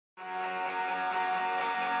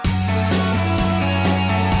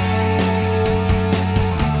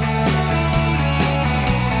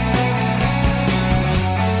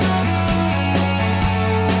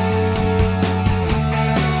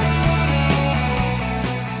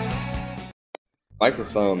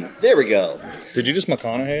Microphone. There we go. Did you just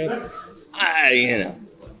McConaughey it?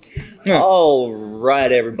 Yeah. All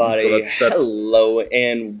right, everybody. So that's... Hello,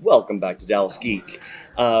 and welcome back to Dallas Geek.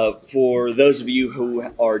 For those of you who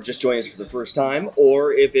are just joining us for the first time,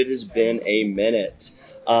 or if it has been a minute,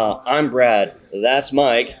 I'm Brad. That's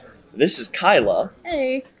Mike. This is Kyla.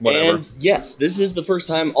 Hey. Whatever. And yes, this is the first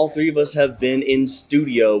time all three of us have been in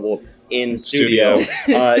studio. Well, in studio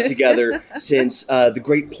together since the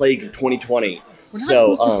Great Plague of 2020. We're not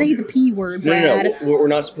supposed to say the P word, Brad. No, we're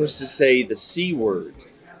not supposed to say the C word.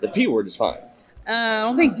 The P word is fine. I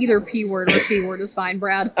don't think either P word or C word is fine,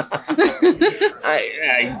 Brad. I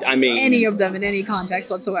mean... Any of them in any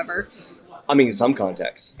context whatsoever. I mean, in some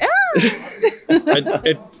contexts.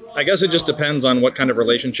 I guess it just depends on what kind of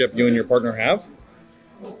relationship you and your partner have.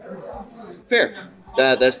 Fair.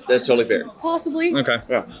 That's totally fair. Possibly. Okay.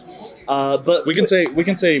 Yeah. But we can say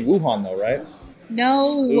Wuhan though, right?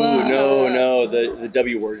 No. No. The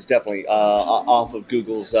W word is definitely off of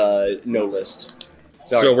Google's no list.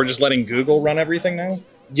 Sorry. So we're just letting Google run everything now?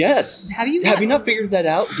 Yes. Have you not figured that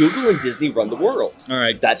out? Google and Disney run the world. All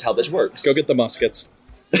right. That's how this works. Go get the muskets.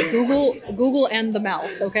 Google and the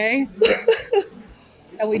mouse, okay?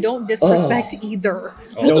 And we don't disrespect either.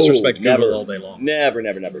 I'll disrespect never. Google all day long. Never.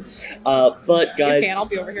 But guys, you can. I'll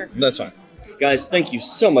be over here. That's fine. Guys, thank you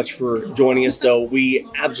so much for joining us, though. We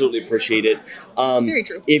absolutely appreciate it. Very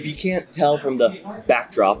true. If you can't tell from the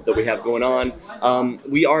backdrop that we have going on,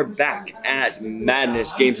 we are back at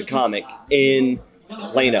Madness Games and Comic in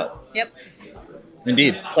Plano. Yep.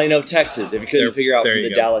 Indeed. Plano, Texas. If you couldn't figure out from the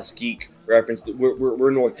go. Dallas Geek reference,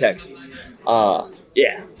 we're North Texas.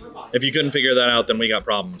 Yeah. If you couldn't figure that out, then we got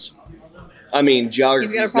problems. I mean,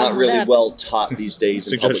 geography is not really that. well taught these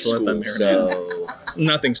days in public Suggest let them schools, marinate. so...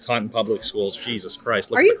 Nothing's taught in public schools. Jesus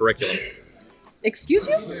Christ. Look Are at you- the curriculum. Excuse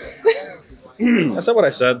you? That's not what I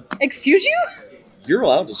said. Excuse you? You're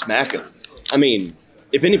allowed to smack him. I mean,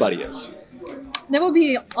 if anybody is. That would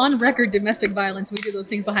be on record domestic violence. We do those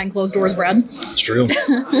things behind closed doors, Brad. It's true.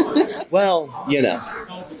 Well, you know.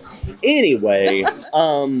 Anyway,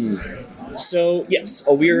 so yes,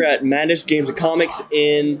 we're at Madness Games and Comics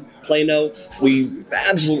in Plano. We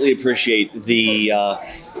absolutely appreciate the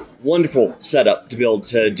wonderful setup to be able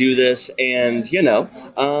to do this, and you know,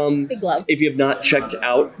 Big love. if you have not checked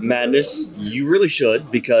out Madness, you really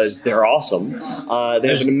should, because they're awesome. They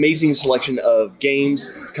have an amazing selection of games,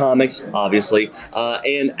 comics, obviously,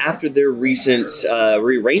 and after their recent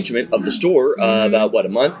rearrangement of the store about what, a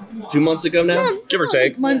month, 2 months ago now, Give or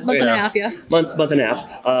take. Month and a half, yeah. month and a half,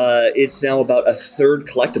 it's now about a third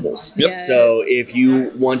collectibles. Yep. Yes. So if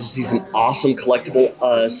you want to see some awesome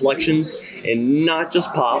collectible selections, and not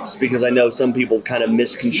just pops, because I know some people kind of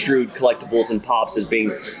misconstrued collectibles and pops as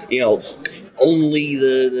being, you know, only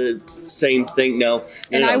the same thing. No,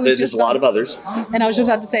 there's a lot of others. And I was just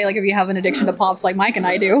about to say, like, if you have an addiction to pops like Mike and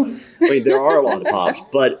I do. I mean, there are a lot of pops,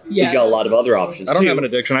 but you got a lot of other options. I don't too. have an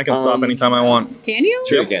addiction. I can stop anytime I want. Can you?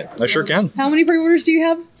 Sure you can. I sure can. How many pre-orders do you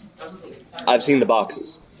have? I've seen the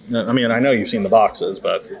boxes. I mean, I know you've seen the boxes,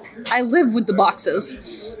 but... I live with the boxes.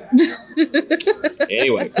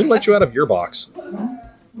 Anyway, Who let you out of your box?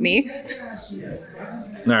 Me?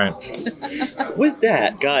 All right. with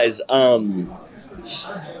that, guys,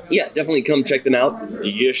 yeah, definitely come check them out.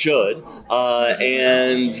 You should.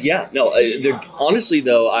 And yeah, no, honestly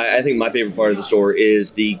though, I think my favorite part of the store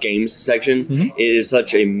is the games section. Mm-hmm. It is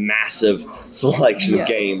such a massive selection of Yes.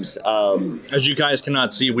 games. As you guys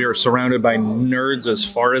cannot see, we are surrounded by nerds as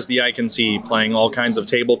far as the eye can see, playing all kinds of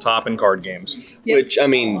tabletop and card games. Yep. Which, I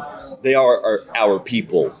mean, they are our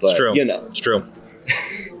people, but It's true. you know. It's true.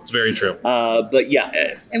 It's very true. But yeah,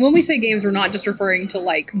 And when we say games, we're not just referring to,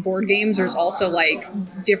 like, board games. There's also, like,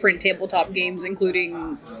 different tabletop games,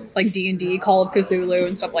 including, like, D&D, Call of Cthulhu,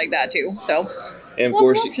 and stuff like that, too. So, and of lots of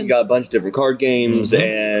course, you options. got a bunch of different card games, Mm-hmm.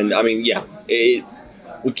 and I mean, yeah, we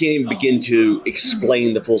can't even begin to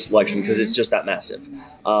explain the full selection because it's just that massive.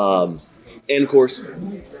 And of course,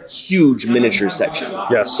 huge miniature section.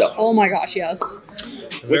 Yes. So, oh my gosh, yes.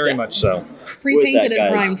 Very that- much so. Pre-painted guys.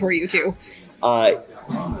 and primed for you, too.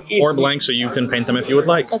 if Or you- blank, so you can paint them if you would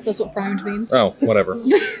like. That's what primed means. Oh, whatever.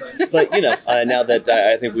 But you know, now that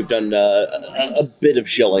I think we've done a bit of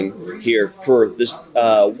shilling here for this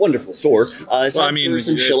wonderful store, it's Well, I time mean, for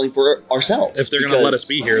some it- shilling for ourselves. If they're going to let because- us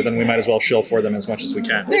be here, then we might as well shill for them as much as we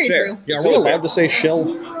can. Very fair. true. Yeah, are So we fair. allowed to say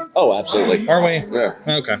shill? Oh, absolutely. Are we? Yeah.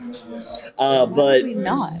 Okay. But Probably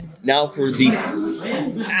not. now for the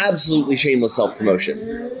absolutely shameless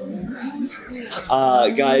self-promotion.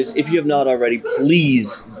 Guys, if you have not already,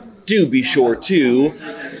 please do be sure to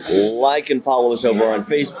like and follow us over on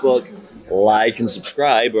Facebook, like and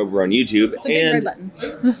subscribe over on YouTube. It's a big red button.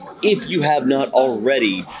 If you have not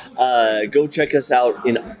already, go check us out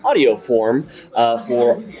in audio form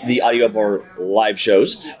for the audio of our live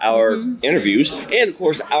shows, our interviews, and of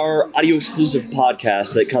course our audio exclusive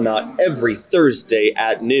podcasts that come out every Thursday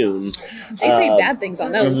at noon. They say bad things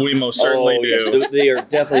on those. We most certainly do. Yes, they are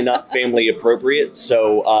definitely not family appropriate,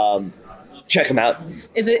 so check them out.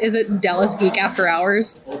 Is it Dallas Geek After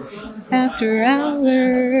Hours? After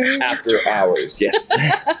hours. After hours, yes.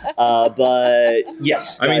 But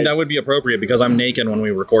yes, I mean, guys, that would be appropriate because I'm naked when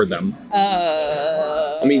we record them.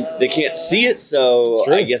 I mean, they can't see it, so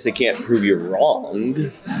true. I guess they can't prove you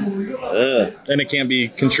wrong. And it can't be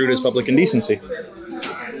construed as public indecency.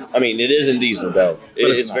 I mean, it is indecent, though.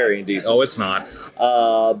 But It's not. very indecent. Oh, it's not.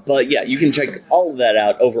 But yeah, you can check all of that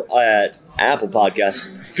out over at Apple Podcasts,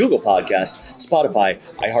 Google Podcasts, Spotify,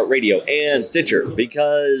 iHeartRadio, and Stitcher,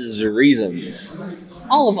 because reasons.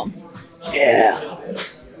 All of them. Yeah.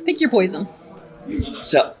 Pick your poison.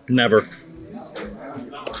 So, Never.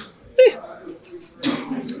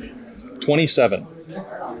 27.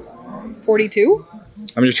 42?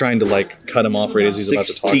 I'm just trying to cut him off right as he's about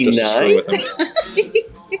to talk just to screw with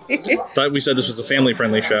him. Thought we said this was a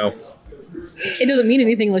family-friendly show. It doesn't mean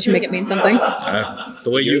anything unless you make it mean something. The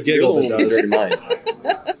way you you're giggled, the it one with does. dirty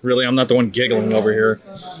mind. Really, I'm not the one giggling over here.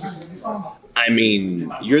 I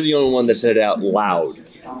mean, you're the only one that said it out loud.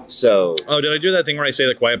 So, Oh, did I do that thing where I say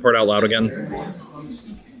the quiet part out loud again?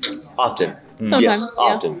 often. Sometimes, Yes, yeah.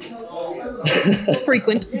 often.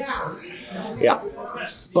 Frequent. Yeah.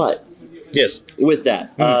 But Yes. with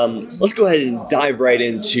that, let's go ahead and dive right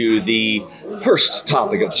into the first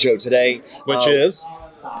topic of the show today. Which is?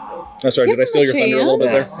 Oh, sorry, Give did I steal your him a thunder a little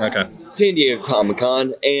bit there? chance. Okay. San Diego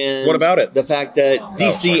Comic-Con, and What about it? the fact that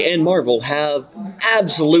DC and Marvel have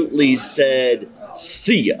absolutely said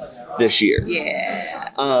see ya this year. Yeah.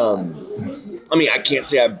 I mean, I can't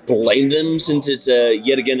say I blame them since it's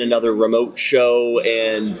yet again another remote show,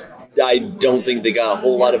 and I don't think they got a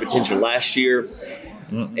whole lot of attention last year.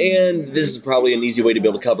 And this is probably an easy way to be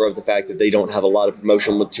able to cover up the fact that they don't have a lot of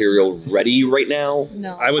promotional material ready right now.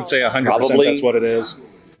 No. I would say 100% Probably. that's what it is, to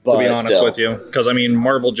But be honest still. with you. Because, I mean,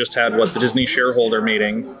 Marvel just had, the Disney shareholder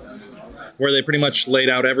meeting, where they pretty much laid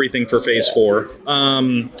out everything for Phase 4.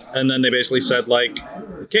 And then they basically said,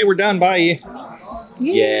 okay, we're done, bye.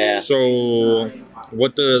 Yeah. So,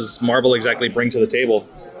 what does Marvel exactly bring to the table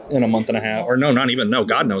in a month and a half? Or no, not even. No,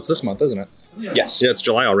 God, no, it's this month, isn't it? Yes. Yeah, it's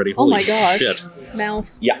July already. Oh Holy my gosh. shit.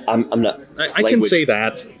 Mouth. Yeah, I'm not. I can language. say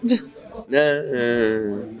that.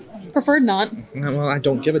 Preferred not. Well, I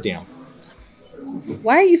don't give a damn.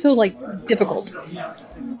 Why are you so, difficult?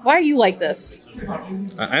 Why are you like this?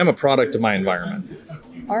 I am a product of my environment.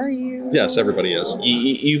 Are you? Yes, everybody is.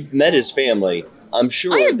 You've met his family. I'm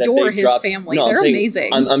sure I that adore they his dropped, family. No, I'm They're saying-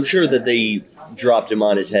 amazing. I'm sure that they dropped him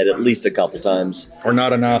on his head at least a couple times. Or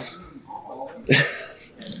not enough.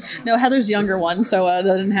 No, Heather's younger one, so that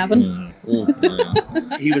didn't happen.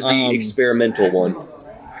 He was the experimental one.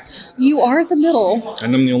 You are the middle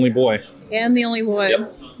And I'm the only boy. and the only boy.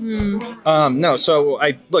 Yep. No, so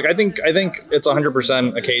I think it's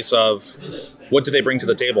 100% a case of what do they bring to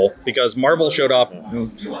the table? Because Marvel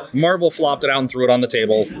Marvel flopped it out and threw it on the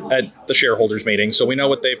table at the shareholders meeting, so we know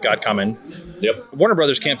what they've got coming. Yep. Warner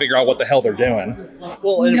Brothers can't figure out what the hell they're doing.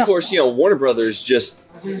 Well, and No. of course, Warner Brothers just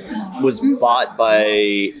was bought by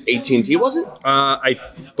AT&T, was it? I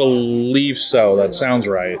believe so. That sounds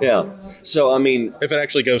right. Yeah. So, I mean, If it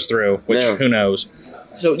actually goes through, which Yeah. who knows?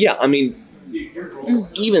 so yeah, I mean,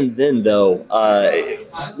 even then, though,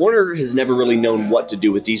 Warner has never really known what to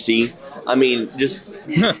do with DC. I mean, just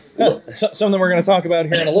Something we're going to talk about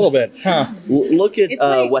here in a little bit. Huh. look at It's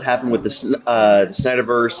like- what happened with the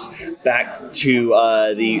Snyderverse back to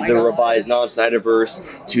the my revised gosh.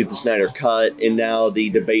 non-Snyderverse to the Snyder Cut, and now the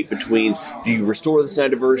debate between do you restore the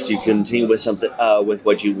Snyderverse, do you continue with something with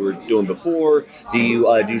what you were doing before, do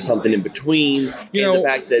you do something in between, You and know, the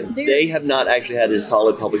fact that they have not actually had a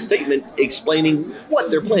solid public statement explaining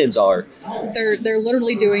what their plans are. They're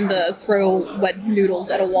literally doing the throw wet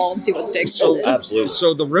noodles at a wall and see what sticks. So absolutely.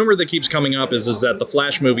 So the rumor that keeps coming up is that the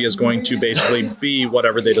Flash movie is going to basically be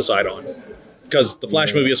whatever they decide on. Because the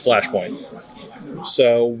Flash movie is Flashpoint.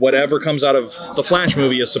 So whatever comes out of the Flash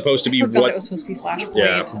movie is supposed to be Forgot what... it was supposed to be Flashpoint.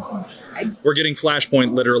 Yeah. We're getting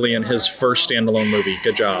Flashpoint literally in his first standalone movie.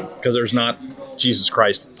 Good job. Because there's not, Jesus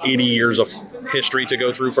Christ, 80 years of history to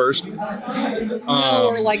go through first. Or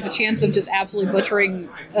the chance of just absolutely butchering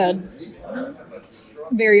a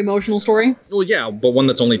very emotional story. Well, yeah, but one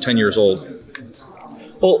that's only 10 years old.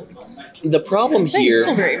 Well, the problem Saying it's here.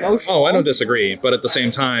 still very emotional. Oh, I don't disagree. But at the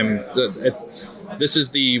same time, this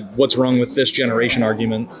is the what's wrong with this generation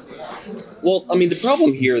argument. Well, I mean, the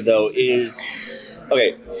problem here, though, is...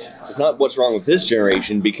 Okay, it's not what's wrong with this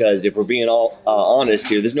generation, because if we're being all honest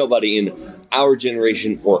here, there's nobody in our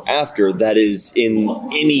generation or after that is in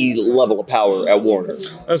any level of power at Warner.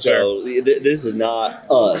 That's so this is not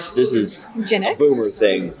us. This is Gen a X? boomer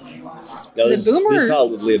thing. No, Is this, it boomer? this is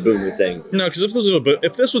solidly a boomer thing. No, because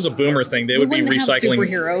if this was a boomer thing, they would be wouldn't have recycling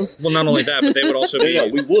superheroes. Well, not only that, but they would also be. No,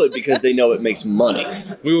 we would, because they know it makes money.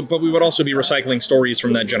 But we would also be recycling stories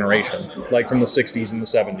from that generation, like from the '60s and the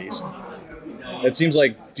 '70s. It seems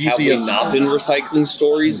like DC Have we has not been recycling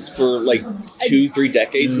stories for like 2-3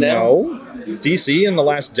 decades now? No, DC in the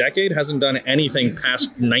last decade hasn't done anything past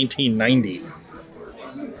 1990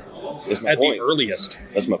 That's my at point. the earliest.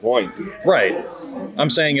 That's my point. Right. I'm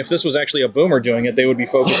saying if this was actually a boomer doing it, they would be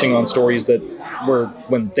focusing on stories that were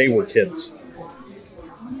when they were kids.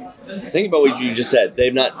 Think about what you just said.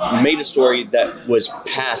 They've not made a story that was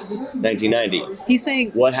past 1990. He's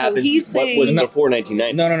saying What so happened? he's What saying was before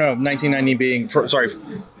 1990? No. 1990 being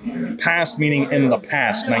past meaning in the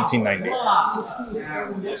past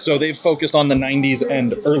 1990. So they've focused on the 90s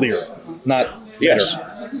and earlier, not later. Yes.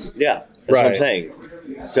 Yeah, that's what I'm Right. saying.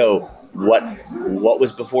 So what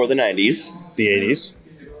was before the 90s, The 80s,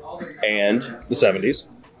 and the 70s,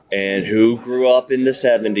 who grew up in the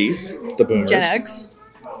 70s? the boomers. Gen X.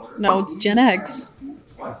 No, it's Gen X.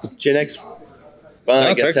 Gen X. Well, I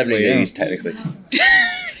Well, guess 70s, technically, 80s, technically.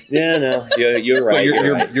 Yeah, no, you're right. But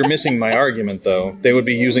You're right. you're missing my argument, though. They would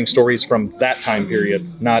be using stories from that time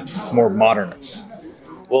period, not more modern.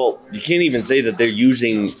 Well, you can't even say that they're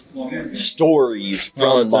using stories from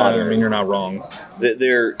Well, I modern. mean, you're not wrong.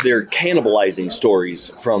 They're cannibalizing stories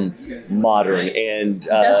from modern and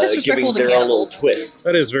That's disrespectful giving to their own little cannibals. twist.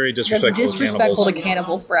 That is very That's disrespectful, disrespectful to to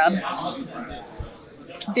cannibals. cannibals, Brad.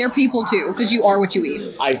 They're people too, because you are what you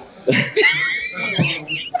eat.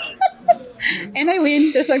 And I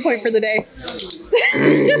win. That's my point for the day.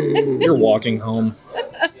 You're walking home.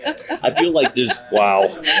 I feel like there's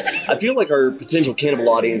I feel like our potential cannibal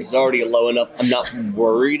audience is already low enough. I'm not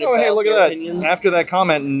worried Oh, about hey, look at their that. opinions. After that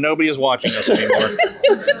comment, nobody is watching us anymore.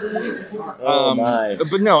 Oh my!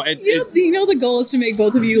 But no, You know the goal is to make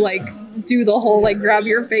both of you like do the whole like grab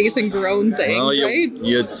your face and groan thing, well, right?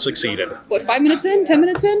 you succeeded. What, 5 minutes in? 10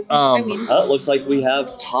 minutes in? I mean, It looks like we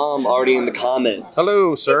have Tom already in the comments.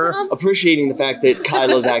 Hello, sir. Tom. Appreciating the fact that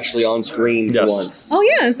Kyla's actually on screen for Yes. once. Oh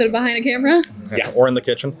yeah, instead of behind a camera. Yeah, or in the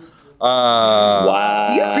kitchen. Wow.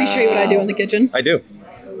 You appreciate what I do in the kitchen. I do.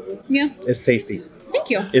 Yeah, It's tasty. thank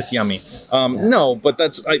you. It's yummy. No, but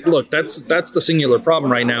that's the singular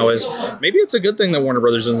problem right now. Is maybe it's a good thing that Warner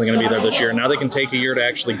Brothers isn't going to be there this year. Now they can take a year to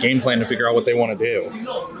actually game plan and figure out what they want to do.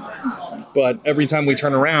 But every time we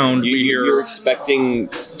turn around, we hear. You're expecting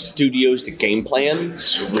studios to game plan?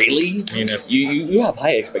 Really? I mean, if You have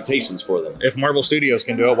high expectations for them. if Marvel Studios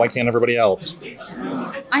can do it, why can't everybody else?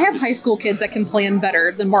 I have high school kids that can plan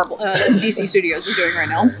better than DC Studios is doing right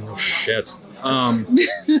now. Oh shit.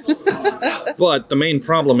 But the main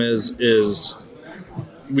problem is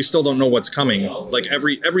we still don't know what's coming. Like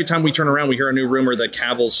every time we turn around, we hear a new rumor that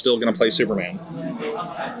Cavill's still going to play Superman.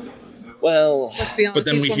 Well, Let's be honest, But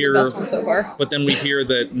then he's we one hear- of the best ones so far. But then we hear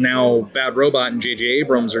that now Bad Robot and J.J.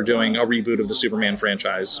 Abrams are doing a reboot of the Superman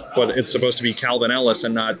franchise. But it's supposed to be Calvin Ellis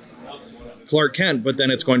and not Clark Kent. But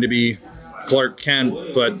then it's going to be Clark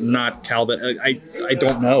Kent, but not Calvin. I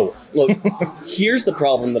don't know. look, here's the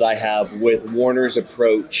problem that I have with Warner's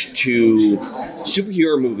approach to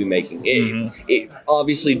superhero movie making. It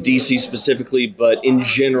obviously DC specifically, but in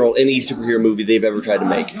general, any superhero movie they've ever tried to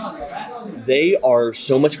make. They are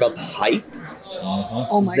so much about the hype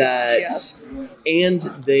Oh my that, gosh, yes. and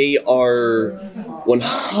they are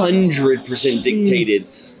 100% dictated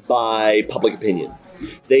by public opinion.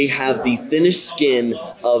 They have the thinnest skin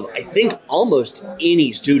of, I think, almost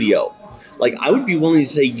any studio. Like, I would be willing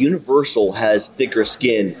to say Universal has thicker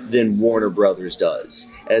skin than Warner Brothers does,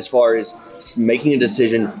 as far as making a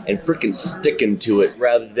decision and freaking sticking to it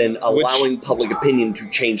rather than allowing public opinion to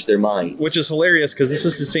change their mind. Which is hilarious because this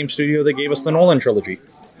is the same studio that gave us the Nolan trilogy,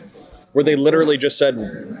 where they literally just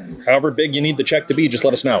said, however big you need the check to be, just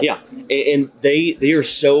let us know. Yeah, and they are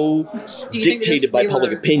so Do you think dictated by they public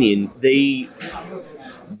were- opinion.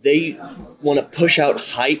 They want to push out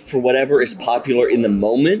hype for whatever is popular in the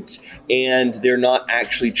moment, and they're not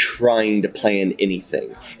actually trying to plan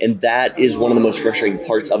anything. And that is one of the most frustrating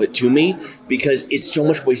parts of it to me, because it's so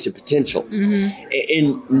much wasted potential.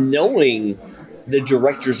 And knowing the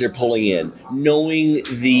directors they're pulling in, knowing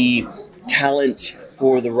the talent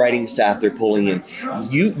for the writing staff they're pulling in,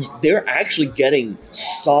 they're actually getting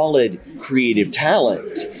solid creative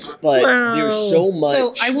talent, but there's so much.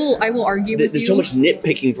 So I will argue with There's you. so much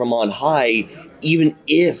nitpicking from on high even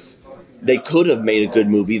if they could have made a good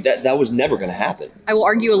movie, that was never going to happen. I will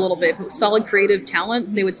argue a little bit. With solid creative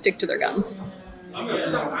talent, they would stick to their guns.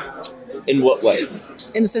 In what way?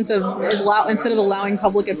 In the sense of instead of allowing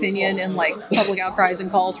public opinion and like public outcries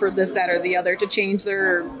and calls for this, that, or the other to change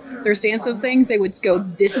their stance of things, they would go,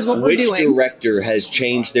 "This is what we're doing." Which director has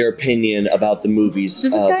changed their opinion about the movies?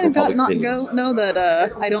 Does this guy know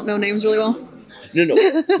that I don't know names really well? No.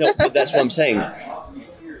 But that's what I'm saying.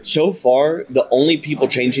 So far, the only people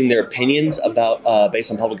changing their opinions about based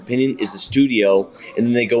on public opinion is the studio, and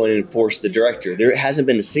then they go in and enforce the director. There hasn't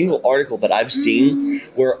been a single article that I've seen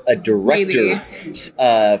where a director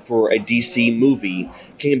for a DC movie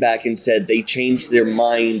came back and said they changed their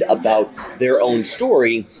mind about their own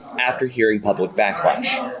story after hearing public backlash.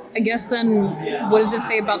 I guess then, what does it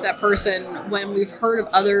say about that person when we've heard of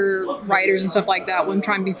other writers and stuff like that, when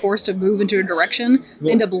trying to be forced to move into a direction,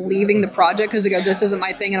 they end up leaving the project because they go, "This isn't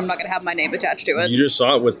my thing and I'm not going to have my name attached to it." You just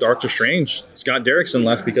saw it with Doctor Strange. Scott Derrickson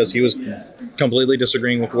left because he was completely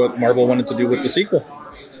disagreeing with what Marvel wanted to do with the sequel.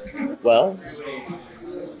 Well,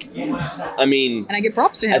 I mean... And I give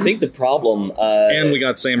props to him. I think the problem... and we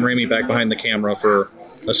got Sam Raimi back behind the camera for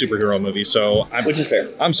a superhero movie, so... which is fair.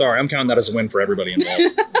 I'm sorry, I'm counting that as a win for everybody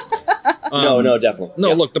involved. No, definitely.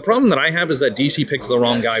 No, Look, the problem that I have is that DC picked the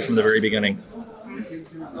wrong guy from the very beginning.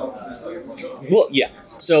 Well, yeah.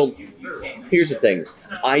 So, here's the thing.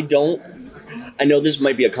 I know this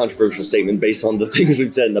might be a controversial statement based on the things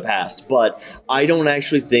we've said in the past, but I don't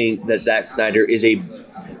actually think that Zack Snyder is a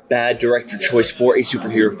bad director choice for a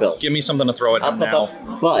superhero film. Give me something to throw at him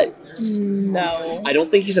now. But... No. I don't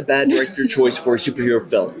think he's a bad director choice for a superhero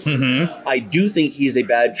film. Mm-hmm. I do think he is a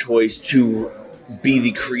bad choice to be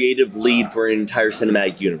the creative lead for an entire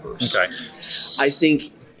cinematic universe. Okay. I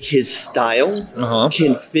think his style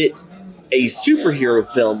can fit a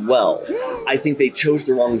superhero film well. I think they chose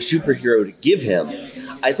the wrong superhero to give him.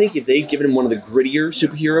 I think if they'd given him one of the grittier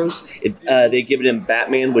superheroes, they'd given him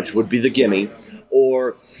Batman, which would be the gimme,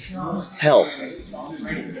 or hell,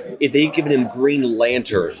 if they'd given him Green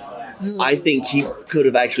Lantern, I think he could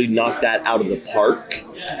have actually knocked that out of the park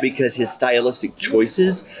because his stylistic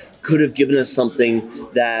choices could have given us something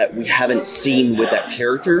that we haven't seen with that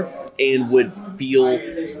character and would feel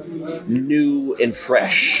new and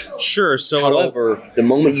fresh. Sure. So, however, the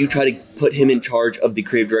moment you try to put him in charge of the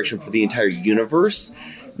creative direction for the entire universe,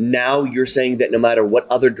 now you're saying that no matter what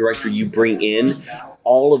other director you bring in,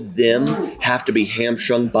 all of them have to be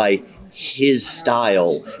hamstrung by his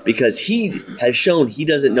style because he has shown he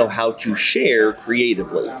doesn't know how to share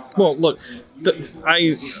creatively. Well, look,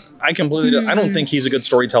 I completely I don't think he's a good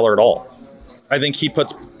storyteller at all. I think he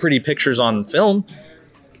puts pretty pictures on film.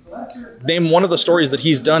 Name one of the stories that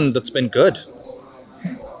he's done that's been good.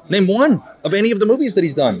 Name one of any of the movies that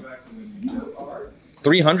he's done.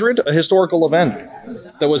 300, a historical event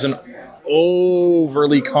that was an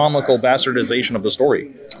overly comical bastardization of the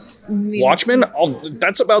story. Watchmen,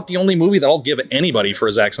 that's about the only movie that I'll give anybody for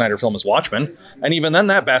a Zack Snyder film is Watchmen. And even then,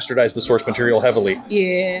 that bastardized the source material heavily.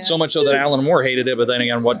 Yeah. So much so that Alan Moore hated it, but then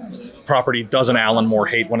again, what property doesn't Alan Moore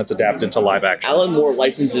hate when it's adapted to live action? Alan Moore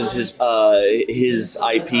licenses his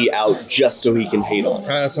IP out just so he can hate on it.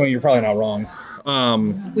 That's something you're probably not wrong.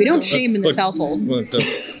 We don't shame in this household.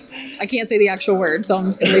 I can't say the actual word, so I'm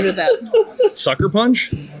just going to leave it at that. Sucker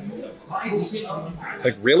Punch?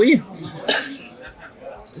 Like, really?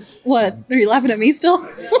 What? Are you laughing at me still?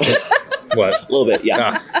 What? A little bit,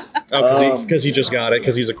 yeah. Oh, because he just got it.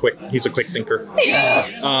 Because he's a quick thinker.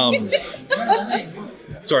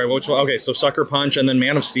 Sorry, which one? Okay, so Sucker Punch and then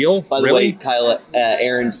Man of Steel. By the way, Kyle,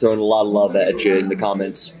 Aaron's throwing a lot of love at you in the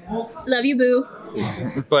comments. Love you, boo.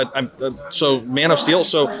 But so Man of Steel.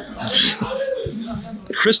 So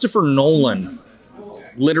Christopher Nolan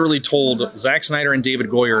literally told Zack Snyder and David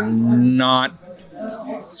Goyer not,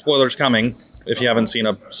 spoilers coming if you haven't seen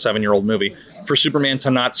a 7-year-old movie, for Superman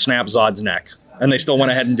to not snap Zod's neck. And they still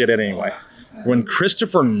went ahead and did it anyway. When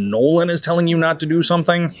Christopher Nolan is telling you not to do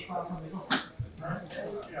something,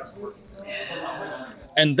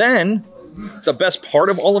 and then the best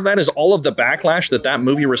part of all of that is all of the backlash that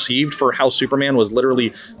movie received for how Superman was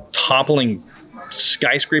literally toppling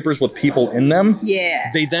skyscrapers with people in them.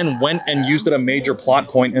 Yeah. They then went and used it a major plot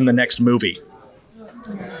point in the next movie.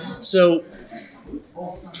 So,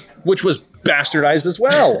 which was bastardized as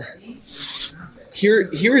well.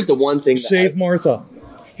 Here's the one thing. Save Martha.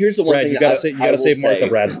 Here's the one Brad, thing. You gotta save Martha,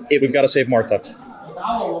 Brad. We've got to save Martha.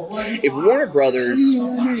 If Warner Brothers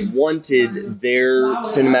wanted their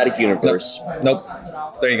cinematic universe Nope.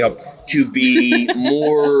 There you go. to be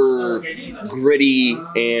more gritty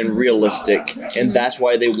and realistic, and that's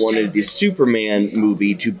why they wanted the Superman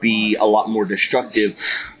movie to be a lot more destructive,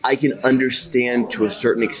 I can understand to a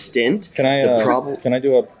certain extent. Can I the problem? Can I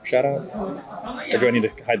do a shout out? Or do I need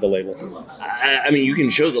to hide the label? I mean, you can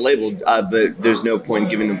show the label, but there's no point in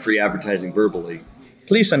giving them free advertising verbally.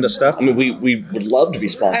 Please send us stuff. I mean, we would love to be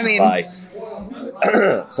sponsored by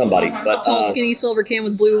somebody, but Tall, skinny silver can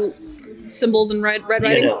with blue symbols and red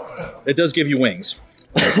writing. It does give you wings.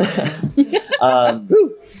 Okay,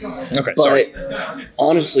 but sorry.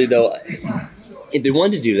 Honestly, though, if they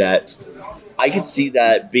wanted to do that, I could see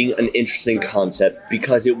that being an interesting concept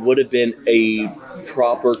because it would have been a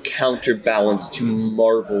proper counterbalance to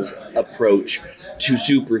Marvel's approach to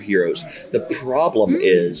superheroes. The problem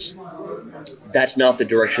is that's not the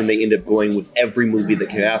direction they end up going with every movie that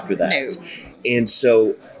came after that. No. And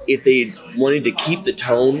so if they wanted to keep the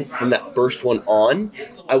tone from that first one on,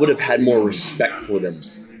 I would have had more respect for them.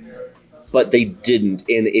 But they didn't,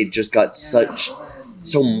 and it just got so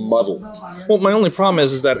muddled. Well, my only problem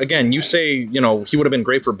is that, again, you say, he would have been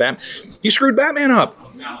great for Batman. He screwed Batman up.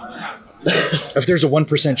 If there's a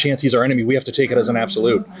 1% chance he's our enemy, we have to take it as an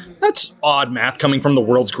absolute. That's odd math coming from the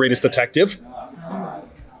world's greatest detective.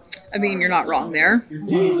 I mean, you're not wrong there.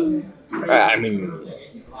 I mean...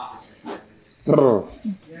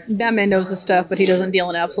 Batman knows his stuff, but he doesn't deal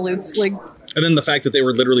in absolutes. Like, and then the fact that they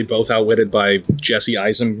were literally both outwitted by Jesse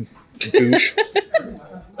Eisenberg.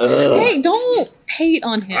 Hey, don't hate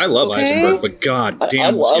on him. I love okay? Eisenberg, but god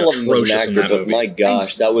damn, I love him as an atrocious actor, in that but movie. my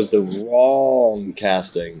gosh, that was the wrong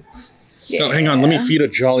casting. Yeah. No, hang on, let me feed a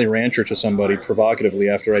Jolly Rancher to somebody provocatively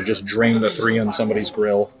after I just drained the 3 on somebody's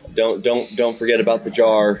grill. Don't forget about the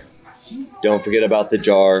jar. Don't forget about the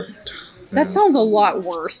jar. That sounds a lot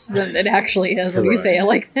worse than it actually is when you say it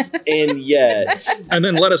like that. And yet, and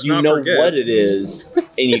then let us you not know forget what it is,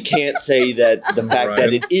 and you can't say that the fact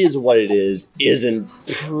that it is what it is isn't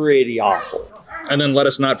pretty awful. And then let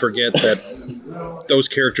us not forget that those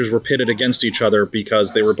characters were pitted against each other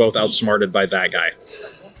because they were both outsmarted by that guy.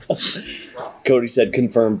 Cody said,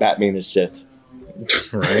 confirm Batman is Sith.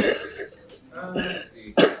 Right.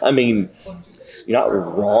 I mean, you're not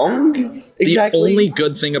wrong. Exactly. The only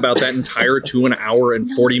good thing about that entire 2 hour and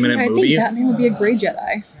 40-minute I movie... think Batman would be a great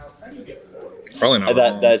Jedi. Probably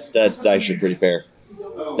not. That's actually pretty fair.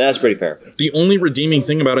 That's pretty fair. The only redeeming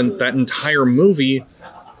thing about that entire movie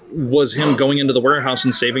was him going into the warehouse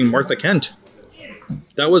and saving Martha Kent.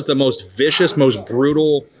 That was the most vicious, most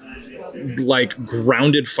brutal,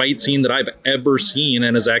 grounded fight scene that I've ever seen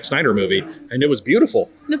in a Zack Snyder movie. And it was beautiful.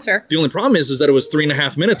 That's fair. The only problem is that it was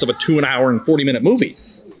 3.5 minutes of a 2 hour and 40-minute movie.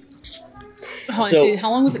 How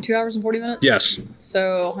long was it? 2 hours and 40 minutes? Yes.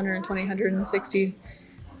 So 120, 160.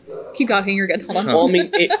 Keep talking, you're good. Hold on. Well, I mean,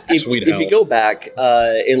 if you go back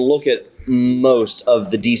and look at most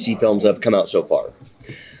of the DC films that have come out so far,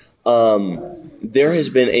 there has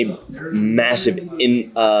been a massive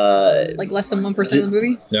less than 1% of the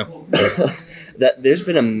movie? Yeah. that there's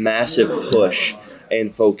been a massive push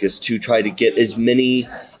and focus to try to get as many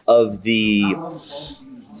of the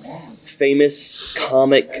famous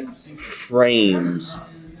comic frames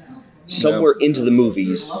somewhere into the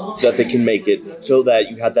movies that they can make it so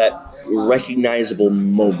that you have that recognizable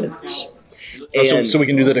moment. So we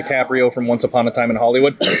can do the DiCaprio from Once Upon a Time in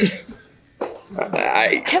Hollywood?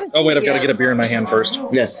 I Oh, wait, I've got to get a beer in my hand first.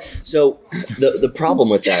 Yeah. So the problem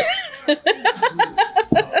with that,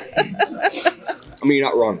 I mean, you're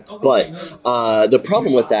not wrong, but the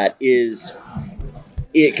problem with that is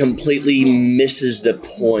it completely misses the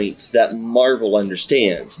point that Marvel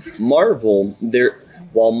understands.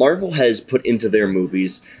 While Marvel has put into their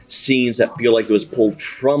movies scenes that feel like it was pulled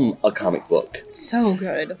from a comic book. So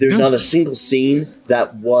good. There's not a single scene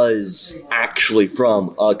that was actually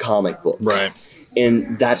from a comic book. Right.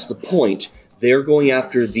 And that's the point. They're going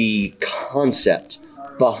after the concept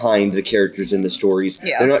behind the characters in the stories.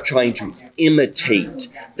 Yeah. They're not trying to imitate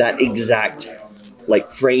that exact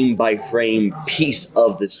frame by frame piece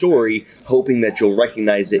of the story, hoping that you'll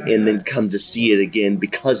recognize it and then come to see it again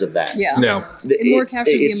because of that. Yeah. Yeah. It more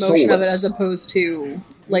captures the it's emotion of it soulless. as opposed to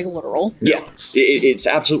literal. Yeah. It's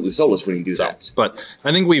absolutely soulless when you do that. But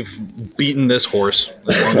I think we've beaten this horse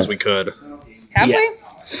as long as we could. Have Yeah. we?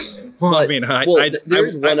 Well, I But- mean,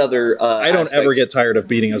 there's one other I don't aspect. ever get tired of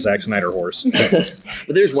beating a Zack Snyder horse.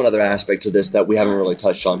 But there's one other aspect to this that we haven't really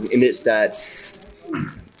touched on, and it's that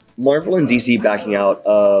Marvel and DC backing out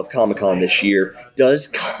of Comic-Con this year does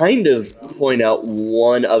kind of point out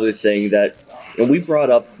one other thing that we brought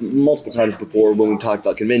up multiple times before when we talked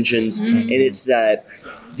about conventions, and it's that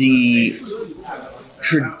the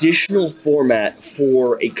traditional format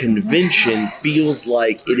for a convention feels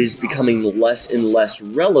like it is becoming less and less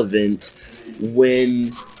relevant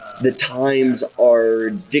when the times are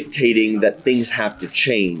dictating that things have to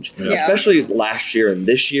change. Yeah. Especially last year and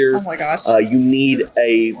this year. Oh my gosh. You need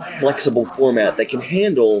a flexible format that can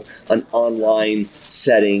handle an online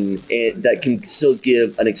setting and that can still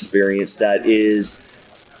give an experience that is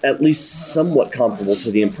at least somewhat comparable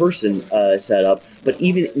to the in-person setup. But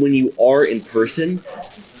even when you are in person,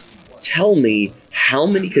 tell me how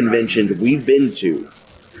many conventions we've been to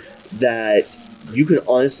that you can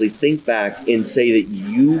honestly think back and say that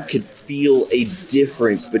you could feel a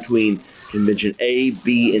difference between convention A,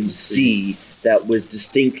 B, and C that was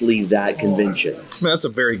distinctly that convention. That's a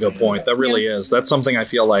very good point. That really is. That's something I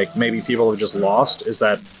feel like maybe people have just lost, is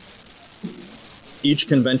that each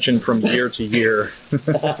convention from year to year,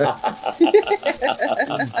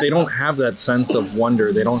 they don't have that sense of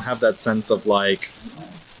wonder. They don't have that sense of like,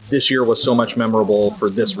 this year was so much memorable for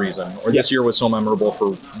this reason, or this year was so memorable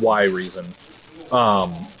for Y reason. Not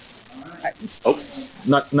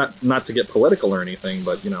to get political or anything,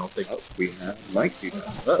 but We have mic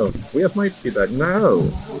feedback. We have mic feedback. No.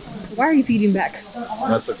 Why are you feeding back?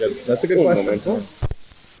 That's a good question.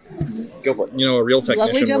 Go for it. A real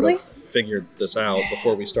technician Lovely would have figured this out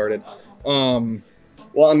before we started. Well,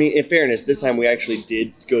 I mean, in fairness, this time we actually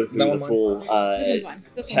did go through the full This one's fine.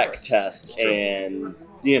 This one's tech yours. test, and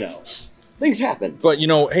things happen. But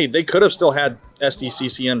hey, they could have still had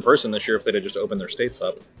SDCC in person this year if they'd have just opened their states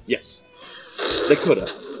up. Yes, they could have.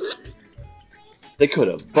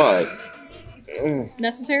 But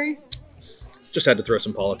Necessary? Just had to throw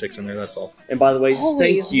some politics in there, that's all. and by the way,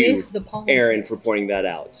 Always thank you, with the politics. Aaron, for pointing that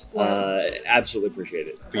out. Wow. Absolutely appreciate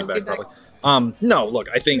it. Feedback, feedback. probably. No, look,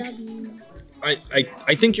 I think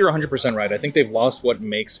I think you're 100% right. I think they've lost what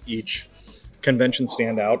makes each convention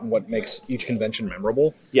stand out and what makes each convention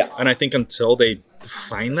memorable. Yeah. And I think until they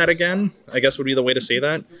find that again, I guess would be the way to say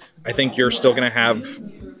that, I think you're still going to have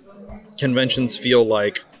conventions feel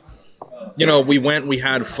like, we went, we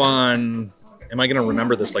had fun. Am I going to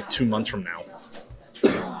remember this like 2 months from now?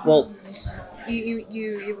 Well,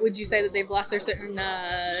 You would you say that they've lost their certain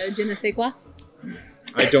je ne sais quoi?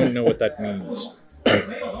 I don't know what that means.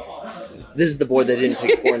 this is the boy that didn't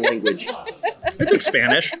take foreign language. I took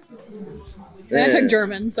Spanish. And I took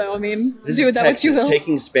German, so I mean, This do is with that what you Texas. will.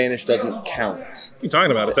 Taking Spanish doesn't count. What are you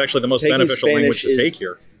talking about? It's actually the most Taking beneficial language to Spanish take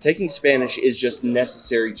here. Taking Spanish is just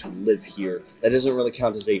necessary to live here. That doesn't really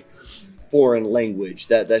count as a foreign language.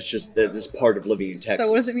 That's part of living in Texas.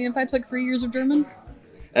 So what does it mean if I took 3 years of German?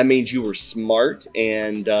 That means you were smart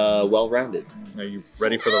and well-rounded. Are you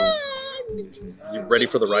ready for the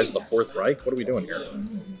rise of the Fourth Reich? What are we doing here?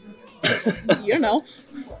 You don't know.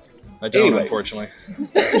 I don't, Anyway. unfortunately.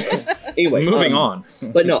 Anyway, Moving on.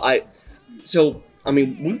 But no,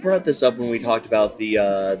 we brought this up when we talked about the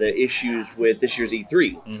issues with this year's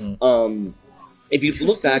E3. Mm-hmm. If you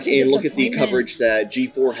look back Such a and look at the disappointment. coverage that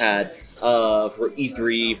G4 had for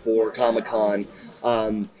E3, for Comic-Con,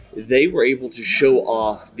 they were able to show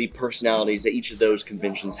off the personalities that each of those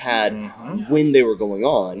conventions had when they were going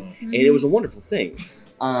on, and it was a wonderful thing.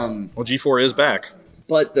 Well, G4 is back.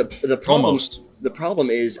 But the problem, Almost. The problem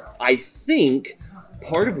is, I think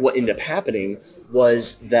part of what ended up happening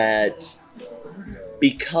was that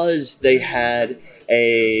because they had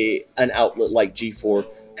an outlet like G4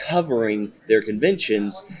 covering their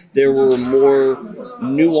conventions, there were more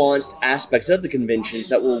nuanced aspects of the conventions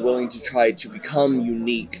that were willing to try to become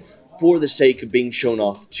unique for the sake of being shown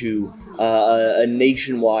off to a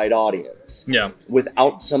nationwide audience. Yeah.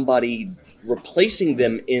 Without somebody replacing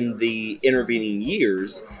them in the intervening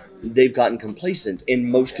years, they've gotten complacent,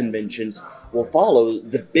 and most conventions will follow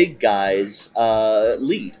the big guys'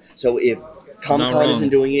 lead. So if Comic-Con isn't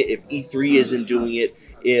doing it, if E3 isn't doing it,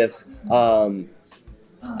 if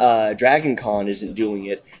Dragon Con isn't doing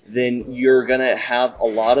it, then you're going to have a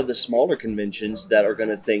lot of the smaller conventions that are going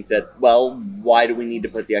to think that, well, why do we need to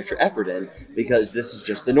put the extra effort in? Because this is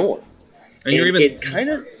just the norm. And you're even, it kind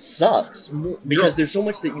of sucks because there's so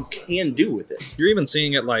much that you can do with it. you're even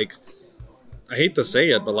seeing it like, I hate to say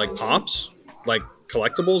it, but like pops, like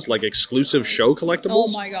collectibles, like exclusive show collectibles Oh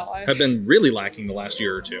my gosh. have been really lacking the last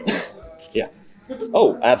year or two. Yeah.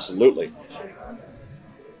 Oh, absolutely.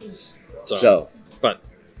 So, but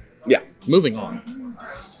yeah. moving on.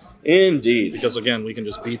 Indeed. Because again, we can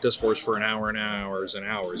just beat this horse for an hour and hours and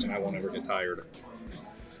hours, and I won't ever get tired.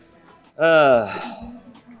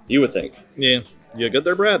 You would think. Yeah. You good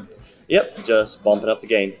there, Brad? Yep, just bumping up the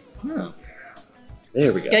game. Yeah.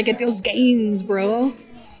 There we go. Gotta get those gains, bro.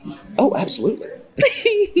 Oh, absolutely.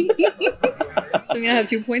 So we now have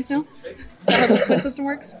 2 points now? Is that how this point system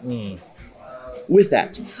works? With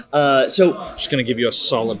that, so Just gonna give you a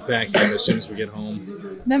solid backhand as soon as we get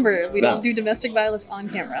home. Remember, we No. don't do domestic violence on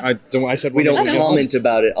camera. I said we don't I know. comment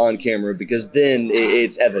about it on camera because then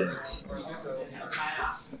it's evidence.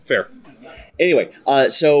 Fair. Anyway,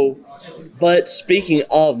 but speaking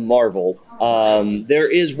of Marvel, there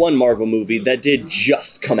is one Marvel movie that did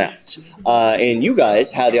just come out, and you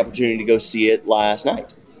guys had the opportunity to go see it last night.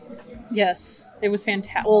 Yes, it was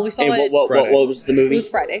fantastic. Well, we saw And it. what was the movie? It was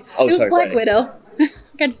Friday. Oh, it was sorry, Black Friday. Widow.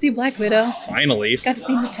 Got to see Black Widow. Finally. Got to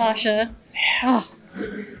see Natasha. Oh,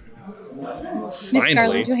 Miss Finally.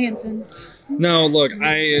 Scarlett Johansson. No, look,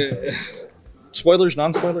 spoilers,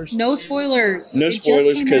 non-spoilers? No spoilers. No It just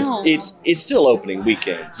spoilers came because out. it's still opening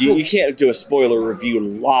weekend. You can't do a spoiler review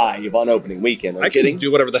live on opening weekend. Are you I can kidding?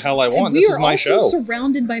 do whatever the hell I And want. we This are is my also show.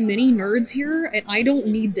 surrounded by many nerds here, and I don't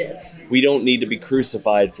need this. We don't need to be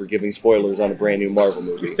crucified for giving spoilers on a brand new Marvel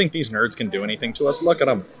movie. You think these nerds can do anything to us? Look at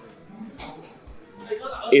them.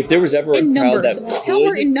 If there was ever a In crowd numbers. that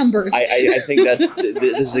Power could, in numbers. I think that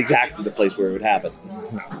this is exactly the place where it would happen.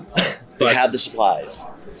 They But- have the supplies.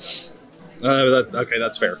 Okay,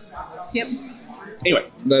 that's fair. Yep. Anyway,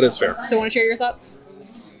 That is fair. So, want to share your thoughts?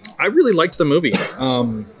 I really liked the movie.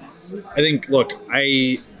 I think, look,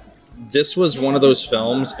 this was one of those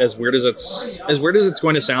films. As weird as it's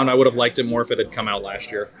going to sound, I would have liked it more if it had come out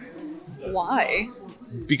last year. Why?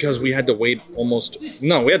 Because we had to wait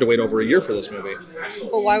we had to wait over a year for this movie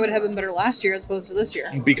Well, why would it have been better last year as opposed to this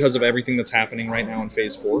year? because of everything that's happening right now in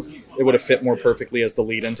Phase 4. It would have fit more perfectly as the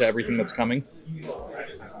lead into everything that's coming,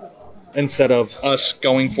 instead of us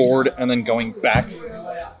going forward and then going back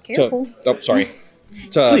Careful.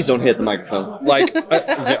 please don't hit the microphone. Like,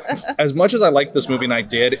 as much as I liked this movie and I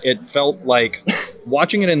did, it felt like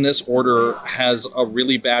watching it in this order has a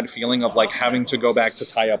really bad feeling of like having to go back to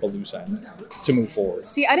tie up a loose end to move forward.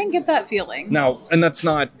 See, I didn't get that feeling. Now, and that's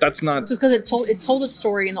not Just because it told its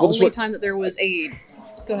story, and the Well, this only what- time that there was a...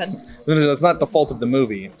 Go ahead. that's not the fault of the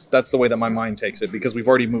movie. That's the way that my mind takes it, because we've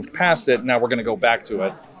already moved past it. Now we're going to go back to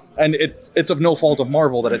it, and it's of no fault of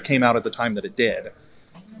Marvel that it came out at the time that it did,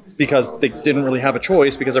 because they didn't really have a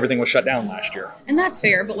choice because everything was shut down last year And that's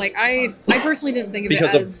fair, but like I personally didn't think of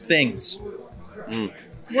because it of as things. words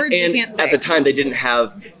And you can't say. at the time, they didn't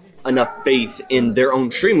have enough faith in their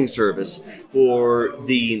own streaming service for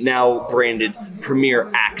the now branded Premier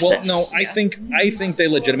Well, Access. no, I think they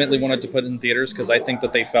legitimately wanted to put it in theaters because I think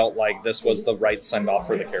that they felt like this was the right send off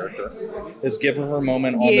for the character. Is give her a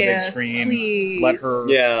moment on Yes, the big screen, please. let her.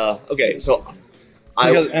 Yeah. Okay. So,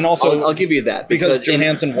 I'll give you that because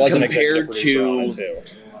Johansson was an executive compared producer on it to too.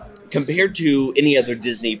 compared to any other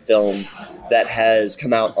Disney film that has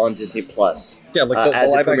come out on Disney Plus. Yeah, like the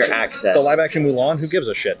as a live Premier action, Access. the live action Mulan. Who gives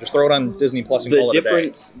a shit? Just throw it on Disney Plus and The call it a day.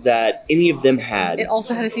 difference that any of them had. It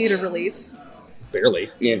also had a theater release. Barely.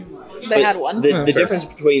 Yeah. But it had one. The Fair. difference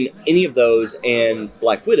between any of those and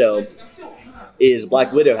Black Widow is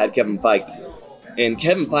Black Widow had Kevin Feige. And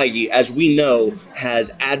Kevin Feige, as we know, has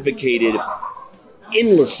advocated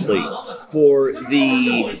endlessly for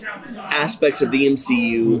the aspects of the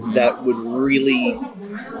MCU that would really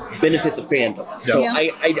benefit the fandom. So Yeah.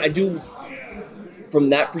 I do, from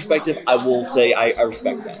that perspective, I will say I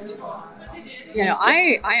respect that. You know,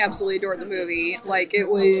 I absolutely adored the movie. Like, it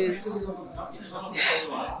was...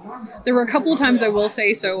 There were a couple of times I will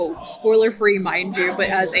say, so spoiler-free, mind you, but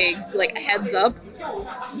as a heads up,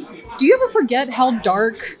 do you ever forget how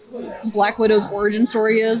dark Black Widow's origin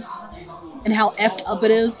story is? And how effed up it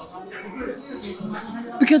is?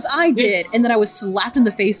 Because I did, and then I was slapped in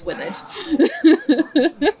the face with it.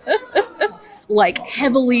 Like,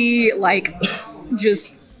 heavily, like, just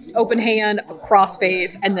open hand, cross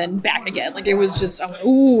face, and then back again. Like, it was just,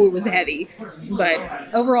 ooh, it was heavy.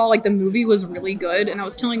 But overall, like, the movie was really good, and I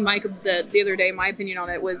was telling Mike that the other day, my opinion on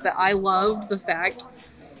it was that I loved the fact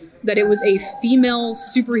that it was a female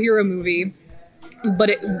superhero movie, but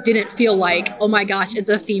it didn't feel like, oh my gosh, it's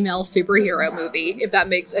a female superhero movie, if that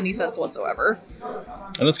makes any sense whatsoever.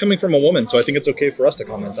 And that's coming from a woman, so I think it's okay for us to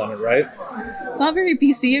comment on it, right? It's not very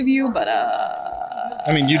PC of you, but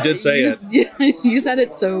I mean, you did say it. you said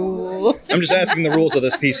it, so... I'm just asking the rules of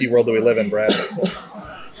this PC world that we live in, Brad.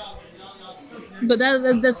 But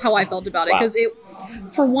that's how I felt about it, Wow. because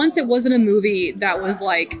for once it wasn't a movie that was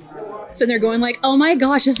like sitting there going like, oh my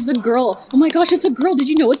gosh, this is a girl. Oh my gosh, it's a girl. Did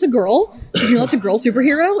you know it's a girl? Did you know it's a girl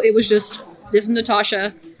superhero? It was just, this is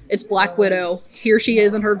Natasha. It's Black Widow. Here she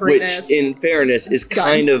is in her greatness. Which, in fairness, is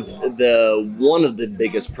kind of one of the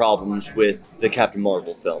biggest problems with the Captain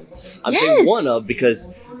Marvel film. I'm saying one of because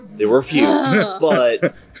there were a few,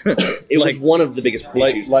 but it was one of the biggest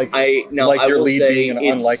issues. I your will lead say being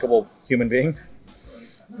an unlikable human being.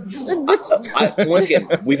 Once again,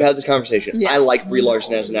 we've had this conversation. Yeah. I like Brie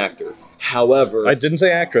Larson as an actor. However, I didn't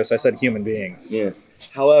say actress. I said human being. Yeah.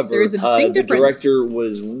 However, the director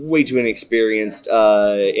was way too inexperienced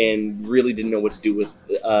and really didn't know what to do with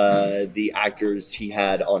the actors he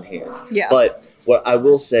had on hand. Yeah. But what I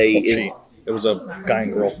will say is... It was a guy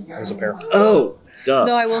and girl. It was a pair. Oh, duh.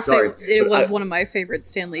 Though I will say it was one of my favorite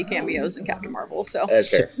Stan Lee cameos in Captain Marvel. So that's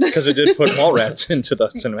fair. Because it did put Mallrats into the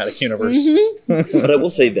cinematic universe. Mm-hmm. But I will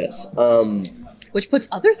say this. Which puts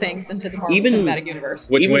other things into the Marvel Cinematic Universe.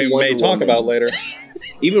 Which we may talk about later.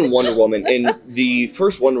 Even Wonder Woman, and the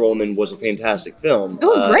first Wonder Woman was a fantastic film. It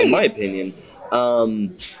was great. In my opinion.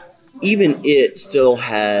 Even it still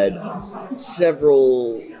had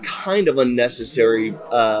several kind of unnecessary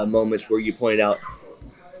moments where you pointed out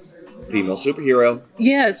female superhero.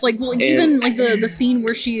 Yes, even the scene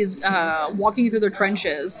where she's walking through the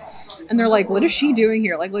trenches, and they're like, "What is she doing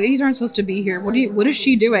here? Like, ladies aren't supposed to be here. What is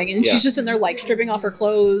she doing?" And she's just in there stripping off her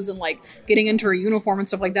clothes and getting into her uniform and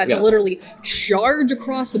stuff like that to literally charge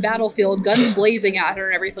across the battlefield, guns blazing at her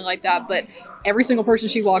and everything like that. But every single person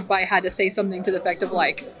she walked by had to say something to the effect of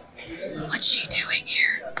 "What's she doing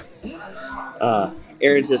here?"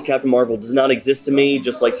 Aaron says Captain Marvel does not exist to me,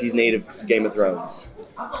 just like she's native Game of Thrones.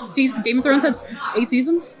 Game of Thrones has 8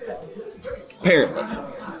 seasons?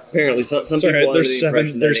 Apparently, some people are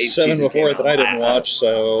there's seven before it that I didn't watch,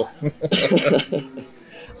 so...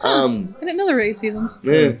 I didn't know there were 8 seasons.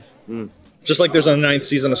 Just like there's a 9th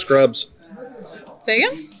season of Scrubs. Say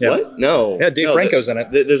again? Yeah. What? No. Yeah, Dave Franco's in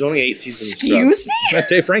it. There's only 8 seasons of Scrubs. Excuse me? Yeah,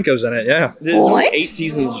 Dave Franco's in it, yeah. There's only 8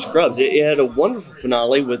 seasons of Scrubs. It had a wonderful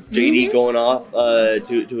finale with JD going off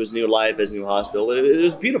to his new life, his new hospital. It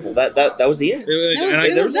was beautiful. That was the end.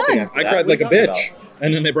 It was done. I cried like a bitch.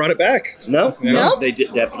 And then they brought it back. No, they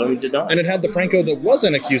definitely did not. And it had the Franco that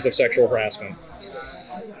wasn't accused of sexual harassment.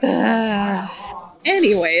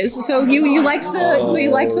 Anyways, so you liked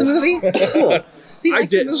the movie? I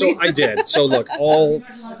did. So look,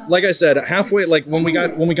 like I said, halfway, when we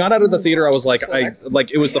got out of the theater, I was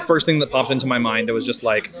it was the first thing that popped into my mind. It was just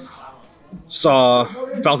saw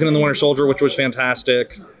Falcon and the Winter Soldier, which was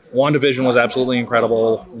fantastic. WandaVision was absolutely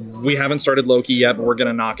incredible. We haven't started Loki yet, but we're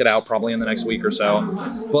gonna knock it out probably in the next week or so.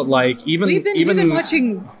 But we've been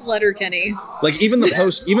watching Letterkenny. Even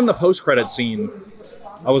the post credit scene,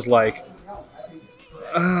 I was like.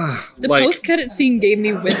 The post-credit scene gave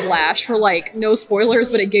me whiplash for no spoilers,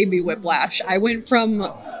 but it gave me whiplash. I went from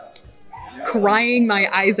crying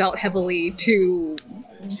my eyes out heavily to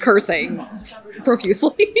cursing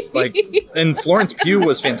profusely. And Florence Pugh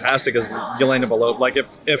was fantastic as Yelena Belova.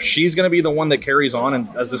 If she's going to be the one that carries on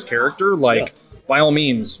as this character, by all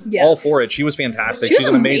means, all for it. She was fantastic. She's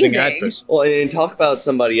an amazing actress. Well, and talk about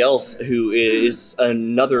somebody else who is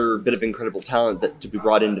another bit of incredible talent to be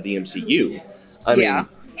brought into the MCU. I mean,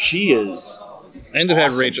 she is and it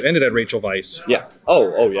awesome. had Rachel Weisz. Yeah.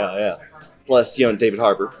 Oh yeah. Plus, David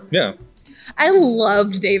Harbour. Yeah. I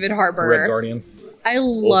loved David Harbour. Red Guardian. I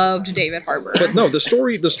loved David Harbour. But no, the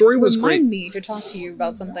story was great. Remind me to talk to you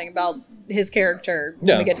about something about his character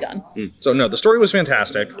when we get done. So no, the story was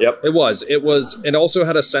fantastic. Yep. It was. It also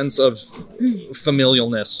had a sense of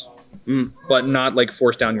familialness, but not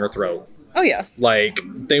forced down your throat. Oh, yeah.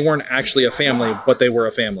 They weren't actually a family, but they were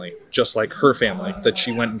a family. Just like her family that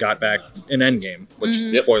she went and got back in Endgame, which,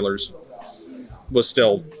 spoilers, was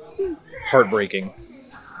still heartbreaking.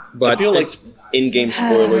 But I feel in-game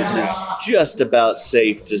spoilers is just about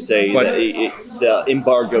safe to say that the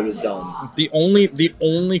embargo is done. The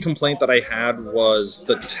only complaint that I had was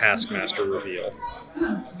the Taskmaster reveal.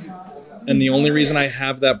 And the only reason I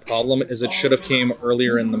have that problem is it should have came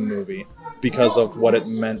earlier in the movie. Because of what it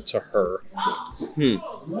meant to her.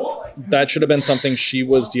 That should have been something she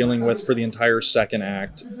was dealing with for the entire second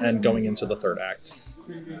act and going into the third act.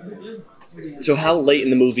 So how late in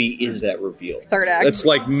the movie is that reveal? Third act. It's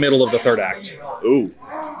middle of the third act. Ooh.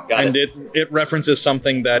 Got it. It references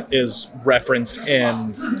something that is referenced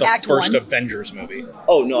in the Act first 1. Avengers movie.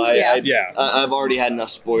 Oh, no, I've already had enough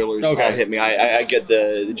spoilers hit me. I get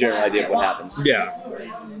the general idea of what happens. Yeah.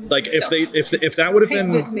 If that would have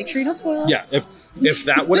been... Make sure you don't spoil. Yeah, if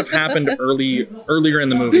that would have happened earlier in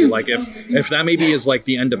the movie, if that maybe is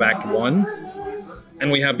the end of Act 1, and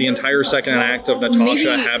we have the entire second act of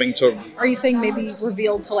Natasha having to... Are you saying maybe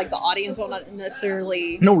revealed to the audience, but not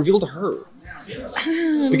necessarily... No, revealed to her.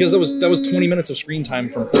 Because that was 20 minutes of screen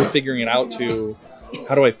time from her figuring it out to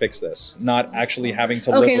how do I fix this? Not actually having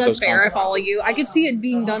to live with those that's fair. I consequences. follow you. I could see it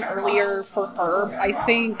being done earlier for her. I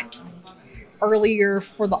think earlier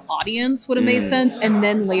for the audience would have made sense, and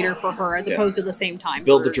then later for her, as opposed to the same time.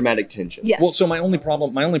 Build the dramatic tension. Yes. Well, so my only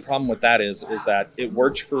problem with that is that it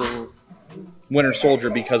worked for Winter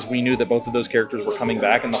Soldier because we knew that both of those characters were coming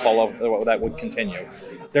back, and the fallout that would continue.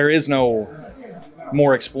 There is no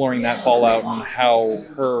more exploring that fallout and how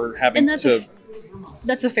her having to.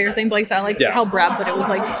 That's a fair thing, Blake. So I like how Brad put it. Was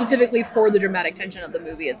like specifically for the dramatic tension of the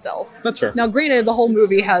movie itself. That's fair. Now, granted, the whole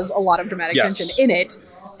movie has a lot of dramatic tension in it.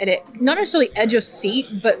 And it not necessarily edge of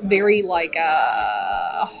seat, but very like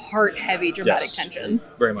heart heavy dramatic tension.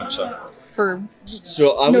 Very much so. For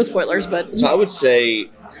no spoilers, but so I would say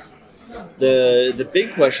the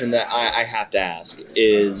big question that I have to ask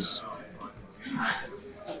is,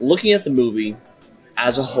 looking at the movie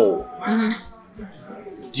as a whole,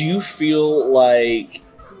 do you feel like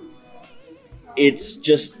it's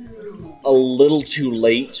just a little too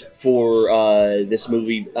late for this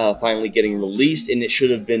movie finally getting released, and it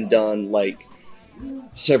should have been done like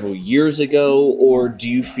several years ago? Or do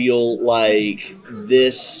you feel like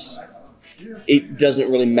it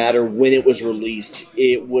doesn't really matter when it was released,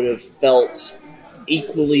 it would have felt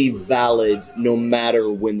equally valid no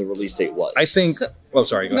matter when the release date was? I think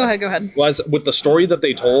sorry, go ahead. Well, with the story that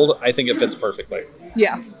they told, I think it fits perfectly.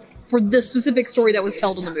 Yeah, for the specific story that was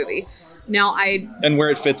told in the movie. And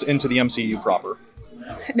where it fits into the MCU proper.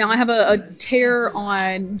 Now, I have a tear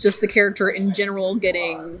on just the character in general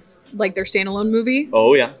getting, like, their standalone movie.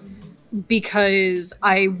 Oh, yeah. Because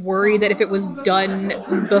I worry that if it was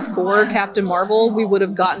done before Captain Marvel, we would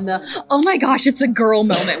have gotten the, oh my gosh, it's a girl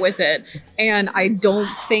moment with it. And I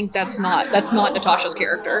don't think that's not Natasha's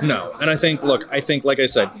character. No. And I think, like I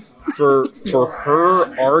said, for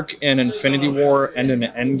her arc in Infinity War and in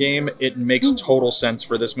Endgame, it makes total sense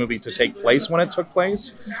for this movie to take place when it took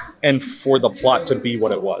place, and for the plot to be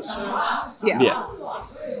what it was. Yeah.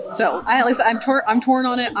 So I'm torn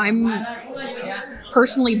on it. I'm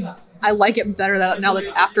personally, I like it better now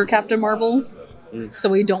that's after Captain Marvel. So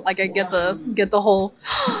we don't get the whole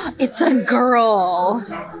it's a girl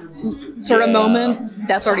sort of moment.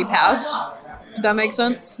 That's already passed. If that makes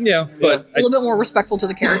sense? Yeah, but a little bit more respectful to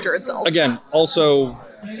the character itself. Again, also,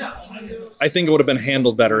 I think it would have been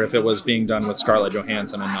handled better if it was being done with Scarlett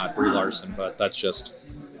Johansson and not Brie Larson, but that's just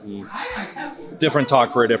different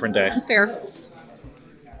talk for a different day. Fair.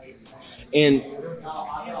 And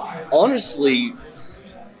honestly,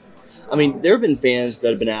 I mean, there have been fans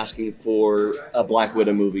that have been asking for a Black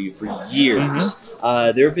Widow movie for years.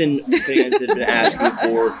 There have been fans that have been asking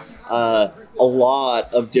for a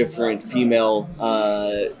lot of different female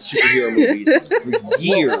superhero movies for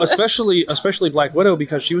years. Well, especially Black Widow,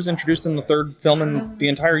 because she was introduced in the third film in the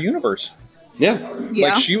entire universe. Yeah.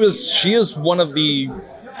 Like she is one of the.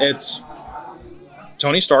 It's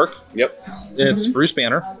Tony Stark. Yep. It's Bruce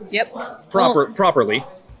Banner. Yep. Properly.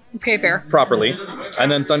 Okay, fair. Properly.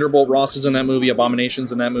 And then Thunderbolt Ross is in that movie,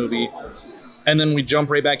 Abomination's in that movie. And then we jump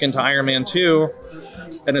right back into Iron Man 2,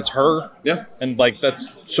 and it's her. Yeah. And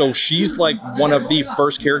so she's like one of the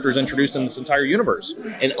first characters introduced in this entire universe.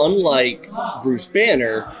 And unlike Bruce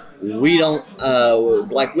Banner,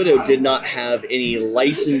 Black Widow did not have any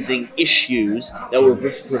licensing issues that were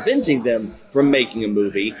preventing them from making a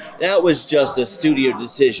movie. That was just a studio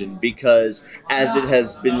decision because, as it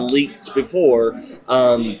has been leaked before,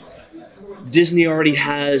 Disney already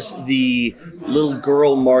has the little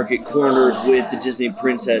girl market cornered with the Disney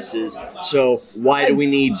princesses, so why do we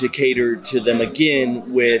need to cater to them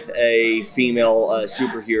again with a female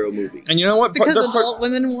superhero movie? And you know what? Because adult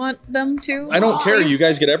women want them to. I don't care. You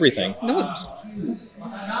guys get everything. No.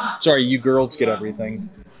 Sorry, you girls get everything.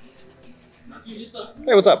 Hey,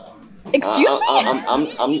 what's up? Excuse me?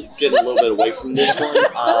 I'm getting a little bit away from this one.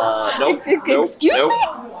 Nope. Excuse me?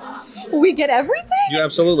 We get everything? You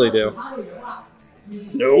absolutely do.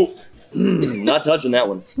 Nope. Not touching that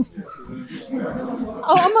one.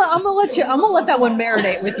 Oh, I'm gonna let that one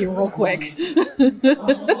marinate with you real quick.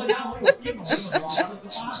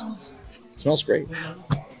 It smells great,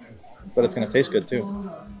 but it's gonna taste good too.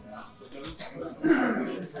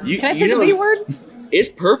 Can I say the B word? It's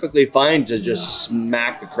perfectly fine to just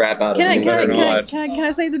smack the crap out of him. Can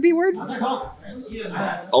I say the B word?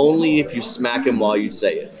 Only if you smack him while you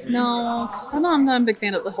say it. No, because I'm not a big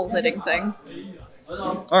fan of the whole hitting thing.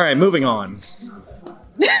 All right, moving on.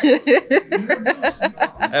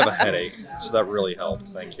 I have a headache, so that really helped.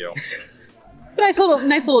 Thank you. Nice little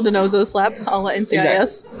Denozo slap. I'll let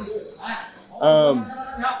NCIS.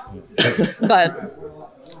 Exactly. But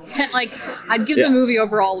I'd give the movie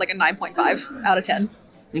overall like a 9.5 out of 10.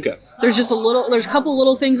 Okay. There's a couple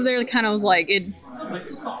little things there that kind of was like it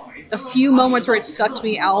a few moments where it sucked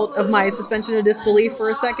me out of my suspension of disbelief for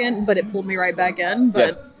a second, but it pulled me right back in.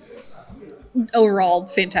 But overall,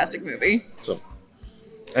 fantastic movie. So,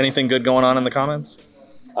 anything good going on in the comments?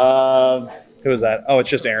 Who is that? Oh, it's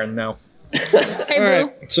just Aaron. No. Hey, Boo.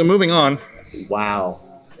 Right, so moving on. Wow.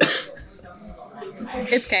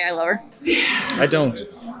 It's Kay. I love her. I don't.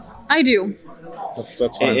 I do.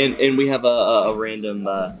 That's fine. And we have a random.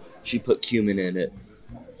 She put cumin in it.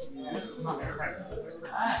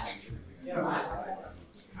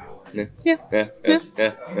 Yeah. Yeah.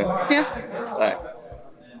 Yeah. All right.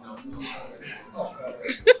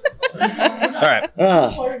 All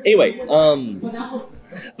right. Anyway,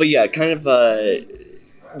 but yeah, kind of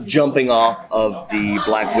jumping off of the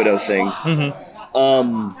Black Widow thing.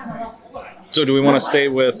 Mm-hmm. So do we want to stay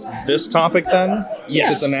with this topic then?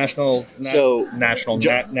 Yes. It's a natural.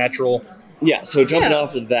 Yeah, so jumping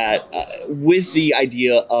off of that, with the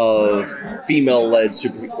idea of female-led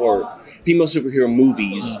female superhero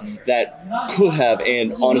movies that could have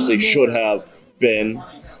and honestly should have been,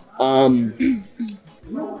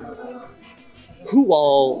 who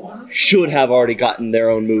all should have already gotten their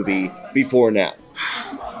own movie before now?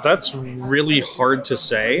 That's really hard to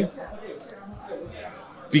say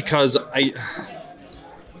because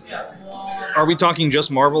are we talking just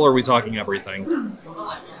Marvel or are we talking everything?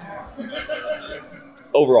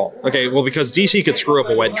 Overall. Okay, well, because DC could screw up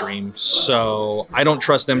a wet dream, so I don't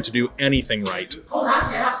trust them to do anything right.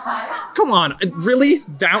 Come on, really?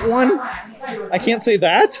 That one? I can't say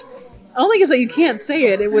that? I don't think it's that you can't say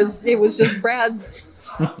it. It was just Brad.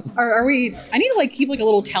 Are we? I need to keep a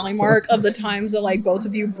little tally mark of the times that both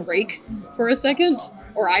of you break for a second,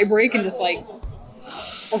 or I break and just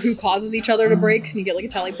or who causes each other to break, and you get a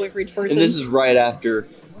tally point for each person. And this is right after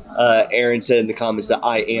Aaron said in the comments that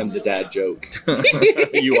I am the dad joke.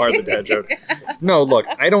 You are the dad joke. No, look,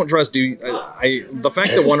 I don't trust you. The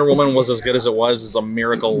fact that Wonder Woman was as good as it was is a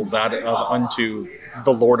miracle that unto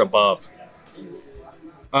the Lord above.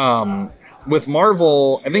 With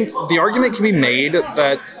Marvel, I think the argument can be made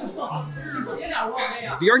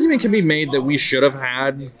that we should have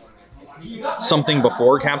had something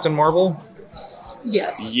before Captain Marvel.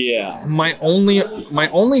 Yes. Yeah. My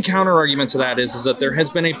only counter argument to that is that there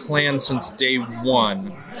has been a plan since day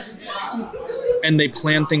one, and they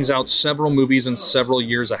planned things out several movies and several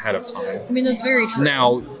years ahead of time. I mean, that's very true.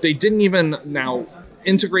 Now they didn't even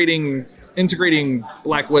integrating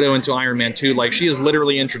Black Widow into Iron Man 2, she is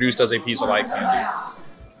literally introduced as a piece of eye candy.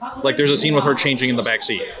 There's a scene with her changing in the back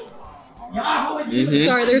seat. Mm-hmm.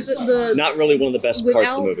 Sorry, there's the not really one of the best parts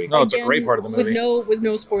of the movie. No, it's a great part of the movie. With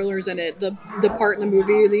no spoilers in it. The part in the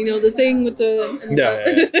movie, the thing with the yeah.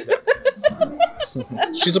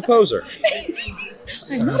 She's a poser.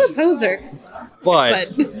 I'm not a poser.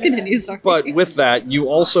 But continue, sorry. But with that, you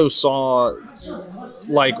also saw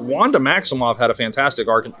Wanda Maximoff had a fantastic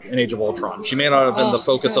arc in Age of Ultron. She may not have been the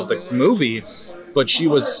focus of the movie, but she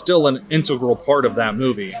was still an integral part of that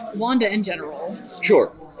movie. Wanda in general.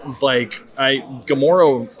 Sure.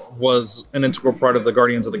 Gamora was an integral part of the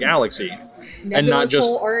Guardians of the Galaxy. Nebula's and not just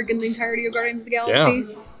whole arc in the entirety of Guardians of the Galaxy.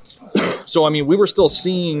 Yeah. So, we were still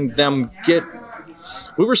seeing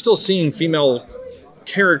female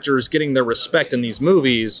characters getting their respect in these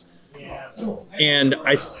movies. And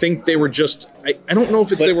I think they were just... I don't know if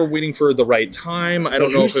they were waiting for the right time. I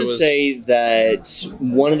don't know if it was... Who's to say that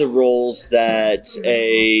one of the roles that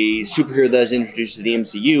a superhero that is introduced to the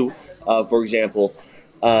MCU, for example,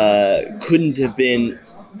 couldn't have been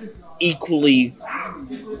equally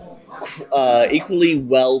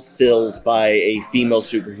well filled by a female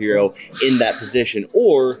superhero in that position?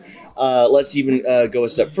 Or let's even go a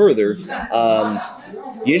step further.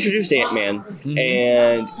 You introduced Ant-Man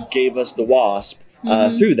and gave us the Wasp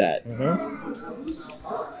through that.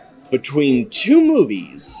 Between two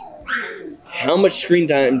movies, how much screen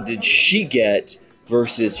time did she get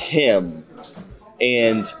versus him?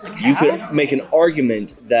 And you could make an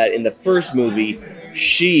argument that in the first movie,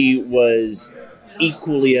 she was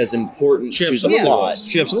equally as important to the plot.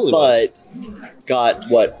 She absolutely was. But got,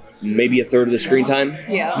 maybe a third of the screen time?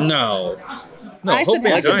 Yeah. No, Michael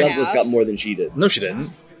Douglas got more than she did. No, she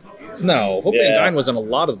didn't. No, Hope Van Dyne was in a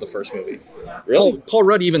lot of the first movie. Really? Paul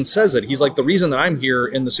Rudd even says it. He's like, the reason that I'm here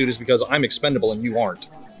in the suit is because I'm expendable and you aren't.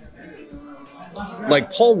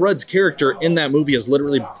 Paul Rudd's character in that movie is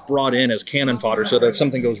literally brought in as cannon fodder so that if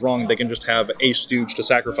something goes wrong, they can just have a stooge to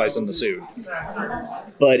sacrifice in the suit.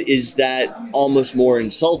 But is that almost more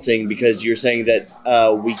insulting because you're saying that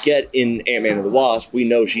we get in Ant-Man and the Wasp, we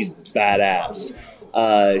know she's badass.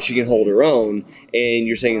 She can hold her own, and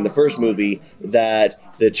you're saying in the first movie that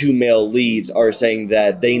the two male leads are saying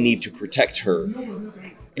that they need to protect her.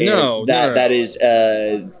 And that is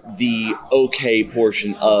the okay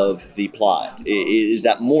portion of the plot. Is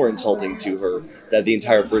that more insulting to her that the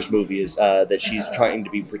entire first movie is that she's trying to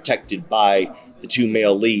be protected by the two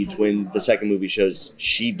male leads when the second movie shows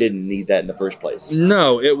she didn't need that in the first place?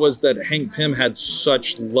 No, it was that Hank Pym had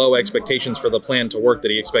such low expectations for the plan to work that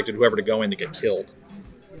he expected whoever to go in to get killed.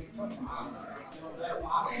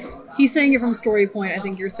 He's saying it from story point. I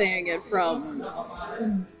think you're saying it from,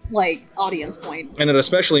 like, audience point. And it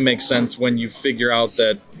especially makes sense when you figure out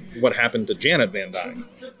that what happened to Janet Van Dyne.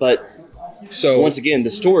 But so once again, the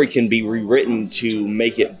story can be rewritten to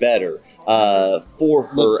make it better for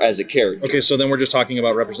her as a character. Okay, so then we're just talking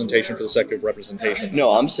about representation for the sake of representation.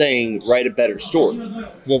 No, I'm saying write a better story.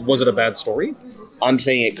 Well, was it a bad story? I'm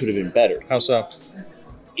saying it could have been better. How so?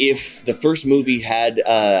 If the first movie had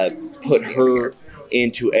put her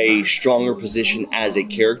into a stronger position as a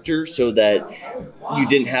character so that you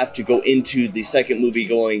didn't have to go into the second movie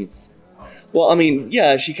going, well, I mean,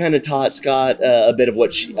 yeah, she kind of taught Scott a bit of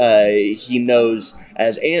what he knows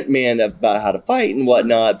as Ant-Man about how to fight and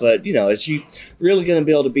whatnot, but, you know, is she really going to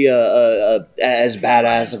be able to be a as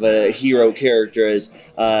badass of a hero character as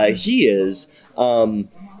he is?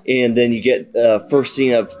 And then you get the first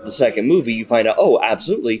scene of the second movie, you find out, oh,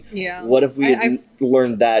 absolutely. Yeah. What if we had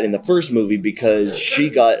learned that in the first movie because she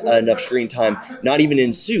got enough screen time, not even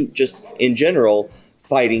in suit, just in general,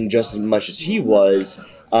 fighting just as much as he was,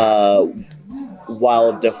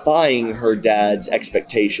 while defying her dad's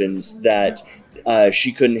expectations that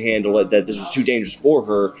she couldn't handle it, that this was too dangerous for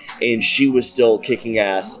her, and she was still kicking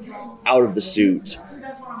ass out of the suit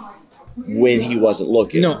when he wasn't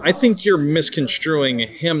looking. No, I think you're misconstruing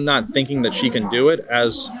him not thinking that she can do it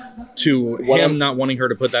as to him not wanting her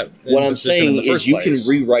to put that in what I'm position saying in the first is you place. can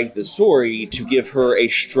rewrite the story to give her a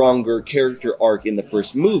stronger character arc in the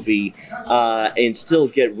first movie and still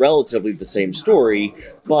get relatively the same story,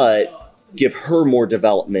 but give her more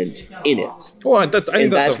development in it. Well, I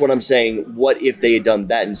think that's what I'm saying. What if they had done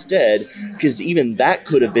that instead? Because even that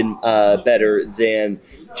could have been better than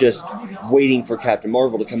just waiting for Captain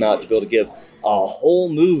Marvel to come out to be able to give a whole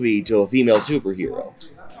movie to a female superhero.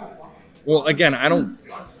 Well, again, I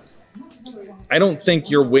don't think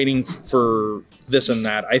you're waiting for this and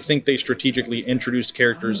that. I think they strategically introduced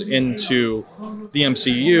characters into the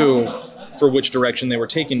MCU for which direction they were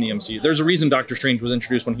taking the MCU. There's a reason Doctor Strange was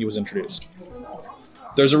introduced when he was introduced.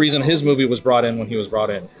 There's a reason his movie was brought in when he was brought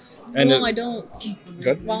in. And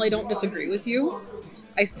while I don't disagree with you,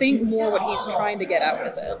 I think more what he's trying to get at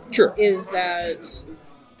with it is that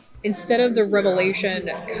instead of the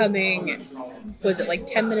revelation coming, was it like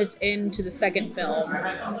 10 minutes into the second film,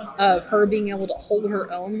 of her being able to hold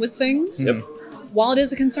her own with things, while it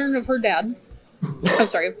is a concern of her dad,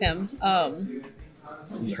 of him,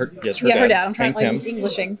 her dad. I'm trying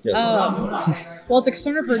Englishing. Yes. Well, it's a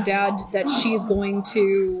concern of her dad that she's going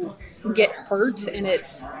to get hurt, and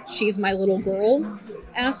it's she's my little girl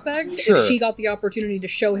aspect. Sure. If she got the opportunity to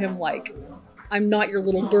show him, like, I'm not your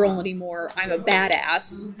little girl anymore, I'm a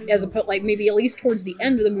badass, as opposed, like, maybe at least towards the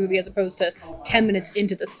end of the movie, as opposed to 10 minutes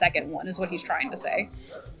into the second one, is what he's trying to say.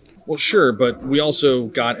 Well, sure, but we also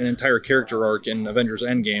got an entire character arc in Avengers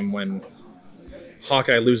Endgame when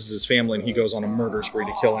Hawkeye loses his family and he goes on a murder spree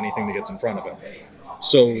to kill anything that gets in front of him.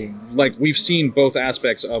 So, like, we've seen both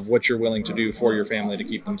aspects of what you're willing to do for your family to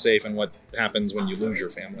keep them safe and what happens when you lose your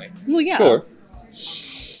family. Well, yeah. Sure.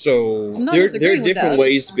 So there are different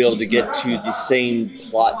ways to be able to get to the same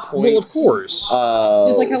plot points. Well, of course.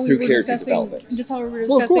 Just like how we were discussing, Well,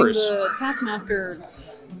 the Taskmaster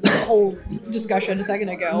whole discussion a second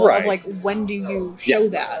ago, right, of like, when do you show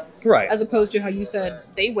that? Right. As opposed to how you said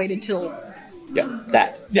they waited till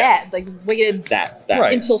waited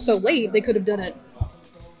right, until so late. They could have done it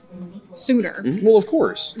sooner. Mm-hmm. Well, of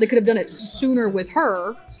course. They could have done it sooner with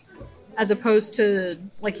her, as opposed to,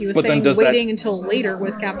 like he was saying, waiting until later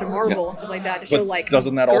with Captain Marvel and stuff like that to show, like,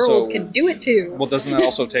 girls can do it too. Well, doesn't that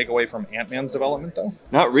also take away from Ant-Man's development, though?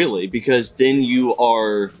 Not really, because then you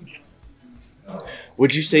are...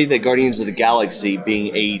 Would you say that Guardians of the Galaxy,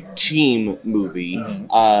 being a team movie,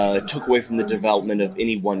 took away from the development of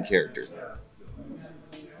any one character?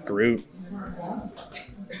 Groot.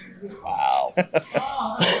 Wow.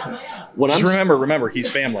 Remember,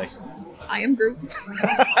 he's family. I am Groot.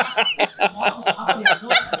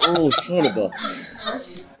 Oh, son of a...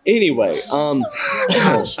 Anyway, I'm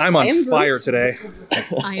on fire today.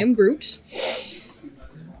 I am Groot.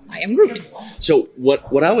 I am Groot. So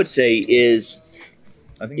what I would say is,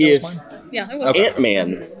 I think if that was mine. Yeah, it was.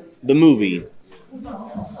 Ant-Man, the movie,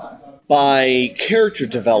 by character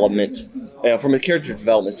development, from a character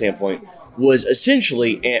development standpoint, was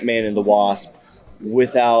essentially Ant-Man and the Wasp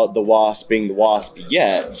without the Wasp being the Wasp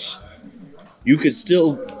yet, you could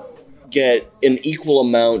still get an equal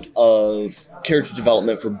amount of character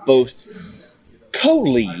development for both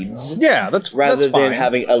co-leads. Yeah, that's rather fine. than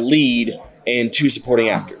having a lead and 2 supporting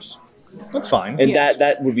actors. That's fine. And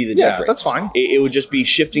that would be the difference. That's fine. It would just be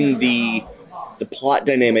shifting the plot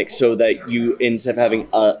dynamic so that you, instead of having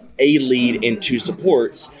a lead and 2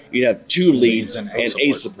 supports, you'd have 2 leads and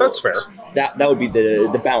a support. That's fair. That would be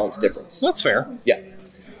the balance difference. That's fair. Yeah.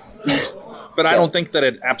 But I don't think that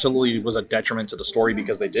it absolutely was a detriment to the story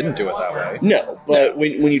because they didn't do it that way. No, but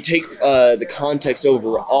when you take the context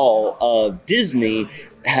overall of Disney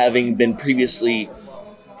having been previously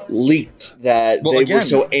leaked that they were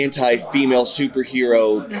so anti-female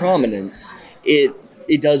superhero prominence, it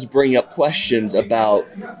does bring up questions about,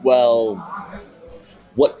 well,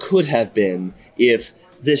 what could have been if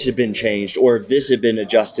this had been changed, or if this had been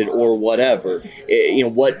adjusted, or whatever.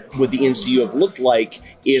 What would the MCU have looked like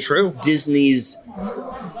if Disney's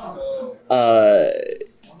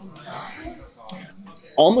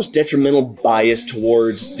almost detrimental bias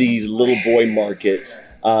towards the little boy market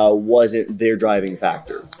wasn't their driving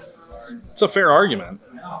factor? It's a fair argument.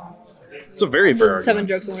 It's a very fair argument. 7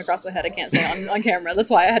 jokes that went across my head I can't say on camera.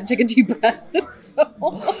 That's why I had to take a deep breath.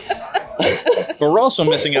 But we're also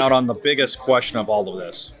missing out on the biggest question of all of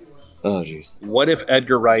this. Oh, jeez. What if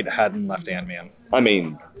Edgar Wright hadn't left Ant-Man? I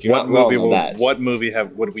mean, what movie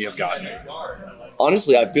would we have gotten?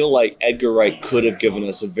 Honestly, I feel like Edgar Wright could have given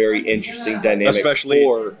us a very interesting dynamic,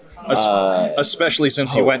 especially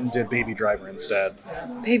since he went and did Baby Driver instead.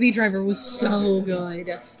 Baby Driver was so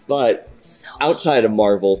good. But outside of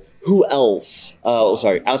Marvel, who else?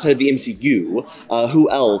 Outside of the MCU,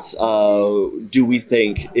 who else do we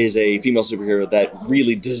think is a female superhero that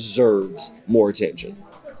really deserves more attention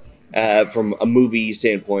from a movie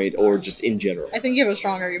standpoint or just in general? I think you have a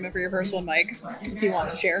strong argument for your first one, Mike. If you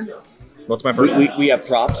want to share. What's my first? We have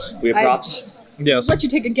props. Props. Yes. Let you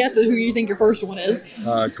take a guess at who you think your first one is.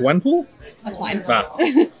 Gwenpool? That's fine.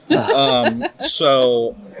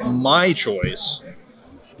 So my choice,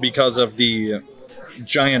 because of the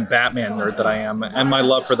giant Batman nerd that I am, and my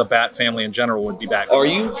love for the Bat family in general, would be Batgirl.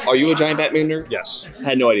 Are you a giant Batman nerd? Yes.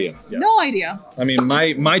 Had no idea. Yes. No idea. I mean,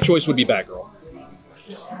 my choice would be Batgirl.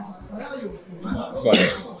 Go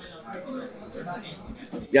ahead.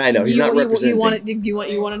 Yeah, I know. He's not representing. You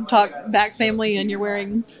want to talk Bat family, and you're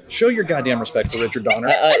wearing. Show your goddamn respect for Richard Donner.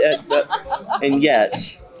 And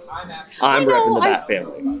yet, I'm repping the Bat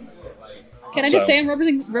family. Can I just say I'm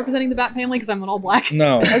representing the Bat family because I'm an all black?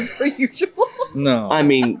 No. As per usual. No. I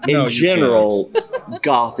mean, in general,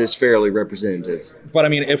 goth is fairly representative. But I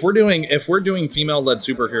mean, if we're doing female-led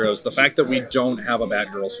superheroes, the fact that we don't have a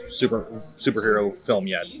Batgirl superhero film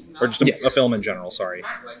yet, or just a film in general,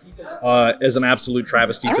 is an absolute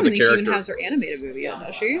travesty to the character. I don't think she even has her animated movie yet,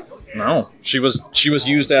 does she? No, she was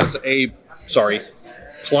used as a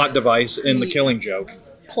plot device in The Killing Joke.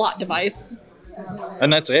 Plot device.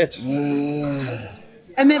 And that's it.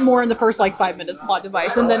 I meant more in the first 5 minutes plot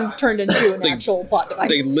device, and then turned into an actual plot device.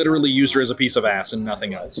 They literally used her as a piece of ass and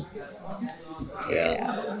nothing else.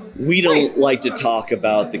 Yeah. We don't like to talk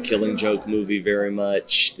about the Killing Joke movie very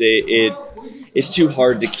much. It's too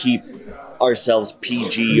hard to keep ourselves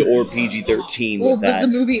PG or PG-13 with that.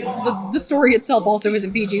 The movie, the story itself also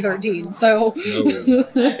isn't PG-13, so... No.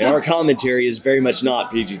 And our commentary is very much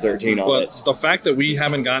not PG-13 on it. But the fact that we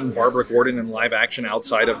haven't gotten Barbara Gordon in live action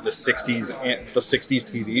outside of the 60s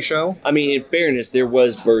TV show... I mean, in fairness, there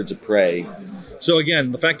was Birds of Prey. So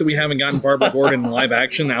again, the fact that we haven't gotten Barbara Gordon in live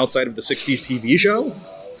action outside of the 60s TV show...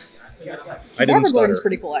 Barbara Gordon's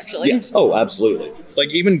pretty cool, actually. Yes. Oh, absolutely.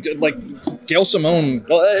 Gail Simone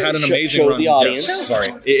had an amazing run. The audience. Yes,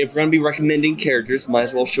 sorry. If we're going to be recommending characters, might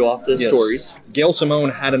as well show off the stories. Gail Simone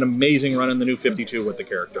had an amazing run in the New 52 with the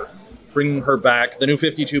character. Bringing her back, the New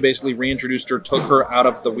 52 basically reintroduced her, took her out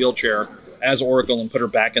of the wheelchair as Oracle and put her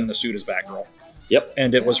back in the suit as Batgirl. Yep.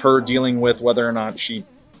 And it was her dealing with whether or not she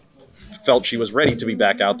felt she was ready to be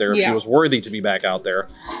back out there, if she was worthy to be back out there.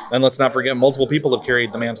 And let's not forget, multiple people have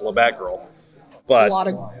carried the mantle of Batgirl. But, a lot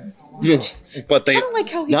of... But they... I don't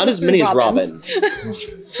like how he not as many as Robin.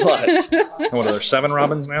 But... What, are there 7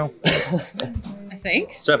 Robins now? I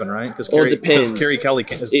think. 7, right? Because it depends. Carrie Kelly,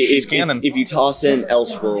 she's canon. If you toss in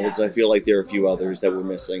Elseworlds, I feel like there are a few others that we're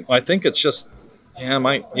missing. Well, I think it's just...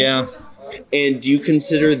 Yeah. And do you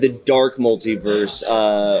consider the dark multiverse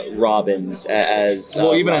Robins as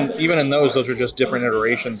even in those are just different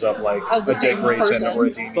iterations of a Dick Grayson or a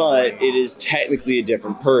Damian. But it is technically a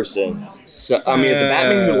different person. So I mean, the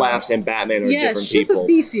Batman Who Laughs and Batman are different people.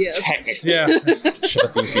 Technically. Yeah, Ship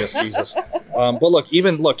of Theseus, Jesus. But look,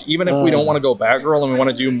 even if we don't want to go Batgirl and we want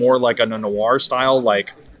to do more like a noir style,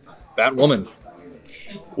 like Batwoman.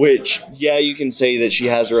 Which, yeah, you can say that she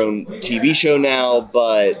has her own TV show now,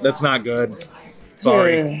 but That's not good.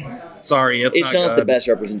 Sorry. eh, Sorry, it's it's not good. the best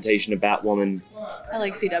representation of Batwoman. I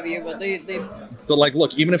like CW, but they But like,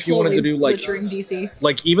 look, even if you wanted to do like, butchering DC.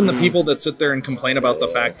 like even the people that sit there and complain about the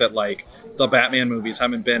fact that like the Batman movies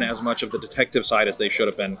haven't been as much of the detective side as they should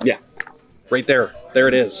have been. Yeah. Right there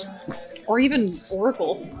it is. Or even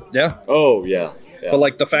Oracle. Yeah. Oh, yeah. But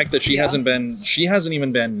like the fact that she Yeah. hasn't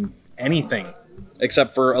even been anything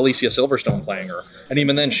except for Alicia Silverstone playing her, and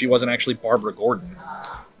even then she wasn't actually Barbara Gordon.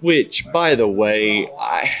 Which, by the way,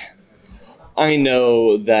 I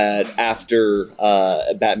know that after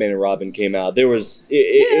Batman and Robin came out, there was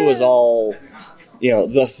it was all,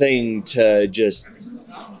 the thing to just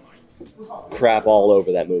crap all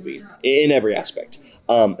over that movie in every aspect.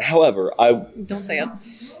 However, Don't say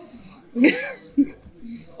it.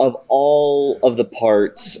 of all of the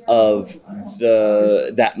parts of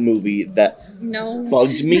that movie that No.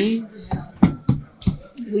 bugged me,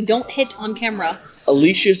 We don't hit on camera.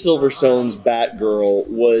 Alicia Silverstone's Batgirl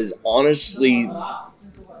was honestly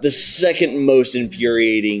the second most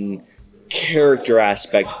infuriating character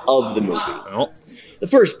aspect of the movie. Well, The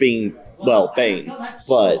first being, Bane,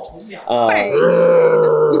 but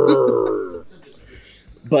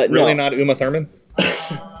but really no, not Uma Thurman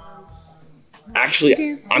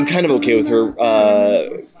actually, I'm kind of okay with her.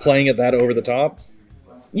 playing it that over the top.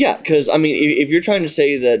 Yeah, because I mean, if you're trying to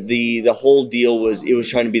say that the whole deal was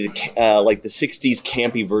trying to be like the '60s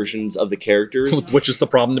campy versions of the characters, Which is the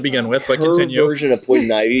problem to begin with, but her continue. version of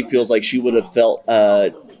Poison Ivy feels like she would have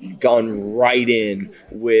gone right in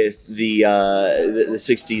with the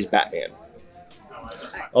 '60s Batman.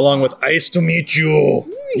 Along with Ice to Meet You.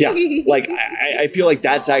 Yeah, like I feel like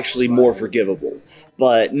that's actually more forgivable.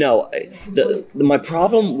 But no, my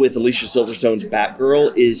problem with Alicia Silverstone's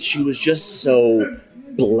Batgirl is she was just so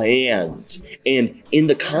bland. And in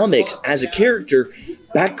the comics, as a character,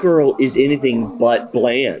 Batgirl is anything but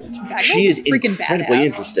bland. Batgirl's She is a freaking incredibly badass.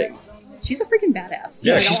 interesting. She's a freaking badass.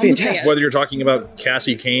 Yeah, Like, she's I'm gonna say fantastic. it. Whether you're talking about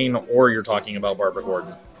Cassie Kane or you're talking about Barbara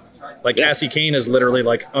Gordon. Like, Yeah. Cassie Kane is literally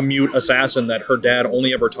like a mute assassin that her dad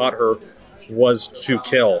only ever taught her was to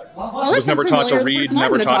kill. Oh, that Was never sounds taught to familiar. The read, person I'm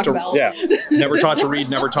never gonna taught to talk about. never taught to read,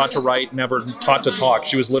 never taught to write, never taught to talk.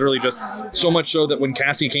 She was literally just so much so that when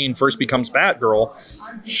Cassie Kane first becomes Batgirl,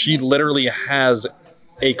 she literally has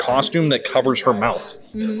a costume that covers her mouth.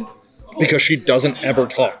 Because she doesn't ever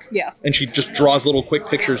talk. Yeah. And she just draws little quick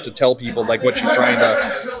pictures to tell people like what she's trying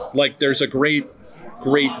to like. There's a great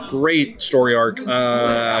story arc.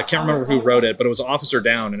 I can't remember who wrote it, but it was Officer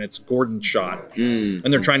Down, and it's Gordon's shot. And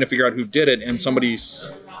they're trying to figure out who did it, and somebody's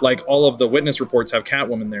like, all of the witness reports have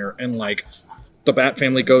Catwoman there, and like the Bat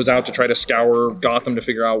family goes out to try to scour Gotham to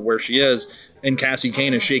figure out where she is, and Cassie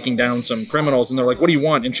Kane is shaking down some criminals, and they're like, what do you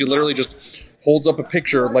want? And she literally just holds up a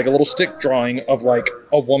picture, like a little stick drawing of like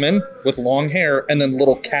a woman with long hair and then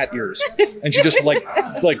little cat ears, and she just like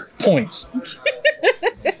points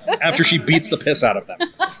after she beats the piss out of them.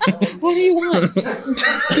 What do you want?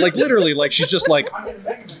 Like literally, like she's just like,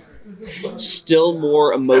 Still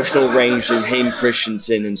more emotional range than Hayden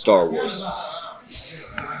Christensen in Star Wars.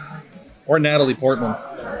 or Natalie Portman.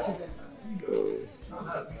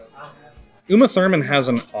 Uma Thurman has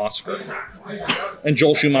an Oscar, and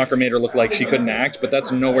Joel Schumacher made her look like she couldn't act, but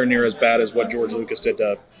that's nowhere near as bad as what George Lucas did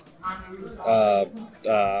to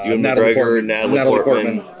Ewan Natalie McGregor, Natalie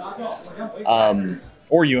Portman.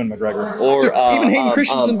 or Ewan McGregor, Or even Hayden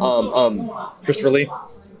Christensen, Christopher Lee.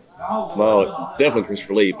 well, definitely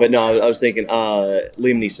Christopher Lee. But no, I was thinking Liam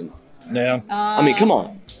Neeson. Yeah, I mean, come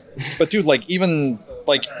on. but dude, like even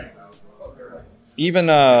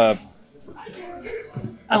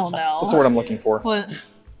Oh no. what's the word I'm looking for? What?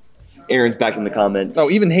 Aaron's back in the comments. Oh,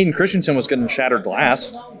 even Hayden Christensen was good in Shattered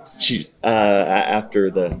Glass. She, after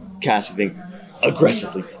the casting thing,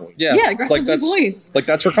 aggressively points. Yeah, Yeah, aggressively that's points. like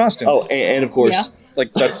that's her costume. Oh, and of course, Yeah.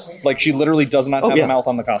 Like that's like she literally does not have yeah. a mouth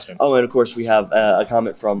on the costume. oh, and of course, we have a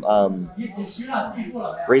comment from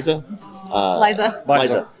Reza, Liza.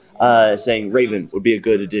 Liza. saying Raven would be a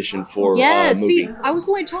good addition for Yeah, a movie. see, I was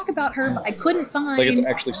going to talk about her, but I couldn't find Like it's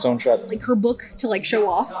actually sewn shut. like her book to like show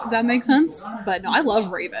off, if that makes sense. But no, I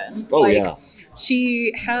love Raven. Oh, like, yeah.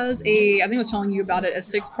 She has I think I was telling you about it, a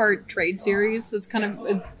 6-part trade series. It's kind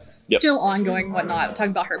of Yep. still ongoing, and whatnot.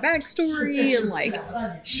 Talking about her backstory and like,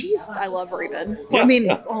 I love Raven. Yeah, I mean,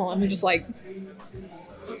 yeah. let me just like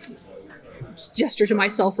gesture to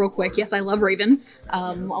myself real quick. Yes, I love Raven.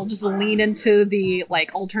 I'll just lean into the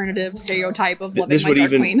like alternative stereotype of loving This my would Dark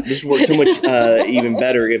even Queen. this would work so much even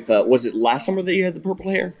better if was it last summer that you had the purple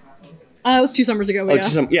hair? It was 2 summers ago.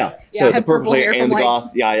 Oh, Yeah. So I the had purple hair and the from,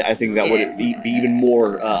 goth. Yeah, I think that would be even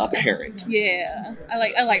more apparent. Yeah,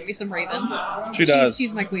 I like me some Raven. She does.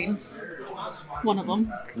 She's my queen. One of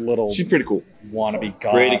them. Little She's pretty cool. wannabe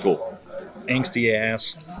god. Pretty cool. Angsty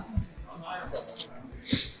ass.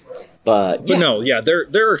 But no, yeah,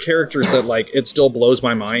 there are characters that like it still blows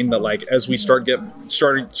my mind that like as we start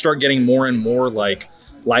getting more and more like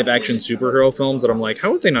live action superhero films that I'm like,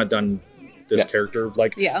 how have they not done this character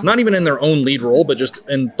like not even in their own lead role but just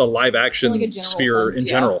in the live action like sphere sense, in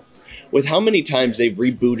general. With how many times they've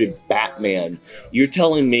rebooted Batman, you're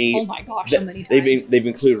telling me oh my gosh, how many times they've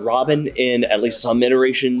included Robin in at least some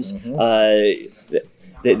iterations.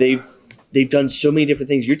 They've done so many different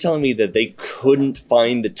things. You're telling me that they couldn't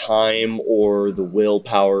find the time or the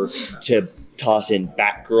willpower to toss in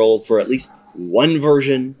Batgirl for at least one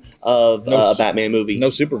version of a Batman movie? No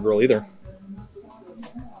Supergirl either.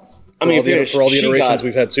 I mean, for all the iterations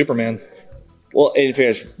we've had Superman. Well, in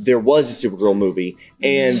fairness, there was a Supergirl movie,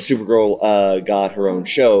 and Supergirl got her own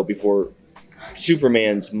show before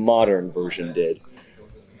Superman's modern version did.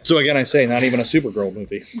 So again, I say, not even a Supergirl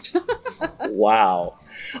movie. Wow.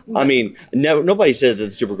 I mean, nobody said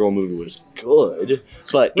that the Supergirl movie was good,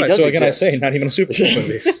 but it does so again, exist. I say, not even a Supergirl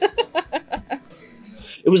movie.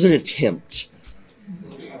 It was an attempt.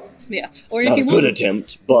 Yeah. Or Not a good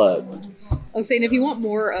attempt, but... I'm saying if you want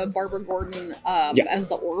more of Barbara Gordon as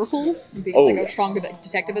the Oracle, being like a strong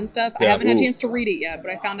detective and stuff, I haven't had a chance to read it yet, but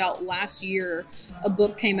I found out last year a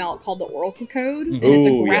book came out called The Oracle Code, and it's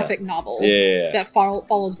a graphic novel that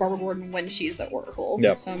follows Barbara Gordon when she's the Oracle.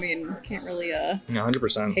 Yep. So, I mean, can't really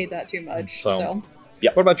 100%. hate that too much. So.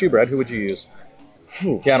 Yeah. What about you, Brad? Who would you use?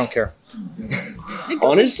 Yeah, I don't care.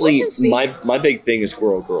 Honestly, my big thing is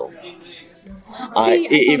Squirrel Girl.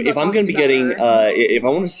 If I'm going to be getting, if I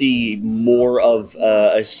want to see more of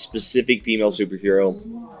a specific female superhero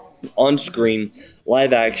on screen,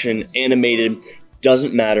 live action, animated,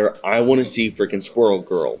 doesn't matter. I want to see freaking Squirrel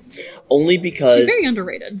Girl. Only because... She's very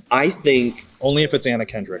underrated. I think... Only if it's Anna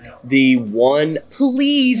Kendrick. The one...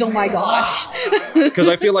 Please, oh my gosh. Because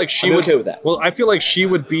I feel like she would... okay with that. Well, I feel like she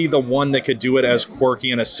would be the one that could do it as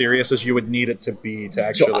quirky and as serious as you would need it to be to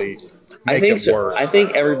actually make it work. I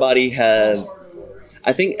think everybody have...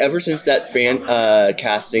 I think ever since that fan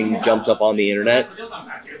casting jumped up on the internet,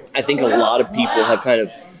 I think a lot of people have kind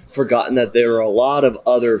of forgotten that there are a lot of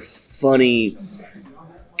other funny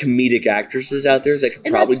comedic actresses out there that could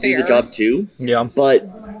probably do the job too. Yeah.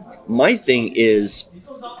 But my thing is,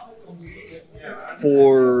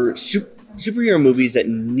 for superhero movies that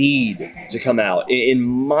need to come out, in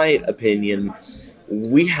my opinion,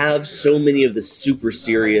 we have so many of the super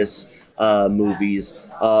serious movies,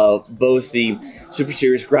 both the super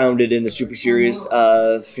serious grounded and the super serious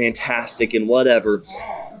fantastic and whatever.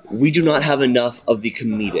 We do not have enough of the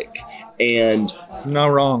comedic. And not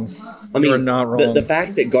wrong. I mean, you're not wrong. The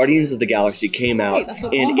fact that Guardians of the Galaxy came out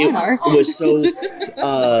and it was so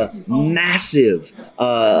massive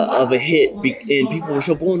of a hit, and people were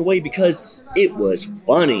so blown away because it was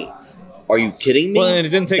funny. Are you kidding me? Well, and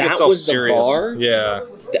it didn't take that itself was serious. The bar. Yeah.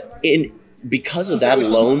 And because of that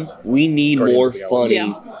alone, we need more funny,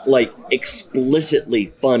 like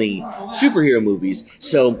explicitly funny superhero movies.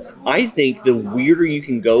 So I think the weirder you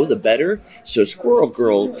can go, the better. So Squirrel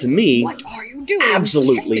Girl, to me, what are you doing?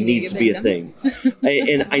 absolutely needs to be a thing.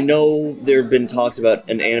 And I know there have been talks about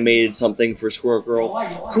an animated something for Squirrel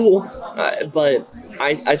Girl. Cool. But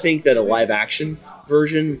I think that a live action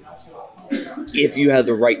version, if you have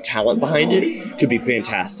the right talent behind it, could be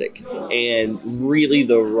fantastic. And really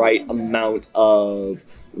the right amount of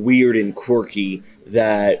weird and quirky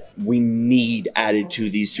that we need added to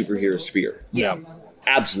the superhero sphere. Yeah.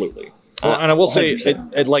 Absolutely. Well, and I will say,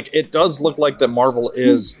 it does look like that Marvel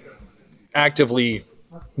is actively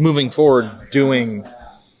moving forward, doing...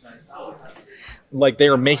 Like, they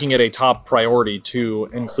are making it a top priority to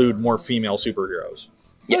include more female superheroes.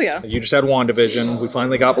 Yes. Oh, yeah. You just had WandaVision. We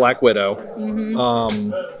finally got Black Widow.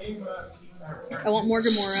 Mm-hmm. I want more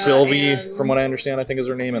Gamora. Sylvie, from what I understand, I think is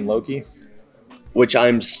her name in Loki. Which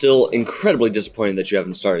I'm still incredibly disappointed that you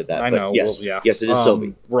haven't started that. I know. Yes, well, yeah. Yes, it is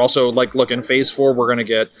Sylvie. We're also, look, in Phase 4, we're going to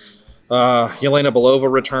get Yelena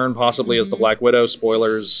Belova return, possibly as the Black Widow.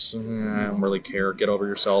 Spoilers. I don't really care. Get over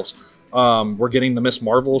yourselves. We're getting the Miss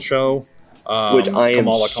Marvel show. Which I am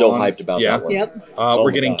Kamala so Khan. hyped about that one. Yep.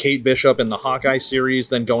 We're getting Kate Bishop in the Hawkeye series.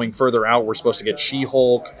 Then going further out, we're supposed to get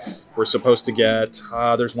She-Hulk. We're supposed to get...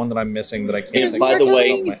 there's one that I'm missing that I can't think By the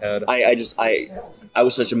way, of my head. I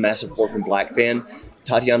was such a massive Orphan Black fan.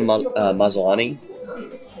 Tatiana Maslany.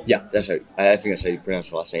 Yeah, that's how, I think that's how you pronounce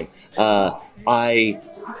her last name. I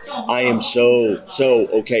am so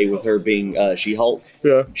okay with her being She-Hulk.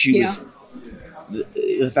 Yeah. She was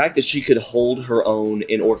the fact that she could hold her own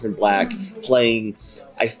in Orphan Black, playing,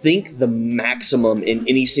 I think the maximum in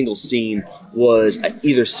any single scene was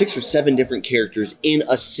either 6 or 7 different characters in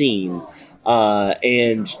a scene,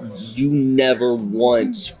 and you never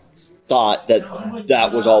once thought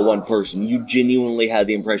that was all one person. You genuinely had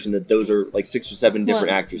the impression that those are like 6 or 7 different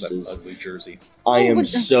actresses. That ugly jersey. I am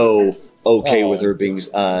so okay with her being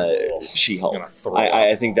She-Hulk.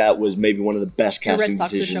 I think that was maybe one of the best casting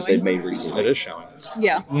decisions they've made recently. It is showing.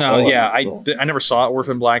 Yeah. No, I never saw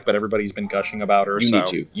Orphan Black, but everybody's been gushing about her. You need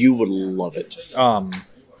to. You would love it.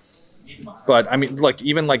 But I mean, like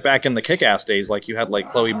even like back in the Kick-Ass days, like you had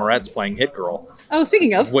like Chloe Moretz playing Hit Girl. Oh,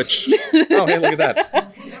 speaking of which, hey, look at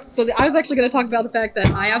that. So I was actually going to talk about the fact that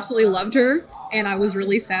I absolutely loved her, and I was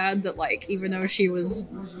really sad that like even though she was,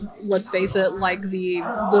 let's face it, like the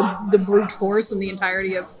brute force in the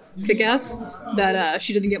entirety of Kick-Ass, that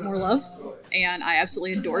she didn't get more love, and I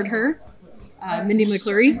absolutely adored her. Mindy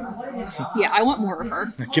McClurry. Yeah, I want more of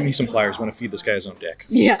her. Give me some pliers. I want to feed this guy his own dick.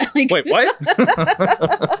 Yeah. Like, wait,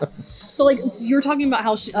 what? So, like, you were talking about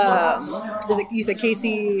how you said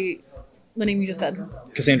Casey. The name you just said.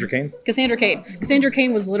 Cassandra Cain. Cassandra Cain. Cassandra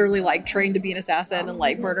Cain was literally like trained to be an assassin and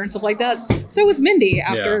like murder and stuff like that. So was Mindy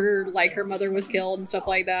after like her mother was killed and stuff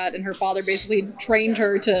like that, and her father basically trained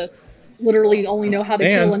her to literally only know how to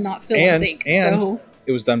kill and not feel and think. And so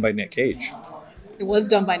it was done by Nick Cage. It was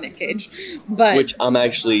done by Nick Cage, but which I'm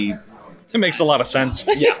actually. It makes a lot of sense.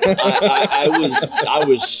 Yeah, I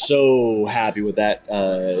was so happy with that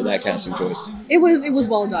casting choice. It was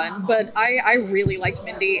well done, but I really liked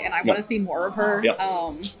Mindy, and I want to see more of her. Yep.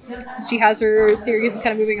 She has her series kind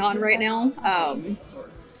of moving on right now.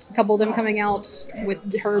 A couple of them coming out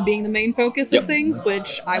with her being the main focus of things,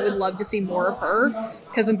 which I would love to see more of her,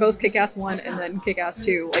 because in both Kick-Ass 1 and then Kick-Ass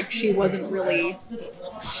 2, like she wasn't really.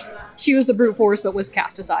 She was the brute force, but was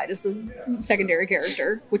cast aside as the secondary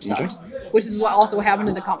character, which sucked. Which is what also happened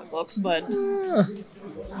in the comic books, but...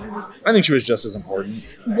 I think she was just as important.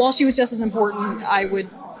 While she was just as important, I would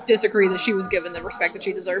disagree that she was given the respect that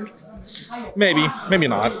she deserved. Maybe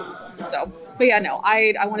not. So, but yeah, no,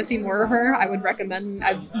 I want to see more of her. I would recommend...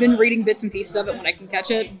 I've been reading bits and pieces of it when I can catch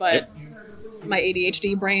it, but... My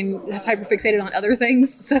ADHD brain is hyperfixated on other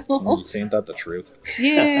things, so... Ain't that the truth?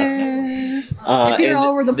 Yeah. It's either all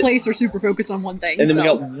over the place or super focused on one thing. And then we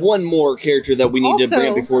got one more character that we need to bring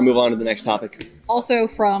up before we move on to the next topic. Also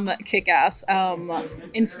from Kick-Ass,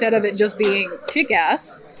 instead of it just being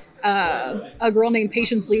Kick-Ass, a girl named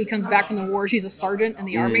Patience Lee comes back from the war. She's a sergeant in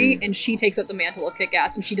the army, and she takes up the mantle of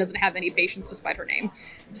Kick-Ass, and she doesn't have any patience despite her name.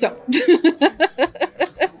 So...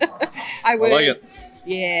 I like it.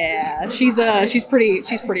 Yeah, she's pretty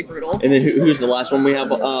brutal. And then who's the last one we have?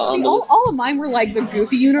 See, all of mine were like the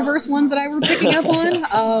Goofy universe ones that I were picking up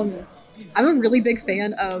on. I'm a really big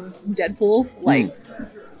fan of Deadpool. Like,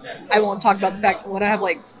 I won't talk about the fact that I have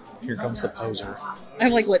like. Here comes the poser. I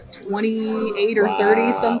have like what 28 or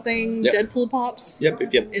 30 something Deadpool pops. Yep.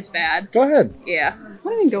 It's bad. Go ahead. Yeah. What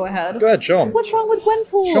do you mean? Go ahead. Go ahead. Show him. What's wrong with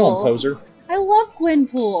Gwenpool? Show him, poser. I love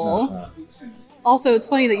Gwenpool. Also, it's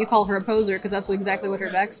funny that you call her a poser, because that's exactly what her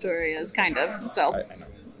backstory is, kind of. So, I know.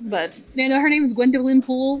 But, you know, her name is Gwendolyn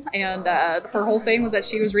Poole, and her whole thing was that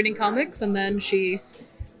she was reading comics, and then she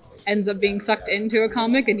ends up being sucked into a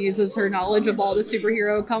comic and uses her knowledge of all the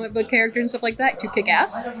superhero comic book characters and stuff like that to kick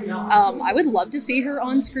ass. I would love to see her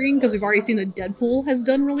on screen, because we've already seen that Deadpool has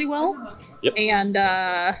done really well. Yep. And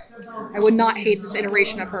I would not hate this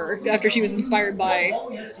iteration of her after she was inspired by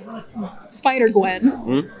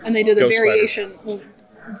Spider-Gwen, and they did a variation. Well,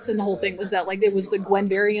 so the whole thing was that like it was the Gwen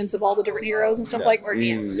variants of all the different heroes and stuff or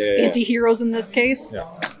anti-heroes in this case. Yeah.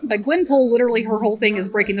 But Gwenpool, literally, her whole thing is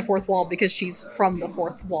breaking the fourth wall, because she's from the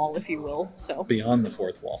fourth wall, if you will. So beyond the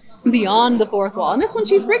fourth wall. Beyond the fourth wall, and this one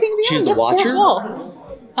she's breaking beyond the fourth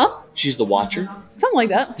wall. Huh? She's the Watcher? Something like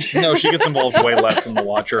that. No, she gets involved way less than the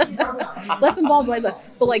Watcher. Less involved,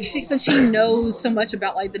 but like since she knows so much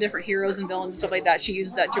about like the different heroes and villains and stuff like that, she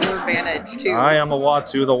used that to her advantage too. I am a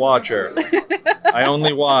Watu the Watcher. I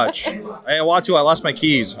only watch. Hey, Watu, I lost my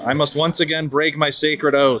keys. I must once again break my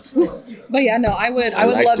sacred oath. But yeah, no, I would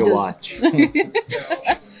like love to watch.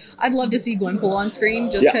 I'd love to see Gwenpool on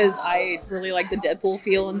screen, just because I really like the Deadpool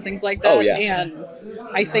feel and things like that. Oh, yeah. And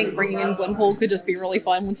I think bringing in Gwenpool could just be really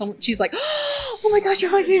fun when she's like, oh my gosh,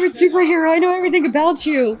 you're my favorite superhero. I know everything about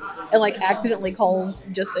you. And like accidentally calls,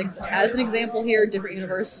 just as an example here, different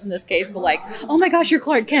universe in this case, but like, oh my gosh, you're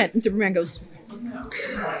Clark Kent. And Superman goes,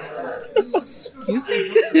 excuse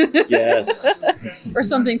me? Yes. Or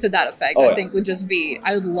something to that effect. Oh, I think would just be,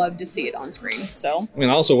 I would love to see it on screen. So I mean,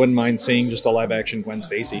 I also wouldn't mind seeing just a live action Gwen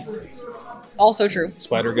Stacy. Also true.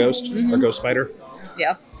 Spider Ghost or Ghost Spider.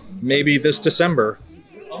 Yeah. maybe this December.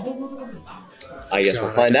 I guess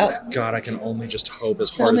we'll find out. God, I can only just hope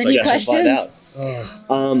as So hard as I many can. questions.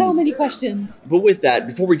 We'll So many questions. But with that,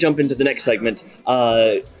 before we jump into the next segment,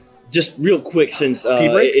 just real quick, since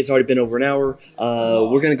it's already been over an hour,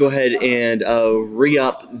 we're going to go ahead and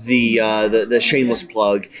re-up the shameless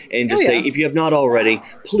plug and just say, if you have not already,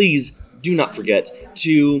 please do not forget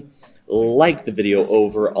to like the video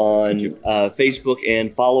over on Facebook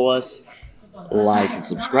and follow us. Like and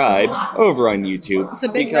subscribe over on YouTube. It's a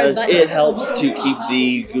big because red button. it helps to keep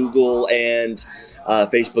the Google and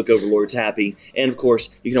Facebook overlords happy. And of course,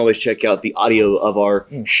 you can always check out the audio of our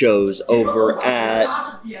shows over at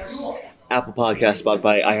Apple Podcasts,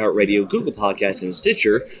 Spotify, iHeartRadio, Google Podcasts, and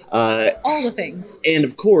Stitcher. All the things. And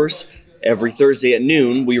of course, every Thursday at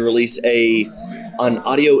noon, we release an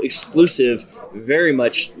audio exclusive, very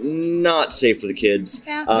much not safe for the kids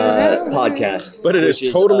podcast. But it is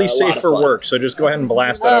totally safe for work, so just go ahead and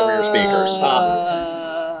blast that over your speakers.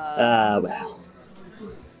 Well.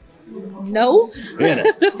 No?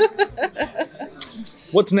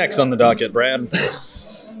 What's next on the docket, Brad?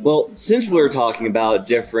 Well, since we're talking about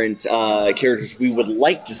different characters we would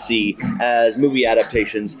like to see as movie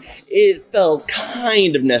adaptations, it felt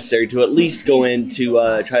kind of necessary to at least go into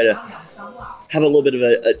try to have a little bit of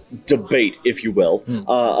a debate, if you will,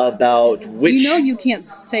 about which... You know you can't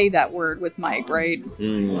say that word with Mike, right?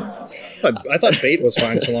 I thought bait was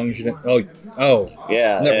fine so long as you didn't... Oh.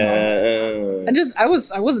 Yeah. Never mind. I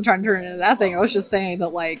wasn't trying to turn it into that thing. I was just saying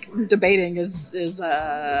that, like, debating is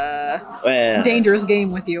a dangerous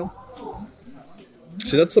game with you.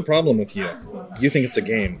 See, that's the problem with you. You think it's a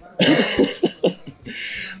game.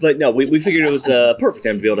 But no, we figured it was a perfect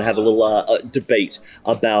time to be able to have a little debate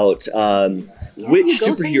about which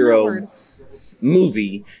superhero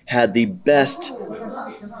movie had the best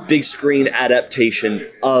big screen adaptation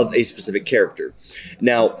of a specific character.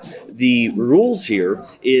 Now, the rules here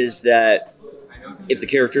is that if the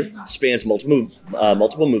character spans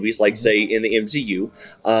multiple movies, like say in the MCU,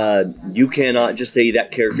 you cannot just say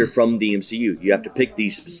that character from the MCU. You have to pick the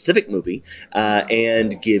specific movie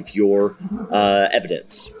and give your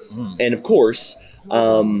evidence. And of course,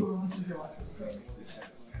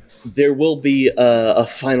 there will be a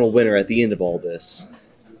final winner at the end of all this.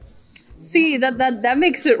 See, that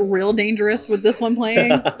makes it real dangerous with this one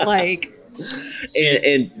playing. Like,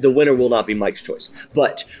 and the winner will not be Mike's choice,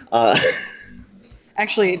 but.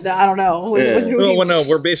 Actually, I don't know. No,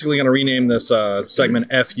 we're basically going to rename this segment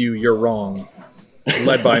F You, You're Wrong,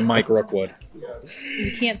 led by Mike Rookwood.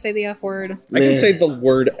 You can't say the F word. I can say the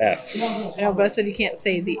word F. I know, but I said you can't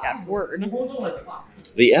say the F word.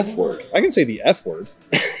 The F word? I can say the F word.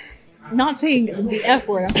 Not saying the F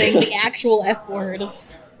word, I'm saying the actual F word.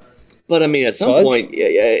 But I mean, at some point,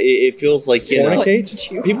 it feels like,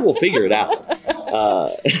 Fornicate? People will figure it out.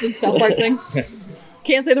 The South Park thing.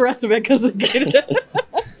 Can't say the rest of it because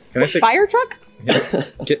Can I say fire truck?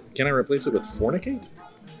 Can I replace it with fornicate?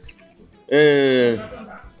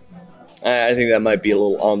 I think that might be a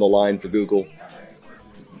little on the line for Google.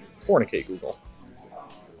 Fornicate Google.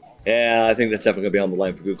 Yeah, I think that's definitely going to be on the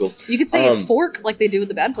line for Google. You could say a fork like they do with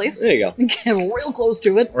The Bad Place. There you go. Get real close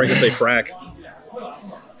to it. Or I can say frack.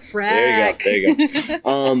 Frack. There you go.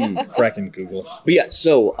 Fracking Google. But yeah,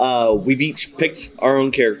 so we've each picked our own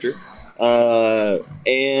character.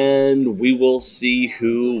 And we will see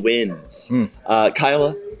who wins.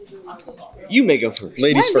 Kyla, you may go first.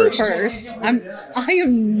 Ladies first. First. I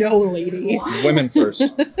am no lady. Women first.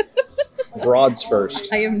 Broads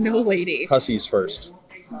first. I am no lady. Hussies first.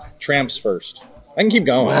 Tramps first. I can keep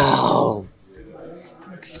going. Wow.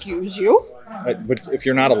 Excuse you? But if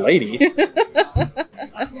you're not a lady.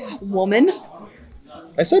 Woman.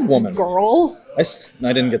 I said woman. Girl. I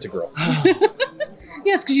didn't get to girl.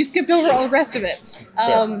 Yes, because you skipped over all the rest of it.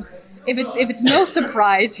 If it's no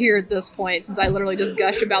surprise here at this point, since I literally just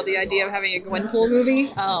gushed about the idea of having a Gwenpool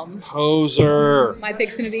movie, Poser. my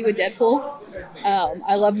pick's going to be with Deadpool.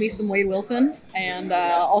 I love me some Wade Wilson, and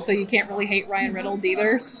also you can't really hate Ryan Reynolds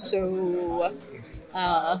either, so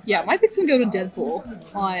yeah, my pick's going to go to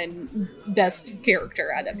Deadpool on best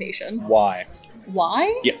character adaptation. Why?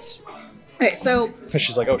 Why? Yes. Okay, so...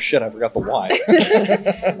 She's like, oh shit, I forgot the why.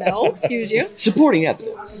 No, excuse you. Supporting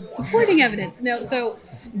evidence. Supporting evidence. No, so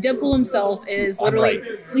Deadpool himself is literally... I'm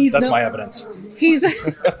right. That's my evidence. He's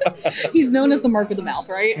He's known as the Mark with the Mouth,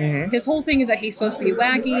 right? Mhm. His whole thing is that he's supposed to be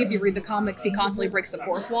wacky. If you read the comics, he constantly breaks the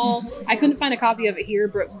fourth wall. I couldn't find a copy of it here,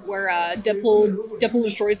 but where Deadpool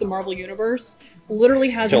destroys the Marvel Universe, literally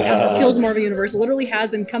has him kills Marvel Universe, literally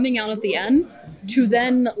has him coming out at the end to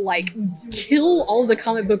then like kill all the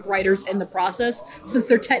comic book writers in the process, since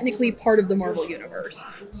they're technically part of the Marvel Universe.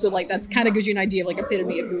 So like that's kind of gives you an idea of like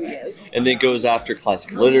epitome of who he is. And then goes after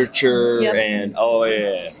classic literature Yep. and oh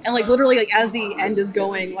yeah. And like literally like as the end is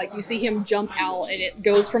going, like you see him jump out and it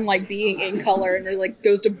goes from like being in color and it like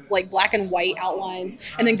goes to like black and white outlines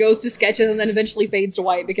and then goes to sketches and then eventually fades to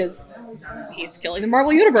white because he's killing the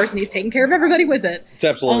Marvel Universe and he's taking care of everybody with it. It's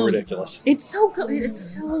absolutely ridiculous. It's so good. It's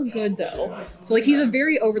so good though. So like he's a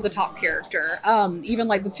very over the top character. Even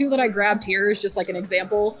like the two that I grabbed here is just like an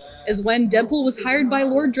example is when Deadpool was hired by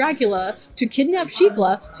Lord Dracula to kidnap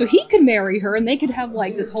Shikla so he could marry her and they could have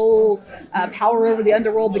like this whole power over the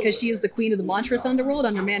underworld because she is the queen of the monstrous underworld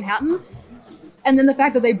under Manhattan. And then the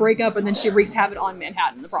fact that they break up and then she wreaks havoc on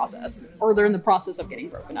Manhattan in the process. Or they're in the process of getting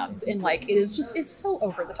broken up. And like, it is just, it's so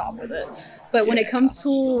over the top with it. But when it comes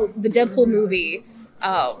to the Deadpool movie,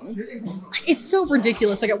 it's so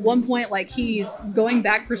ridiculous. Like at one point, like he's going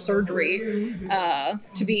back for surgery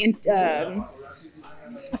to be in,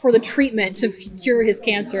 for the treatment to cure his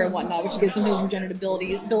cancer and whatnot, which gives him his regenerative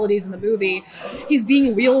abilities in the movie. He's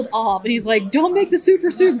being wheeled off and he's like, don't make the super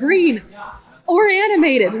suit green. Or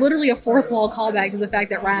animated. Literally a fourth wall callback to the fact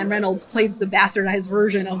that Ryan Reynolds played the bastardized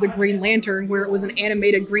version of the Green Lantern where it was an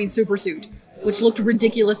animated green supersuit, which looked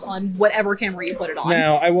ridiculous on whatever camera you put it on.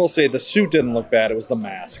 Now, I will say the suit didn't look bad. It was the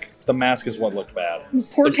mask. The mask is what looked bad.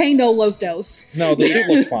 Porque no los dos. No, the suit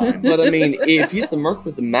looked fine. But I mean, if he's the Merc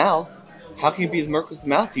with the mouth, how can he be the Merc with the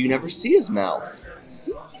mouth if you never see his mouth?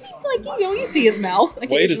 Like, you know, you see his mouth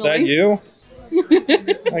occasionally. Wait, is that you?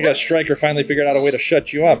 I guess Stryker finally figured out a way to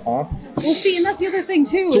shut you up, huh? Well, see, and that's the other thing,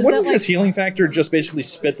 too. So is wouldn't that, like, his healing factor just basically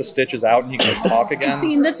spit the stitches out and he can just talk again?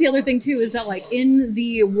 See, and that's the other thing, too, is that, like, in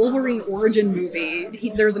the Wolverine origin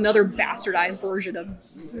movie, there's another bastardized version of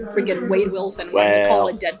freaking Wade Wilson, when they call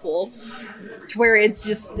it Deadpool, to where it's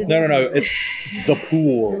just... No, it's the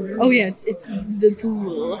pool. Oh, yeah, it's the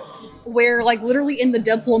pool. Where, like, literally in the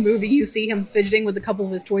Deadpool movie, you see him fidgeting with a couple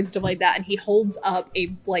of his toys and stuff like that, and he holds up the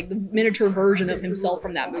miniature version of himself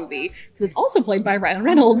from that movie, because it's also played by Ryan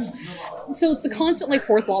Reynolds. So it's the constant, like,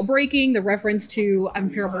 fourth wall breaking, the reference to,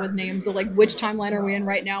 I'm terrible with names, of, like, which timeline are we in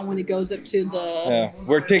right now when he goes up to the... Yeah,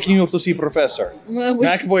 we're taking you to see Professor.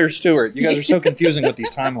 McAvoy or Stewart, you guys are so confusing with these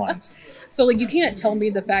timelines. So, like, you can't tell me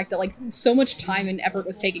the fact that, like, so much time and effort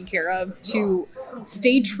was taken care of to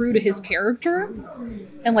stay true to his character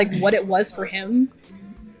and, like, what it was for him,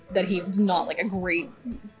 that he's not, like, a great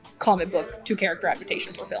comic book to character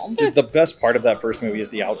adaptation for film. Dude, the best part of that first movie is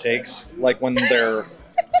the outtakes. Like, when they're...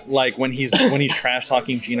 Like, when he's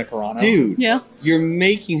trash-talking Gina Carano. Dude, yeah, you're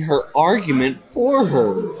making her argument for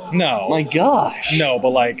her. No. My gosh. No, but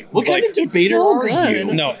like... What kind of debater so are you?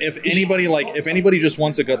 good. No, if anybody just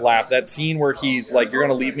wants a good laugh, that scene where he's like, you're going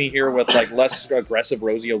to leave me here with like less aggressive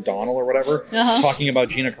Rosie O'Donnell or whatever, talking about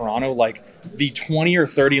Gina Carano, like the 20 or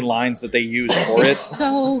 30 lines that they use for it.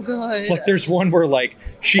 So good. Like there's one where like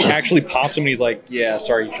she actually pops him and he's like, yeah,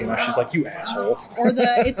 sorry, Gina. She's like, you asshole. Or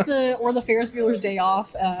the Ferris Bueller's Day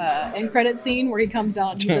Off end credit scene where he comes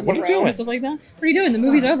out and he's in the row and stuff like that. What are you doing? The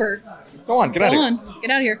movie's over. Go on, get out of here. Get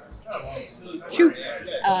out of here. Shoot.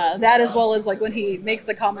 That as well as like when he makes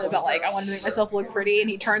the comment about like I wanted to make myself look pretty and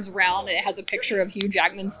he turns around and it has a picture of Hugh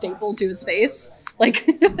Jackman stapled to his face. Like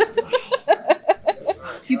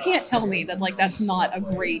you can't tell me that like that's not a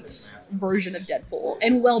great version of Deadpool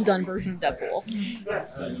and well done version of Deadpool.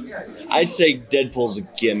 I'd say Deadpool's a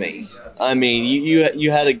gimme. I mean,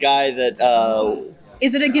 you had a guy that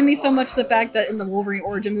Is it a gimme so much the fact that in the Wolverine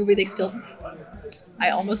origin movie they still I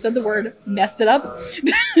almost said the word, messed it up.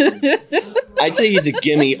 I'd say he's a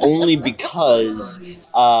gimme only because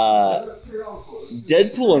Deadpool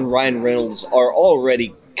and Ryan Reynolds are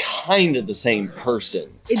already kind of the same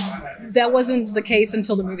person. That wasn't the case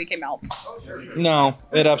until the movie came out. No,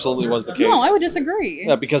 it absolutely was the case. No, I would disagree.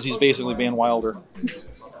 Yeah, because he's basically Van Wilder.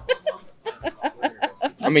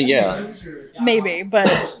 I mean, yeah. Maybe,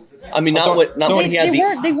 but... I mean, not when he had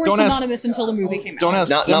they weren't synonymous until the movie came out. Don't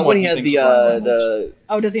ask not when he had the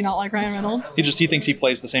Oh, does he not like Ryan Reynolds? He thinks he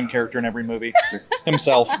plays the same character in every movie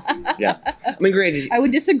himself. Yeah, I mean, granted, I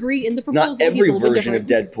would disagree in the proposal. Not every version of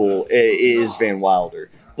Deadpool is Van Wilder,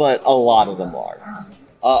 but a lot of them are.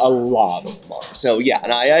 A lot of them are. So yeah,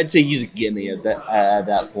 and I'd say he's a gimme at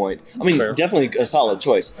that point. I mean, Fair. definitely a solid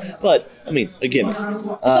choice. But I mean, a gimme. It's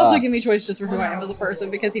also a give me choice just for who I am as a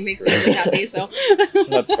person because he makes me really happy. So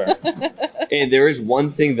That's fair. And there is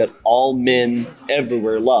one thing that all men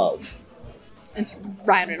everywhere love: it's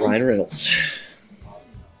Ryan Reynolds. Ryan Reynolds.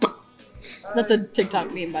 That's a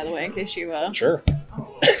TikTok meme, by the way, in case you. Sure.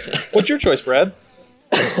 What's your choice, Brad?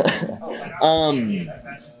 I'm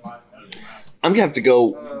gonna have to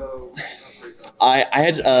go. I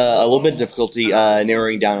had a little bit of difficulty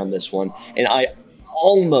narrowing down on this one, and I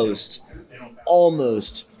almost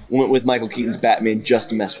went with Michael Keaton's Batman just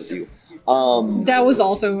to mess with you. That was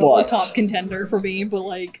also a But- top contender for me, but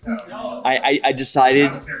like, I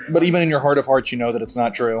decided. But even in your heart of hearts, you know that it's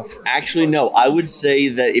not true. Actually, no. I would say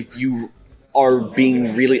that if you are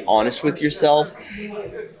being really honest with yourself,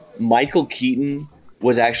 Michael Keaton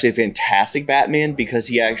was actually a fantastic Batman because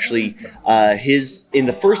he actually, in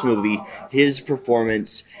the first movie, his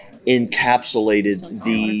performance encapsulated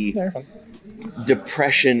the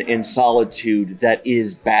depression and solitude that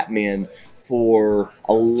is Batman for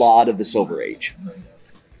a lot of the Silver Age.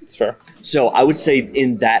 It's fair. So I would say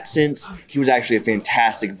in that sense, he was actually a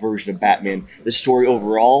fantastic version of Batman. The story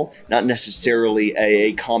overall, not necessarily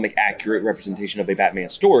a comic accurate representation of a Batman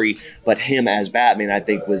story, but him as Batman, I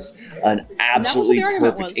think, was an absolutely that was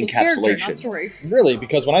what the argument perfect was character, encapsulation. not story. Really,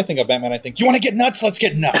 because when I think of Batman, I think, you want to get nuts? Let's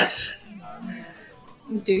get nuts.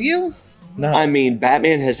 Do you? No. I mean,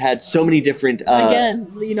 Batman has had so many different. Again,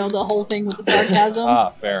 you know, the whole thing with the sarcasm.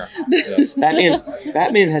 Fair. Yes.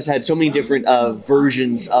 Batman has had so many different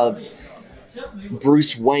versions of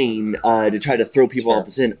Bruce Wayne to try to throw people off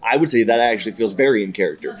the sin. I would say that actually feels very in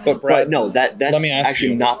character. But Brad, no, that's let me ask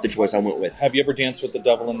actually you. not the choice I went with. Have you ever danced with the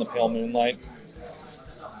devil in the pale moonlight?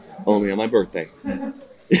 Only on my birthday.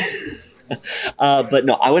 But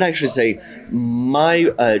no, I would actually say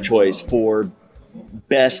my choice for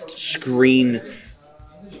best screen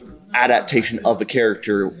adaptation of a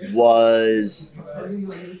character was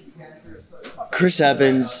Chris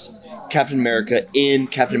Evans, Captain America in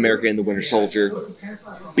Captain America and the Winter Soldier,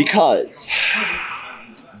 because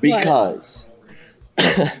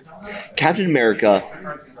Captain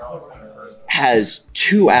America has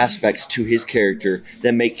two aspects to his character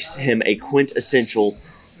that makes him a quintessential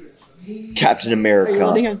Captain Are you America.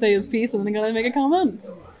 letting him say his piece and then gonna make a comment?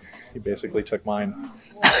 He basically took mine.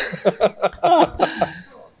 I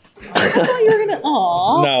thought you were gonna.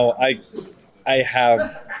 Aww. No, I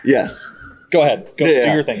have. Yes. Go ahead. Go Yeah. do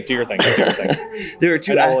your thing. Do your thing. Do your thing. There are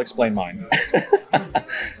two. And I will explain mine.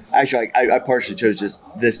 Actually, I partially chose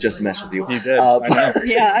this just to mess with you. You did. I know.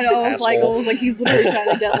 Yeah, I know. It was Asshole. like he's literally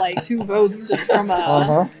trying to get like 2 votes just from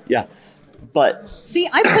Yeah, but See,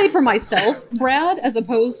 I played for myself, Brad, as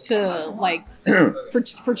opposed to like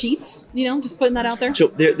for cheats. You know, just putting that out there. so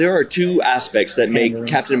there are two aspects that make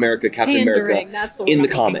Pandering. Captain America Pandering, that's the word in the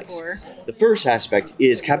I'm looking comics. for. The first aspect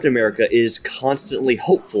is Captain America is constantly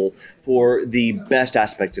hopeful for the best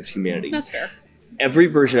aspects of humanity. That's fair. Every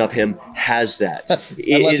version of him has that.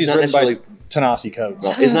 Unless he's not written by necessarily. Ta-Nehisi Coates.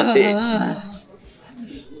 Well, it's not.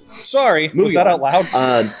 Sorry, was Moving that on. out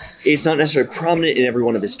loud? It's not necessarily prominent in every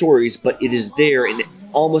one of his stories, but it is there in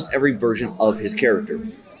almost every version of his character.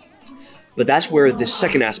 But that's where the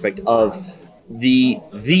second aspect of the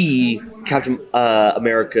Captain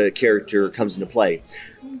America character comes into play.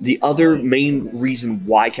 The other main reason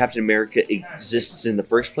why Captain America exists in the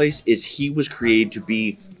first place is he was created to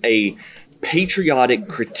be a patriotic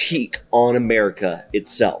critique on America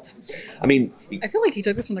itself. I mean, I feel like he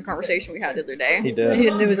took this from the conversation we had the other day. He did. He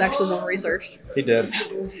didn't do his actual own research. He did.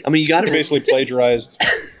 you got He to basically plagiarized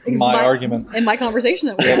my argument. In my conversation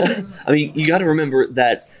that we had. I mean, you got to remember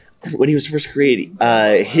that when he was first created,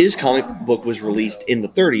 his comic book was released in the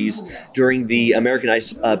 30s during the American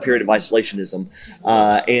period of isolationism,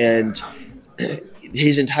 and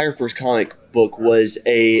his entire first comic book was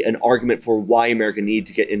an argument for why America needed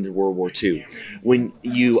to get into World War II. When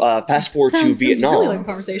you fast forward to Sounds Vietnam, really like the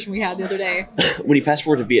conversation we had the other day. when you fast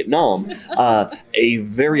forward to Vietnam, a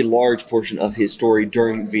very large portion of his story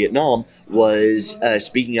during Vietnam was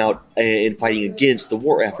speaking out and fighting against the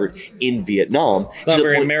war effort in Vietnam. It's not to the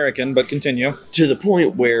very point- American, but continue. to the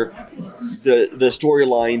point where the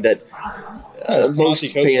storyline that Was most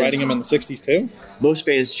Ta-Nehisi Coates fans writing him in the 60s too? most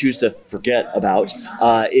fans choose to forget about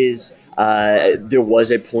is there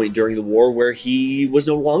was a point during the war where he was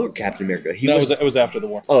no longer Captain America. He No, was. it was after the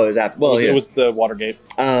war. Oh, it was after. Well, it yeah. was the Watergate.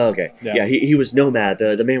 Oh, okay. Yeah. Yeah, he was Nomad,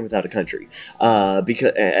 the man without a country,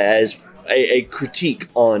 because as a critique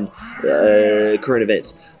on current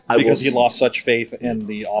events. Because he lost such faith in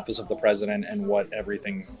the office of the president and what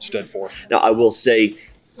everything stood for. Now, I will say,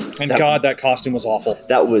 And God, that costume was awful.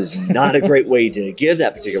 That was not a great way to give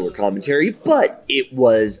that particular commentary, but it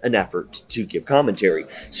was an effort to give commentary.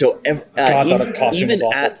 So that costume was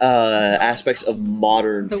awful. At aspects of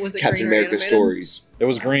modern Captain America stories. It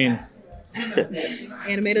was green.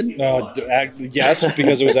 Animated? Yes,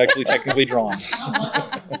 because it was actually technically drawn.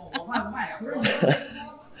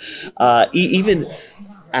 Even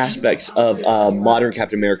aspects of modern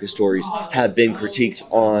Captain America stories have been critiques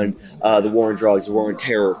on the war on drugs, the war on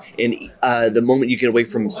terror, and the moment you get away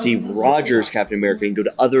from Steve Rogers' Captain America and go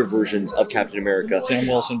to other versions of Captain America, Sam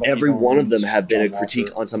Wilson, every one of them have been a critique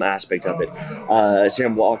on some aspect of it.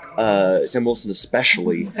 Sam Wilson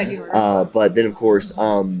especially, but then of course,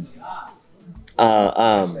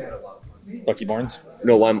 Bucky Barnes.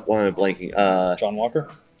 No, why am I blanking? John Walker.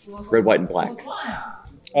 Red, White, and Black.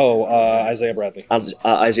 Oh, Isaiah Bradley.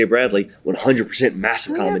 Isaiah Bradley, 100%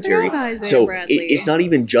 massive commentary. So it's not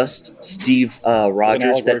even just Steve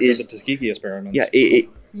Rogers that is the Tuskegee experiment. Yeah,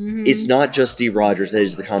 it's not just Steve Rogers that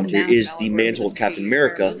is the commentary. It is the mantle of Captain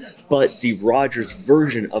America, but Steve Rogers'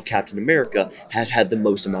 version of Captain America has had the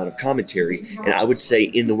most amount of commentary. And I would say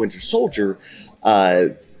in The Winter Soldier,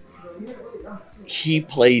 he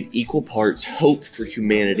played equal parts hope for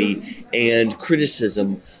humanity and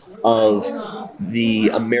criticism of the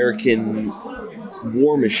American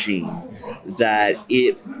war machine, that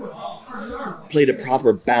it played a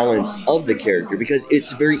proper balance of the character, because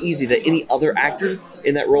it's very easy that any other actor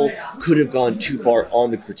in that role could have gone too far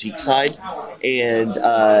on the critique side and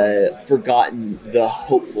forgotten the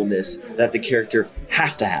hopefulness that the character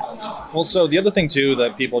has to have. Well, so the other thing too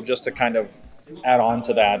that people, just to kind of add on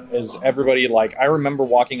to that, is everybody, like, I remember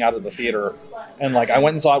walking out of the theater and like I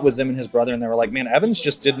went and saw it with Zim and his brother, and they were like, man, Evans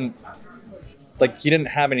just didn't, like, he didn't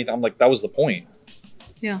have anything. I'm like, that was the point.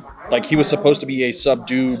 Yeah. Like, he was supposed to be a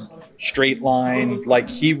subdued, straight line. Like,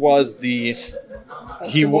 he was the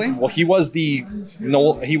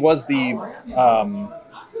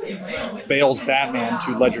Bale's Batman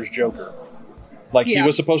to Ledger's Joker. Like, he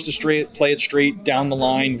was supposed to play it straight down the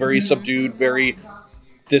line, very subdued, very,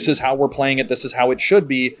 this is how we're playing it, this is how it should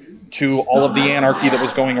be, to all of the anarchy that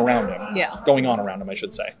was going around him. Yeah. Going on around him, I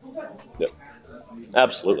should say. Yep.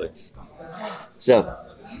 Absolutely. So,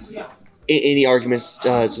 any arguments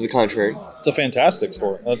to the contrary? It's a fantastic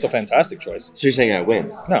story. That's a fantastic choice. So you're saying I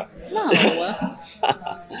win? No.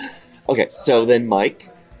 Okay, so then Mike,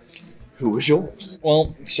 who was yours?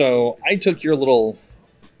 Well, so I took your little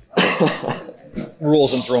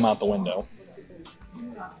rules and threw them out the window.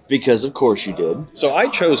 Because of course you did. So I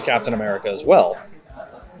chose Captain America as well.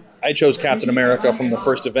 I chose Captain America from the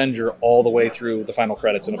first Avenger all the way through the final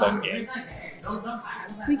credits in Endgame.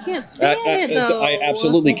 We can't spin it, though. I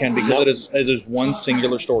absolutely can, because it is one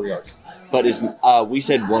singular story arc. But we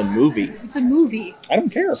said one movie. You said movie. I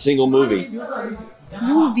don't care. A single movie.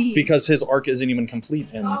 Movie. Because his arc isn't even complete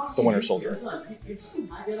in The Winter Soldier.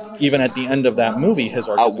 Even at the end of that movie, his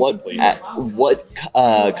arc isn't complete. What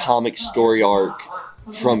comic story arc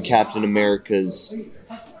from Captain America's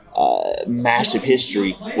massive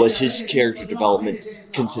history was his character development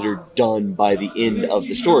considered done by the end of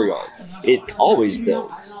the story arc? It always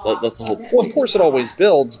builds. That's the whole point. Well, of course it always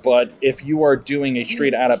builds, but if you are doing a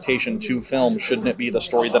straight adaptation to film, shouldn't it be the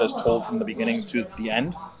story that is told from the beginning to the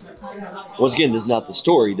end? Once again, this is not the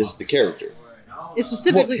story, this is the character. It's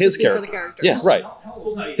specifically his for the character. Yes, right.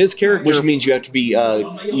 His character, which means you have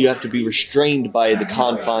to be restrained by the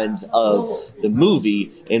confines of the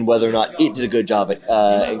movie and whether or not it did a good job at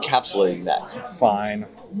encapsulating that. Fine.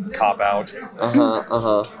 Cop out.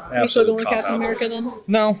 You still going with Captain America then?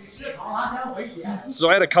 No. So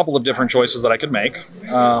I had a couple of different choices that I could make.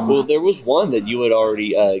 Well, there was one that you had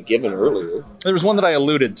already given earlier. There was one that I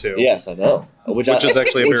alluded to. Yes, I know. Which is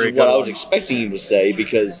actually a very good one. I was expecting you to say,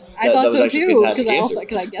 because I thought so too. Because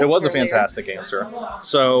I guessed it was a fantastic answer.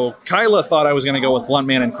 So Kyla thought I was going to go with Blunt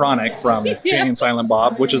Man and Chronic from Jane and Silent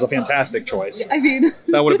Bob, which is a fantastic choice. I mean,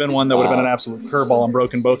 that would have been one that would have been an absolute curveball and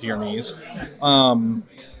broken both of your knees.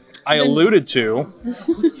 I alluded to,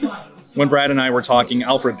 when Brad and I were talking,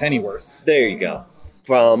 Alfred Pennyworth. There you go.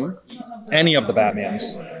 From any of the Batmans.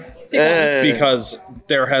 Because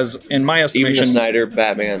there has, in my estimation, even the Snyder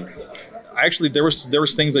Batman. Actually, there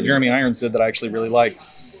was things that Jeremy Irons did that I actually really liked.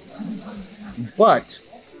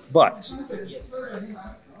 But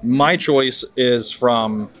my choice is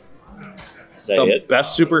from the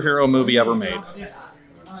best superhero movie ever made.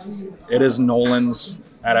 It is Nolan's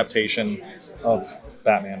adaptation of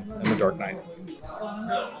Batman in The Dark Knight.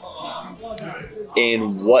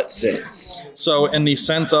 In what sense? So in the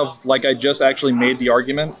sense of, like, I just actually made the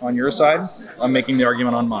argument on your side, I'm making the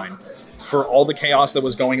argument on mine. for all the chaos that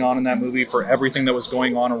was going on in that movie, for everything that was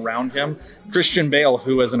going on around him. Christian Bale,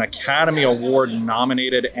 who is an Academy Award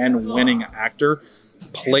nominated and winning actor,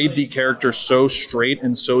 played the character so straight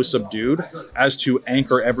and so subdued as to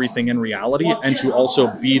anchor everything in reality and to also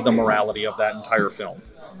be the morality of that entire film,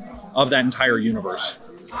 of that entire universe.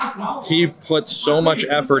 He put so much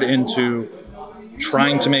effort into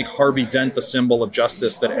trying to make Harvey Dent the symbol of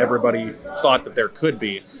justice that everybody thought that there could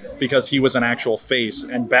be, because he was an actual face,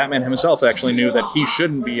 and Batman himself actually knew that he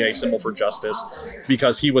shouldn't be a symbol for justice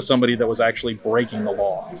because he was somebody that was actually breaking the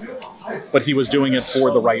law, but he was doing it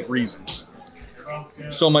for the right reasons.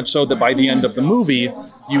 So much so that by the end of the movie,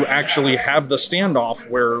 you actually have the standoff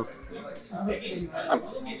where... I'm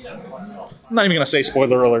not even going to say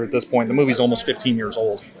spoiler alert at this point. The movie's almost 15 years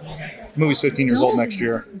old. The movie's 15 years old next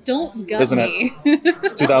year. Don't gut Isn't me.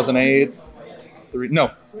 it? 2008?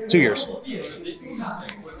 2 years.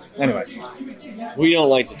 Anyway. We don't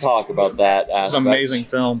like to talk about that aspect. It's an amazing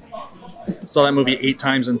film. Saw that movie 8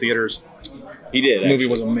 times in theaters. He did, The movie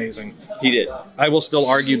was amazing. He did. I will still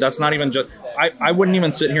argue that's not even just... I wouldn't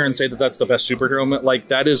even sit here and say that that's the best superhero. Like,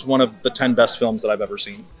 that is one of the 10 best films that I've ever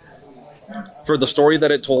seen. For the story that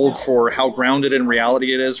it told, for how grounded in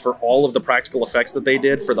reality it is, for all of the practical effects that they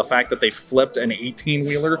did, for the fact that they flipped an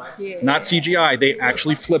 18-wheeler, not CGI, they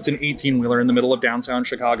actually flipped an 18-wheeler in the middle of downtown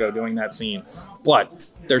Chicago doing that scene. But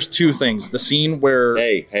there's 2 things. The scene where...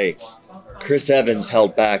 Hey, Chris Evans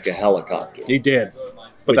held back a helicopter. He did.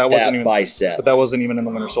 But With that wasn't that even bicep. But that wasn't even in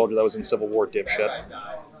the Winter Soldier. That was in Civil War, dipshit.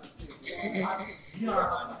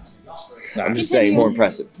 I'm just saying, more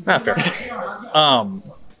impressive. Not fair.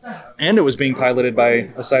 And it was being piloted by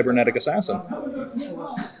a cybernetic assassin.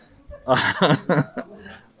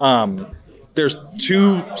 There's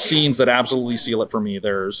 2 scenes that absolutely seal it for me.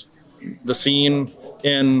 There's the scene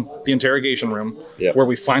in the interrogation room, where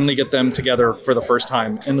we finally get them together for the first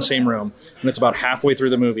time in the same room, and it's about halfway through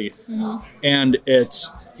the movie. And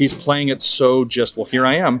he's playing it so just, well, here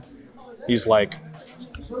I am. He's like,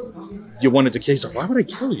 you wanted to kill. He's like, why would I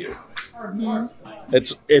kill you?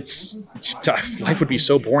 It's life would be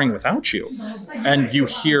so boring without you. And you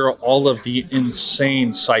hear all of the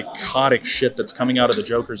insane psychotic shit that's coming out of the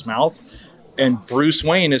Joker's mouth, and Bruce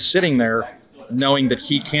Wayne is sitting there knowing that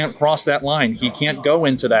he can't cross that line. He can't go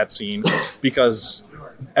into that scene because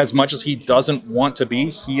as much as he doesn't want to be,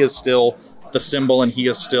 he is still the symbol, and he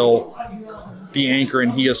is still the anchor,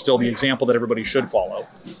 and he is still the example that everybody should follow.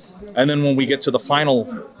 And then when we get to the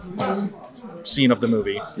final scene of the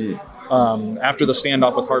movie, after the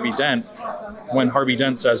standoff with Harvey Dent, when Harvey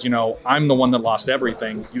Dent says, I'm the one that lost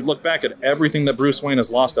everything, you look back at everything that Bruce Wayne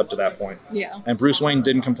has lost up to that point. Yeah. And Bruce Wayne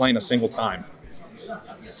didn't complain a single time.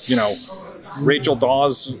 Rachel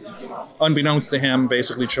Dawes, unbeknownst to him,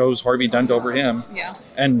 basically chose Harvey Dent over him. Yeah.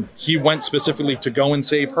 And he went specifically to go and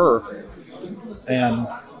save her. And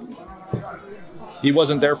he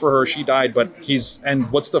wasn't there for her. She died, but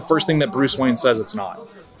and what's the first thing that Bruce Wayne says? It's not.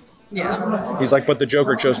 Yeah. He's like, but the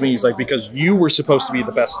Joker chose me. He's like, because you were supposed to be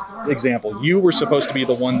the best example. You were supposed to be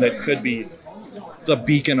the one that could be the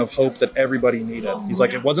beacon of hope that everybody needed. He's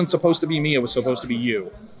like, it wasn't supposed to be me. It was supposed to be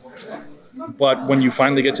you. But when you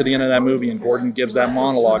finally get to the end of that movie and Gordon gives that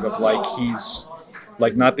monologue of he's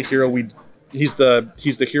not the hero he's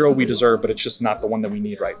the hero we deserve, but it's just not the one that we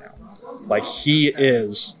need right now. He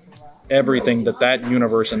is everything that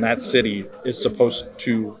universe and that city is supposed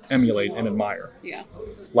to emulate and admire. Yeah.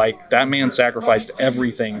 That man sacrificed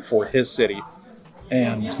everything for his city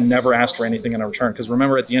and never asked for anything in return. Because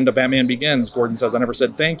remember, at the end of Batman Begins, Gordon says, I never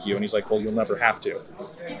said thank you. And he's like, well, you'll never have to.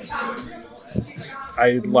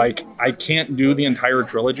 I can't do the entire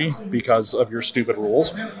trilogy because of your stupid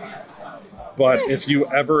rules. But if you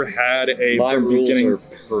ever had My rules beginning, are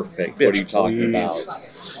perfect. What are you talking about?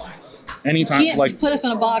 Anytime, You can't put us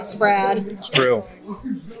in a box, Brad. It's true.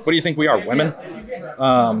 What do you think we are, women?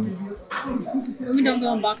 Women don't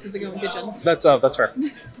go in boxes, they go in kitchens. That's fair.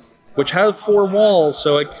 Which have 4 walls,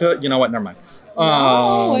 so it could. You know what? Never mind.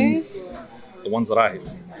 Always. The ones that I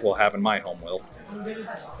will have in my home will.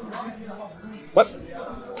 What?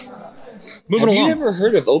 Moving Have along. you never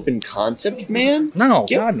heard of open concept, man? No,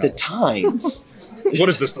 Get God, no. the times. What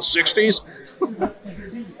is this? The 60s?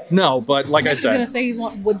 No, but like I I was going said, to say he's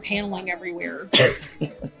want wood paneling everywhere.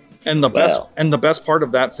 and the best part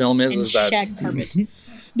of that film And is that shag carpet.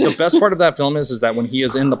 the best part of that film is that when he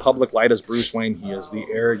is in the public light as Bruce Wayne, he is the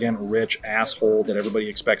arrogant, rich asshole that everybody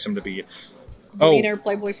expects him to be. Billionaire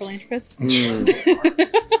playboy philanthropist.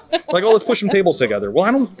 Let's push some tables together. Well,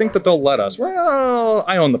 I don't think that they'll let us. Well,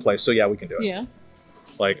 I own the place, so yeah, we can do it. Yeah.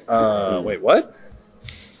 Wait, what?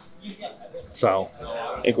 So,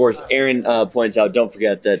 Of course, Aaron points out, don't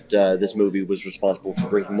forget that this movie was responsible for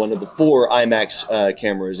breaking one of the 4 IMAX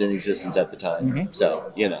cameras in existence at the time.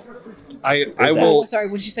 So, I that? will. Sorry,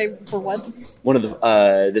 would you say for what? One of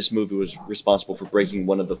the this movie was responsible for breaking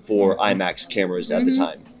one of the 4 IMAX cameras at the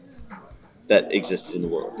time that existed in the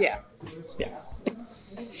world. Yeah.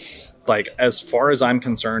 Like, as far as I'm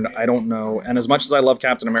concerned, I don't know. And as much as I love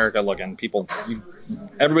Captain America, look, and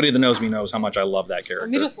everybody that knows me knows how much I love that character.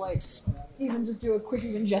 Let me just even just do a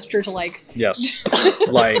quick gesture to Yes.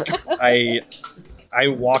 Like, I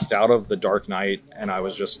walked out of The Dark Knight and I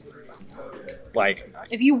was just like.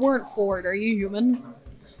 If you weren't Ford, are you human?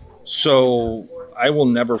 So I will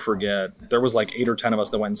never forget. There was 8 or 10 of us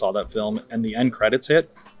that went and saw that film, and the end credits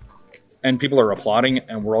hit. And people are applauding,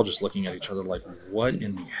 and we're all just looking at each other like, what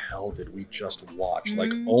in the hell did we just watch?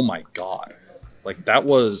 Like, oh my God. That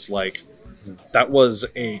was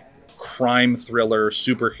a crime thriller,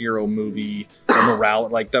 superhero movie, morale.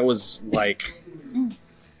 That was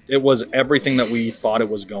it was everything that we thought it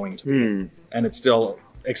was going to be. And it still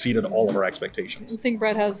exceeded all of our expectations. I think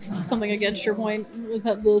Brad has something against your point with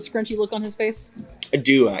the scrunchy look on his face. I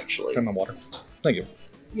do, actually. Turn my water. Thank you.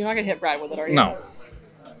 You're not going to hit Brad with it, are you? No.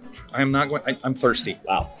 I am not going. I'm thirsty.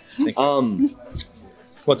 Wow.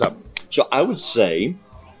 What's up? So I would say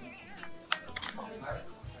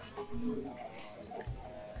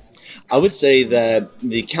that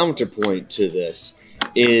the counterpoint to this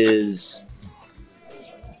is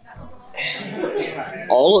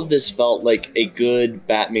all of this felt like a good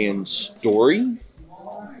Batman story.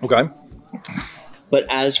 Okay. But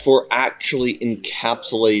as for actually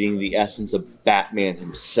encapsulating the essence of Batman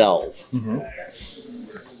himself,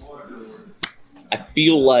 I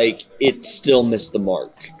feel like it still missed the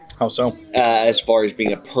mark. How so? As far as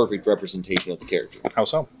being a perfect representation of the character. How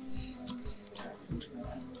so?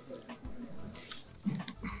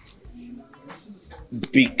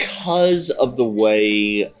 Because of the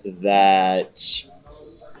way that...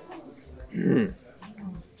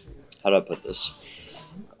 how do I put this?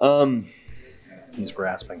 He's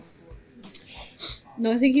grasping.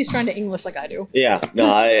 No, I think he's trying to English like I do. Yeah,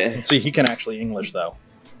 no, See, he can actually English, though.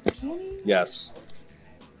 Can he? Yes.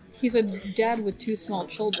 He's a dad with 2 small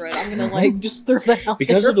children. I'm gonna just throw that out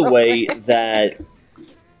because there of the real way quick. that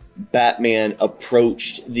Batman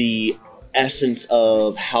approached the essence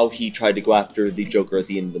of how he tried to go after the Joker at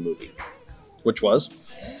the end of the movie. Which was?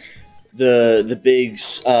 The big,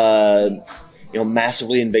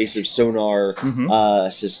 massively invasive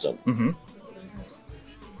sonar system.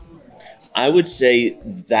 I would say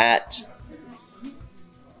that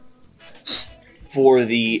for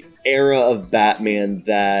the era of Batman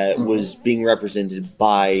that was being represented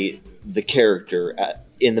by the character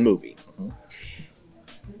in the movie,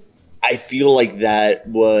 I feel like that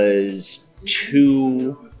was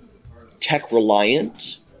too tech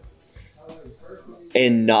reliant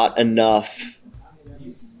and not enough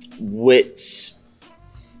wits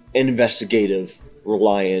and investigative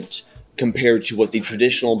reliant compared to what the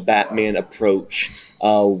traditional Batman approach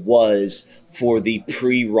was for the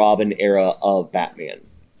pre-Robin era of Batman.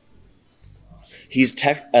 He's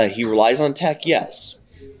tech. He relies on tech, yes,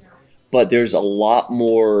 but there's a lot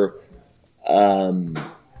more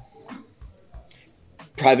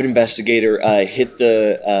private investigator hit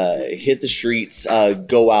the streets,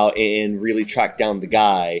 go out and really track down the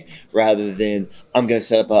guy, rather than I'm going to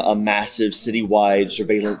set up a massive citywide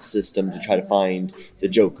surveillance system to try to find the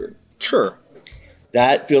Joker. Sure.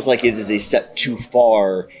 That feels like it is a step too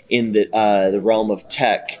far in the realm of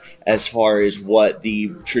tech as far as what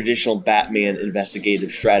the traditional Batman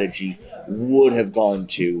investigative strategy would have gone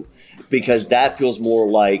to, because that feels more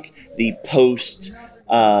like the post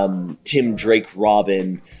Tim Drake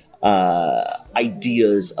Robin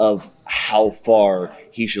ideas of how far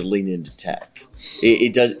he should lean into tech.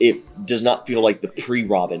 It does not feel like the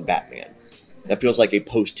pre-Robin Batman. That feels like a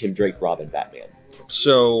post Tim Drake Robin Batman.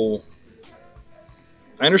 So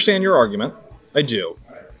I understand your argument. I do.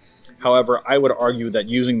 However, I would argue that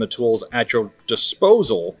using the tools at your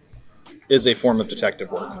disposal is a form of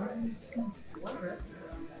detective work.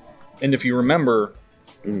 And if you remember,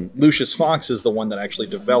 Lucius Fox is the one that actually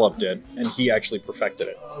developed it, and he actually perfected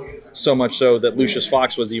it. So much so that Lucius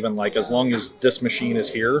Fox was even like, as long as this machine is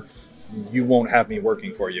here, you won't have me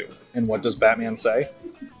working for you. And what does Batman say?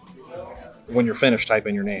 When you're finished, type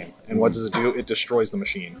in your name. And what does it do? It destroys the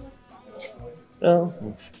machine. Oh.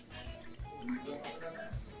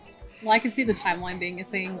 Well, I can see the timeline being a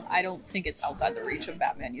thing. I don't think it's outside the reach of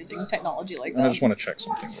Batman using technology like that. I just want to check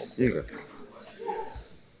something real quick.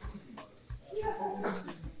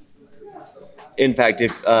 In fact,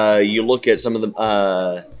 if you look at some of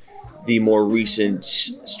the more recent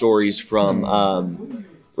stories from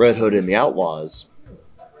Red Hood and the Outlaws,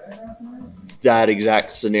 that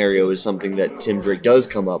exact scenario is something that Tim Drake does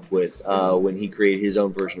come up with when he created his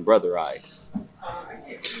own version of Brother Eye.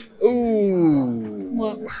 Ooh.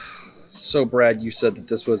 What? So, Brad, you said that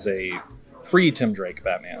this was a pre-Tim Drake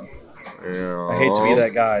Batman. Yeah. I hate to be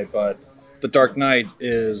that guy, but The Dark Knight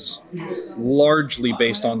is largely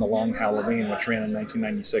based on The Long Halloween, which ran in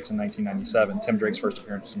 1996 and 1997. Tim Drake's first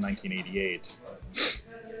appearance was in 1988.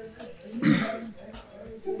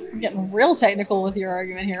 You're getting real technical with your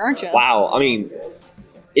argument here, aren't you? Wow, I mean,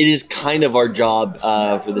 it is kind of our job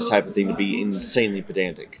for this type of thing to be insanely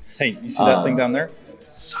pedantic. Hey, you see that thing down there?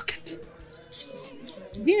 Suck it.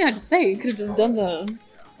 You didn't have to say. You could have just done the...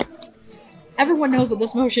 Everyone knows what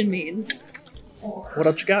this motion means. What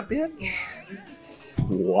else you got, bitch?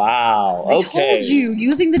 Wow, I okay. told you,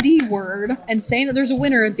 using the D word and saying that there's a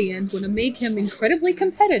winner at the end would make him incredibly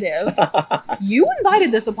competitive. You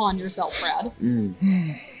invited this upon yourself, Brad.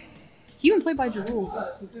 Mm. He even played by your rules.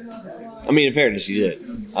 I mean, in fairness, he did.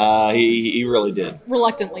 He really did.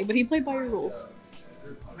 Reluctantly, but he played by your rules.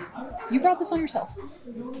 You brought this on yourself.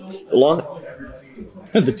 Long,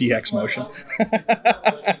 The DX motion.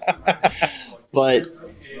 but,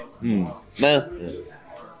 well,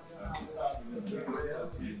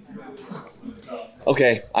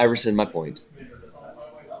 okay, I rescind my point.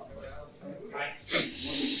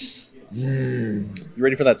 You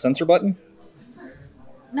ready for that censor button?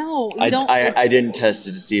 No, you don't. I didn't test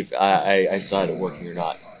it to see if I saw it working or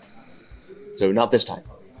not. So not this time.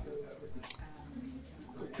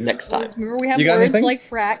 Next time. Remember, we have You got words anything? like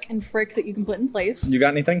frack and frick that you can put in place. You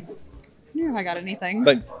got anything? You know if I got anything.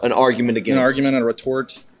 Like An argument against. an argument, a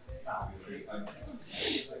retort?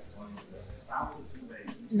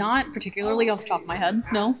 Not particularly off the top of my head,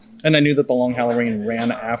 no. And I knew that The Long Halloween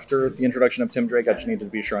ran after the introduction of Tim Drake. I just needed to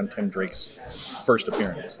be sure on Tim Drake's first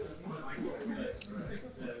appearance.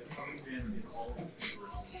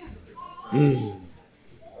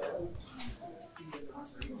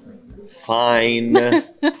 Fine.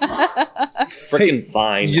 Freaking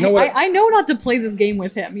fine. You know what? I know not to play this game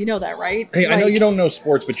with him. You know that, right? Hey, I know Like, you don't know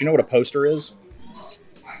sports, but you know what a poster is?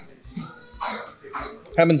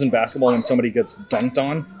 Happens in basketball when somebody gets dunked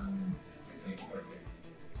on.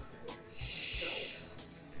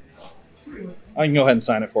 I can go ahead and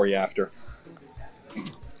sign it for you after.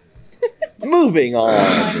 Moving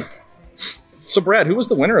on. So, Brad, who was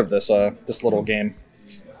the winner of this this little game?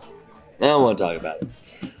 I don't want to talk about it.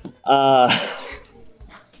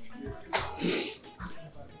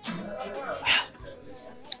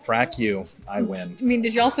 Frack you. I win. I mean,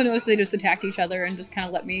 did you also notice they just attacked each other and just kind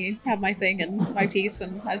of let me have my thing and my piece,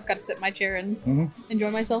 and I just got to sit in my chair and enjoy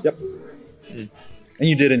myself? Yep. And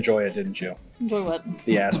you did enjoy it, didn't you? Enjoy what?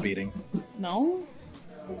 The ass beating. No.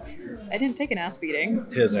 I didn't take an ass beating.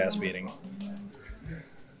 His ass beating.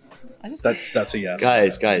 I just... That's a yes.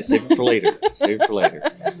 Guys, save it for later. Save it for later.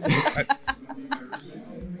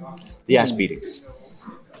 The ass beatings.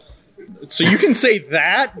 So you can say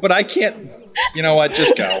that, but I can't. You know what?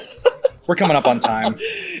 Just go. We're coming up on time.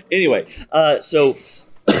 Anyway, so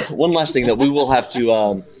one last thing that we will have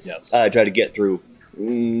to Yes. try to get through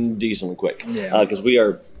decently quick. Yeah. Because we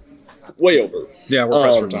are way over. Yeah, we're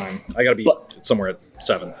pressed for time. I gotta be but- somewhere at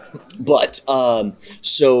 7. But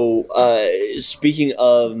speaking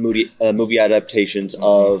of movie adaptations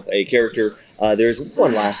of a character, there's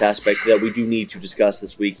one last aspect that we do need to discuss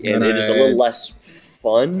this week, and it is a little less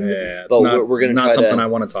fun. Yeah, it's but not, we're going to not try something to. I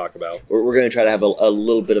want to talk about. We're going to try to have a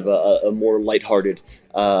little bit of a more lighthearted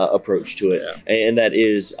approach to it, Yeah. and that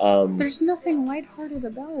is. There's nothing lighthearted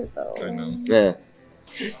about it, though. I know. Yeah.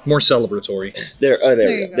 More celebratory. There we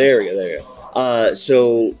you go. go. There we go.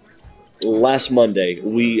 So last Monday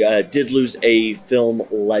we did lose a film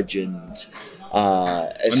legend,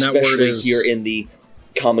 that word especially is- here in the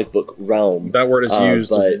comic book realm. That word is used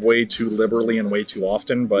but way too liberally and way too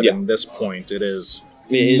often, but Yeah. in this point, it is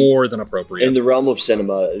In- more than appropriate. in the realm of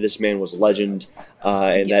cinema, this man was a legend,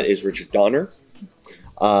 and that Yes. is Richard Donner.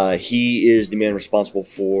 He is the man responsible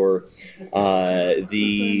for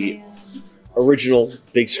the original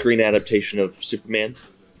big screen adaptation of Superman.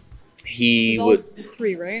 He There's all would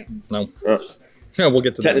 3, right? no. Yeah, we'll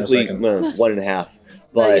get to technically that in a second. 1.5,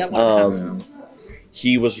 but yeah, 1.5.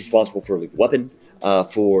 he was responsible for Lethal Weapon,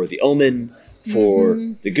 for The Omen, for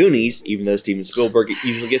The Goonies, even though Steven Spielberg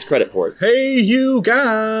usually gets credit for it. Hey, you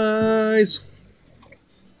guys!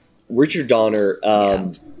 Richard Donner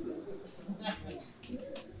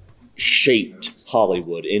shaped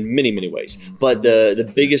Hollywood in many, many ways. But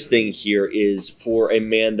the biggest thing here is for a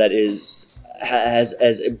man that has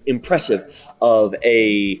as impressive of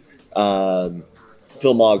a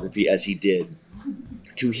filmography as he did,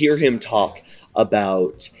 to hear him talk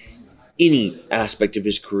about any aspect of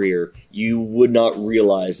his career, you would not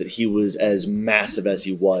realize that he was as massive as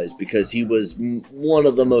he was, because he was one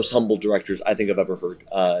of the most humble directors I think I've ever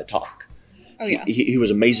heard talk. Oh, yeah. He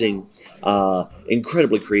was amazing,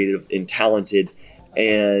 incredibly creative and talented,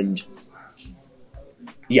 and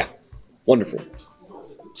yeah, wonderful.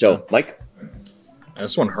 So, Mike?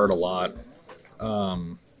 This one hurt a lot.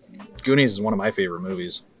 Goonies is one of my favorite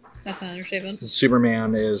movies. That's an understatement.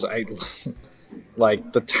 Superman is,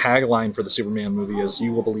 like, the tagline for the Superman movie is,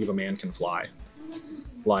 "You will believe a man can fly."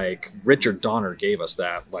 Like, Richard Donner gave us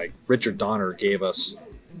that. Like, Richard Donner gave us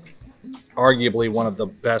arguably one of the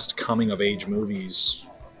best coming-of-age movies,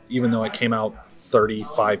 even though it came out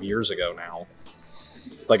 35 years ago now.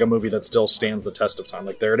 Like, a movie that still stands the test of time.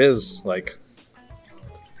 Like, there it is. Like,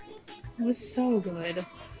 It was so good.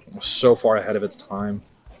 it was so far ahead of its time.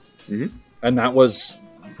 Mm-hmm. And that was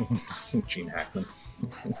Gene Hackman.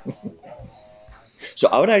 So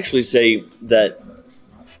I would actually say that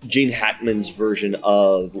Gene Hackman's version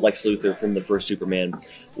of Lex Luthor from the first Superman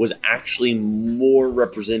was actually more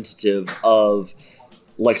representative of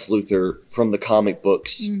Lex Luthor from the comic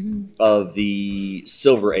books of the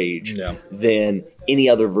Silver Age than any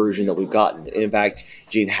other version that we've gotten. And in fact,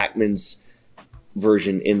 Gene Hackman's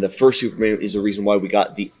version in the first Superman is the reason why we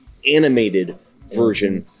got the animated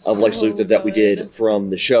version of Lex Luthor that we did from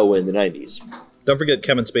the show in the 90s. Don't forget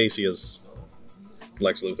Kevin Spacey as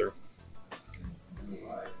Lex Luthor.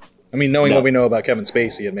 I mean, knowing what we know about Kevin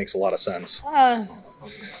Spacey, it makes a lot of sense.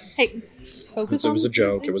 Hey, focus on It was a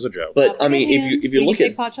joke. It was a joke. But I mean, if you look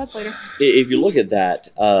at pot shots later. if you look at that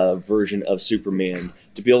version of Superman,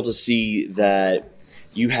 to be able to see that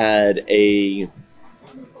you had a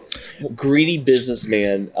greedy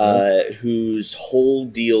businessman whose whole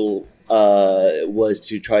deal was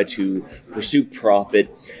to try to pursue profit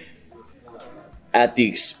at the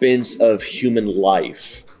expense of human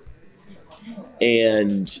life,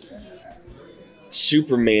 and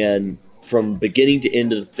Superman, from beginning to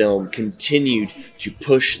end of the film, continued to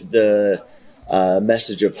push the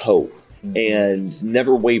message of hope and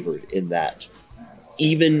never wavered in that.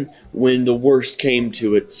 Even when the worst came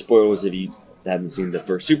to it, spoilers if you haven't seen the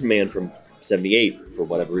first Superman from 78 for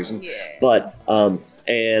whatever reason, but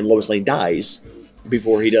and Lois Lane dies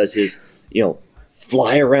before he does his,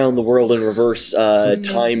 fly around the world in reverse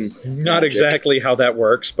time. Not magic. Exactly how that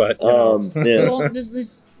works, but but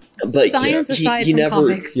science aside he from never,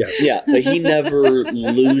 comics. But he never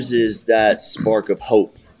loses that spark of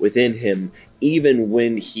hope within him, even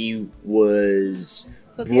when he was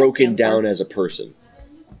broken down as a person.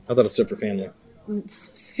 I thought it stood for family.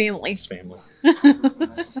 It's family. It's family.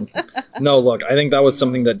 No, look, I think that was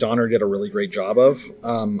something that Donner did a really great job of.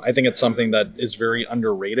 I think it's something that is very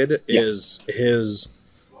underrated, is his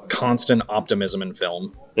constant optimism in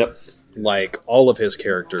film. Yep. Like, all of his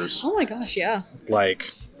characters. Oh my gosh, yeah.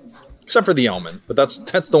 Like, except for the Omen, but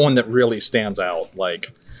that's the one that really stands out.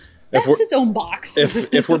 Like, that's its own box.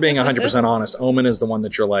 if we're being 100% honest, Omen is the one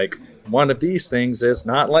that you're like, one of these things is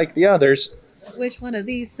not like the others. Which one of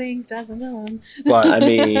these things doesn't belong? But I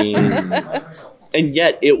mean, and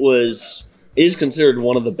yet it is considered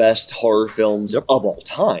one of the best horror films of all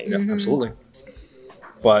time. Yeah, absolutely.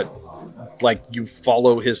 But like, you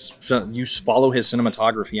follow his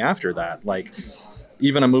cinematography after that. Like,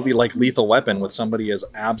 even a movie like Lethal Weapon with somebody as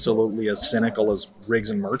absolutely as cynical as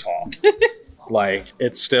Riggs and Murtaugh, like,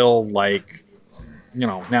 it's still like,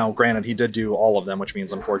 now granted he did do all of them, which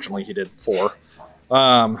means unfortunately he did 4.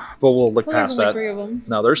 But we'll look past that. 3 of them.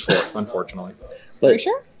 No, there's 4, unfortunately. But, are you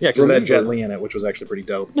sure? Yeah, because they had Jet Li in it, which was actually pretty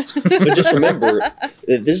dope. But just remember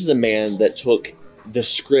that this is a man that took the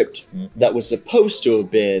script that was supposed to have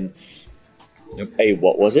been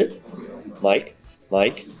what was it? Mike?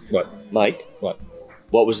 What? Mike? What?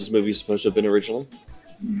 What was this movie supposed to have been originally?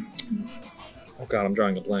 Oh God, I'm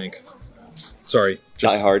drawing a blank. Sorry.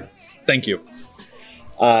 Die Hard. Thank you.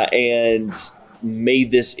 And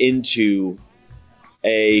made this into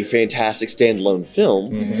a fantastic standalone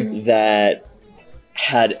film that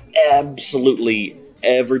had absolutely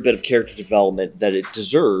every bit of character development that it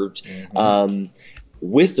deserved,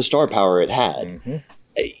 with the star power it had.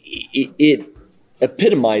 It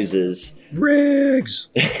epitomizes Riggs.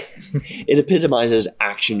 It epitomizes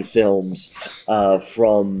action films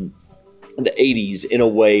from the 80s in a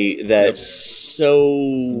way that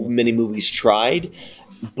so many movies tried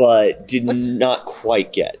but did not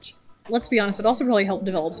quite get. Let's be honest, it also really helped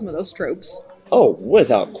develop some of those tropes. Oh,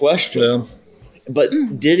 without question. Yeah. But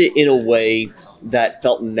did it in a way that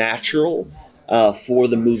felt natural for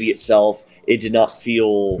the movie itself. It did not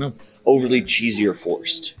feel overly cheesy or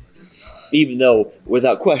forced. Even though,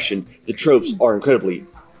 without question, the tropes are incredibly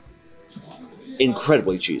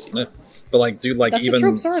cheesy. Yeah. But like, dude, like That's even what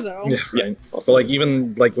tropes are, though. yeah, right. But like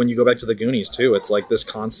even like when you go back to the Goonies too, it's like this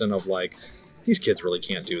constant of like, these kids really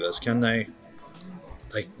can't do this, can they?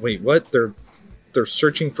 Like, wait, what? They're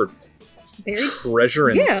searching for Buried? treasure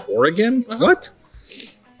in Oregon? Uh-huh. What?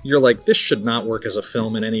 You're like, this should not work as a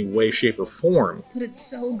film in any way, shape, or form. But it's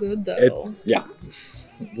so good, though. Yeah.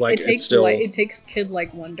 Like, it takes it's still, it takes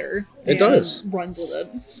kid-like wonder. It and does. Runs with it.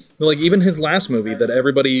 like even his last movie that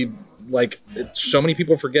everybody like, so many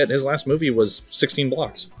people forget. His last movie was 16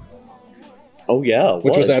 Blocks. Oh yeah,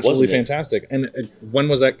 which was absolutely wasn't it? fantastic. And when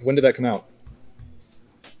was that? When did that come out?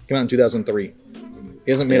 Came out in 2003.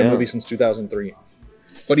 He hasn't made a movie since 2003.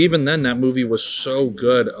 But even then, that movie was so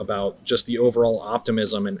good about just the overall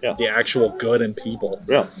optimism and the actual good in people.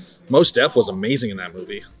 Yeah. Mos Def was amazing in that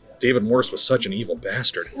movie. David Morse was such an evil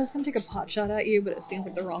bastard. I was going to take a pot shot at you, but it seems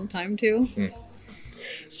like the wrong time to.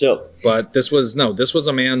 So, but this was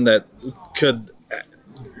a man that could.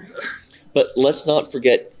 But let's not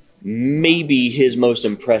forget maybe his most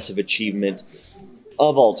impressive achievement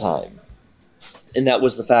of all time. And that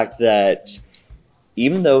was the fact that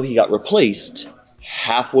even though he got replaced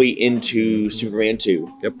halfway into Superman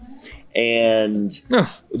 2, and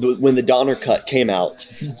when the Donner cut came out,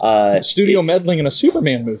 studio meddling in a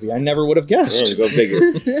Superman movie, I never would have guessed. Yeah, go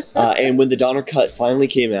figure. And when the Donner cut finally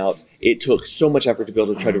came out, it took so much effort to be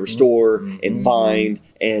able to try to restore and find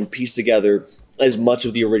and piece together as much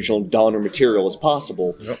of the original Donner material as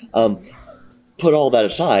possible. Put all that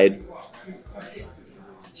aside,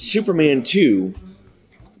 Superman 2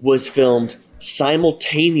 was filmed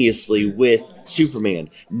simultaneously with Superman,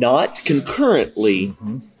 not concurrently.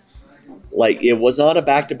 Like, it was not a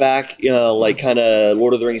back-to-back, like kind of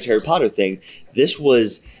Lord of the Rings, Harry Potter thing. This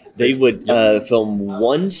was, they would film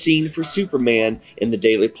one scene for Superman in the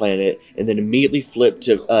Daily Planet, and then immediately flip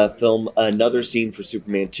to film another scene for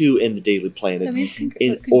Superman 2 in the Daily Planet. That means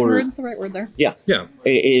concurrent's the right word there. Yeah. Yeah.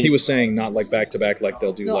 He was saying not like back-to-back like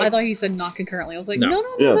they'll do. No, like, I thought he said not concurrently. I was like, No.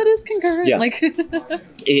 no, that is concurrent. Yeah. Like,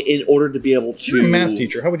 In order to be able to... You're a math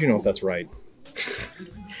teacher. How would you know if that's right?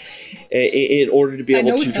 In order to be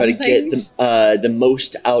able to try to get the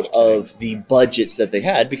most out of the budgets that they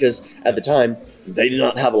had, because at the time they did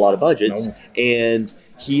not have a lot of budgets, and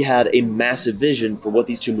he had a massive vision for what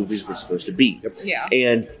these two movies were supposed to be. Yeah.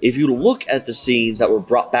 And if you look at the scenes that were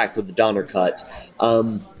brought back for the Donner cut,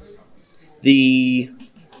 the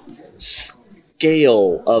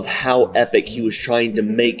scale of how epic he was trying to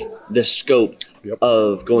make the scope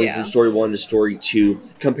of going from story 1 to story 2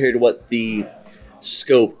 compared to what the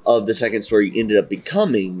scope of the second story ended up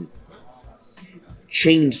becoming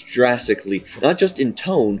changed drastically, not just in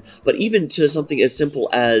tone, but even to something as simple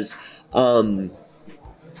as you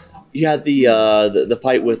had the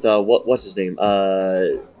fight with what's his name,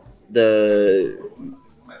 the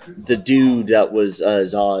dude that was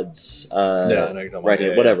Zod's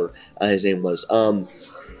whatever his name was.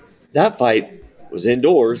 That fight was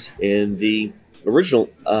indoors in the original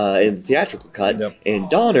in the theatrical cut, and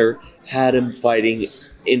Donner had him fighting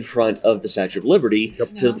in front of the Statue of Liberty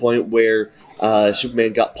to the point where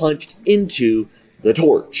Superman got punched into the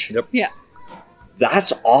torch. Yeah.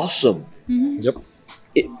 That's awesome.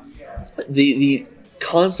 The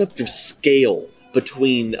concept of scale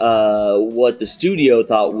between what the studio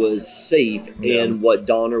thought was safe and what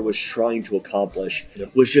Donner was trying to accomplish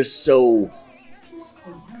was just so...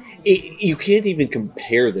 you can't even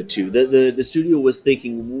compare the two. The studio was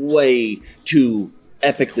thinking way too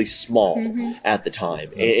epically small at the time,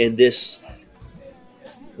 and this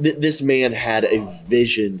man had a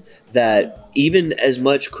vision that, even as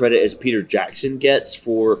much credit as Peter Jackson gets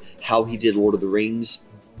for how he did Lord of the Rings,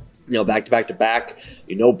 back to back to back,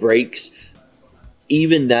 no breaks,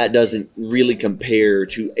 even that doesn't really compare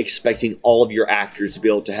to expecting all of your actors to be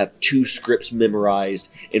able to have 2 scripts memorized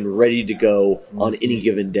and ready to go on any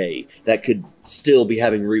given day that could still be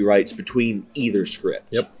having rewrites between either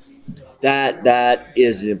script. That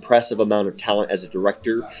is an impressive amount of talent as a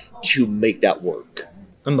director to make that work.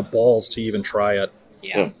 And the balls to even try it.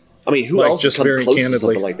 Yeah. I mean, who else has come close to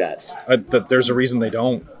something like that? There's a reason they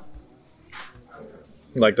don't.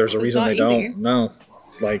 Like, there's a reason they don't. No.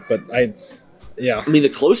 Like, but I mean, the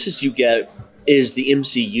closest you get is the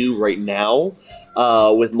MCU right now,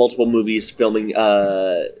 with multiple movies filming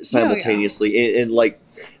simultaneously. And like,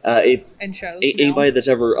 if shows, anybody that's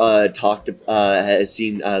ever has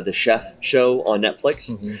seen the Chef show on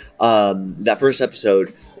Netflix, that first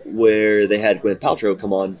episode where they had Gwyneth Paltrow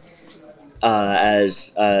come on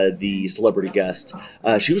as the celebrity guest,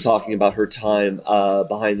 she was talking about her time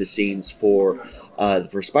behind the scenes for the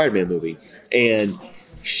first Spider-Man movie, and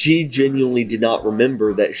she genuinely did not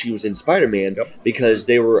remember that she was in Spider-Man because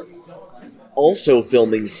they were also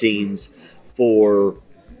filming scenes for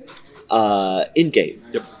in-game.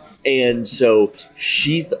 Yep. And so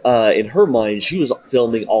she, in her mind, she was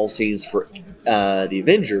filming all scenes for the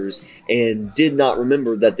Avengers and did not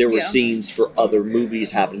remember that there were scenes for other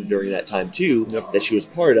movies happening during that time too that she was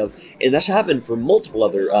part of. And that's happened for multiple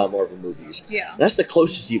other Marvel movies. Yeah. That's the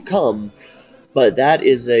closest you've come, but that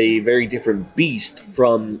is a very different beast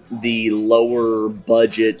from the lower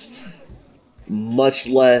budget, much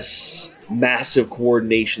less massive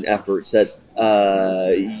coordination efforts that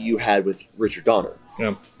you had with Richard Donner.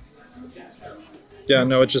 Yeah. Yeah,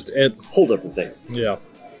 no, it whole different thing. Yeah.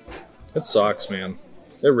 It sucks, man.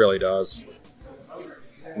 It really does.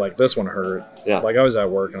 Like, this one hurt. Yeah. Like, I was at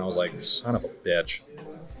work and I was like, son of a bitch.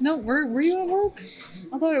 No, were you at work?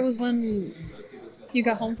 I thought it was when you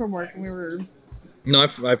got home from work and we were... No, I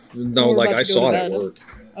saw it at work.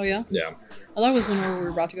 Oh, yeah? Yeah. I thought it was when we were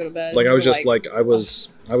about to go to bed. Like, I was just like, I was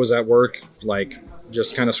at work, like,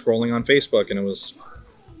 just kind of scrolling on Facebook, and it was...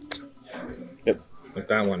 Yep. Like,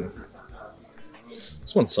 that one.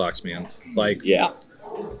 This one sucks, man. Like... Yeah.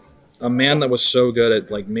 A man that was so good at,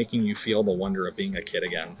 like, making you feel the wonder of being a kid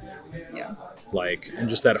again. Yeah. Like, and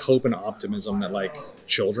just that hope and optimism that, like,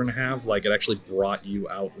 children have. Like, it actually brought you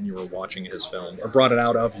out when you were watching his film. Or brought it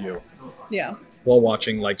out of you. Yeah. While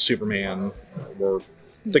watching, like, Superman or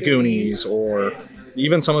The Goonies or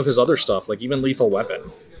even some of his other stuff, like even Lethal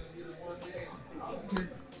Weapon.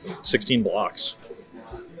 16 Blocks.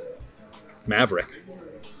 Maverick.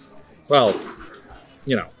 Well,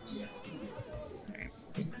 you know.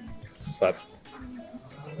 But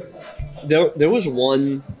there was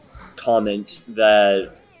one comment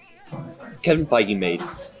that Kevin Feige made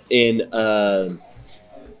in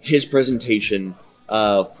his presentation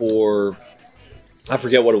for, I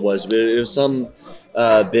forget what it was, but it was some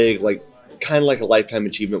big, like, kind of like a Lifetime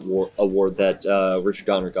Achievement Award that Richard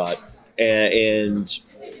Donner got. And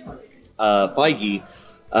Feige,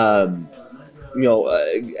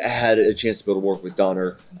 had a chance to be able to work with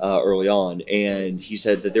Donner early on. And he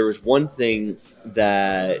said that there was one thing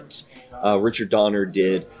that Richard Donner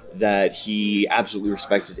did that he absolutely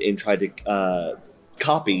respected and tried to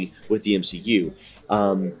copy with the MCU.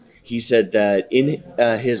 He said that in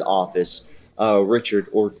his office, Richard,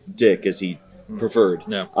 or Dick as he preferred,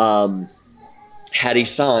 had a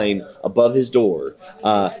sign above his door,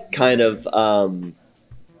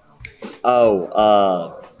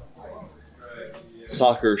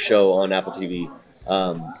 soccer show on Apple TV.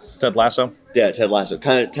 Ted Lasso? Yeah, Ted Lasso.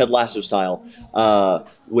 Kind of Ted Lasso style,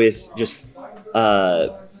 with just I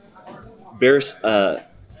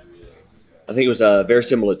think it was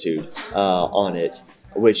verisimilitude on it,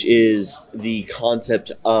 which is the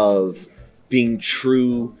concept of being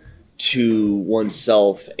true to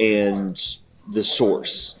oneself and the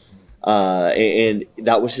source. And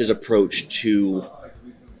that was his approach to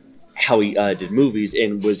how he did movies,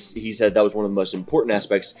 and he said that was one of the most important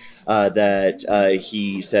aspects that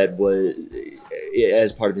he said was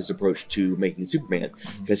as part of his approach to making Superman,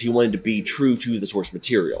 because he wanted to be true to the source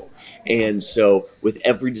material. And so with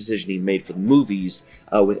every decision he made for the movies,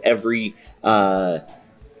 with every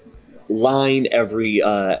line, every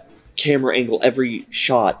camera angle, every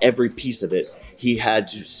shot, every piece of it, he had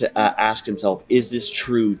to ask himself, is this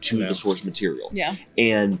true to the source material? Yeah.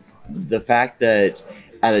 And the fact that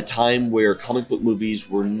at a time where comic book movies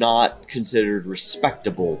were not considered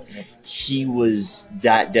respectable, he was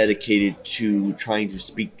that dedicated to trying to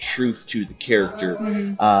speak truth to the character,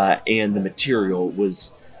 and the material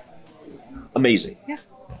was amazing. Yeah.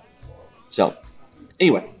 So,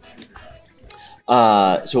 anyway.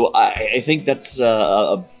 So I think that's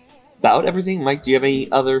about everything. Mike, do you have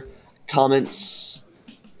any other comments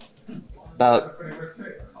about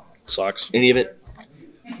Sucks. any of it?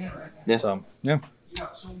 Yeah. So, yeah.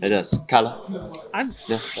 It does. Kyla? I've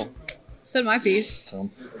Yeah. said my piece. So,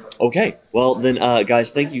 Okay. Well, then,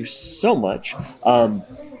 guys, thank you so much.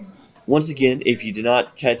 Once again, if you did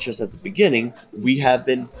not catch us at the beginning, we have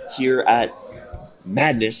been here at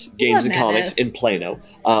Madness Games and Comics in Plano.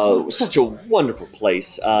 Such a wonderful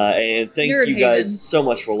place. And thank you guys so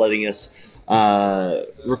much for letting us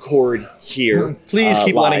record here. please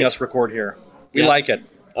keep live. letting us record here. We like it.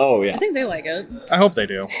 Oh, yeah. I think they like it. I hope they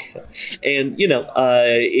do. And,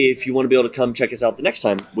 if you want to be able to come check us out the next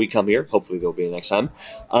time we come here, hopefully there'll be a next time,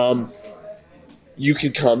 you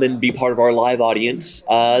can come and be part of our live audience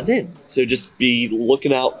then. So just be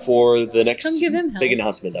looking out for the next big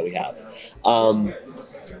announcement that we have.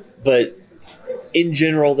 But in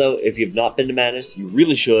general, though, if you've not been to Madness, you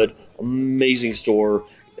really should. Amazing store,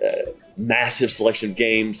 massive selection of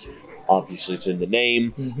games, Obviously, it's in the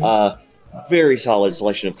name. Very solid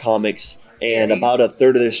selection of comics. And about a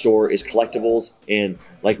third of their store is collectibles. And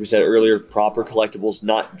like we said earlier, proper collectibles,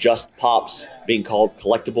 not just pops being called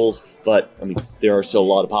collectibles. But, I mean, there are still a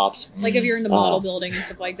lot of pops. Like if you're into model building and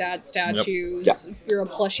stuff like that, statues, if you're a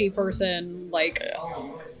plushie person, like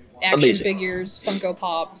action figures, Funko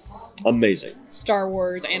Pops. Amazing. Star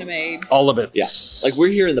Wars, anime. All of it. Yeah. Like we're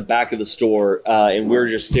here in the back of the store and we're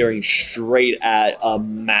just staring straight at a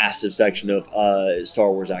massive section of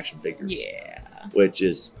Star Wars action figures. Yeah. Which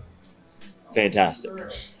is fantastic.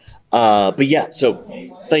 But yeah,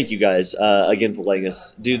 so thank you guys again for letting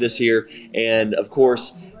us do this here. And of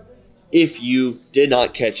course, if you did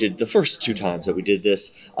not catch it the first 2 times that we did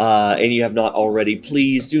this, and you have not already,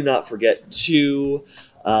 please do not forget to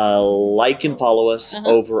like and follow us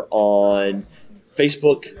over on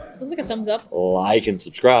Facebook. Looks like a thumbs up. Like and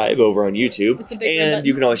subscribe over on YouTube. It's a big and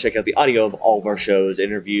you can always check out the audio of all of our shows,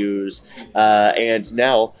 interviews, and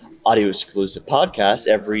now audio exclusive podcasts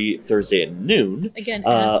every Thursday at noon. Again,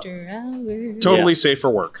 after hours. Totally safe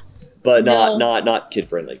for work. But not kid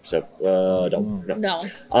friendly. So don't.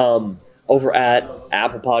 No. Over at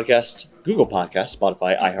Apple Podcast, Google Podcast,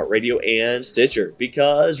 Spotify, iHeartRadio, and Stitcher,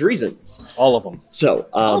 because reasons. All of them. So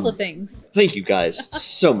all the things. Thank you guys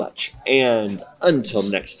so much. And until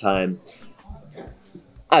next time,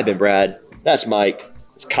 I've been Brad. That's Mike.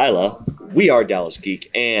 It's Kyla. We are Dallas Geek.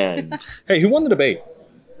 And hey, who won the debate?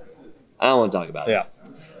 I don't want to talk about it. Yeah.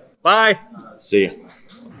 Bye. See ya.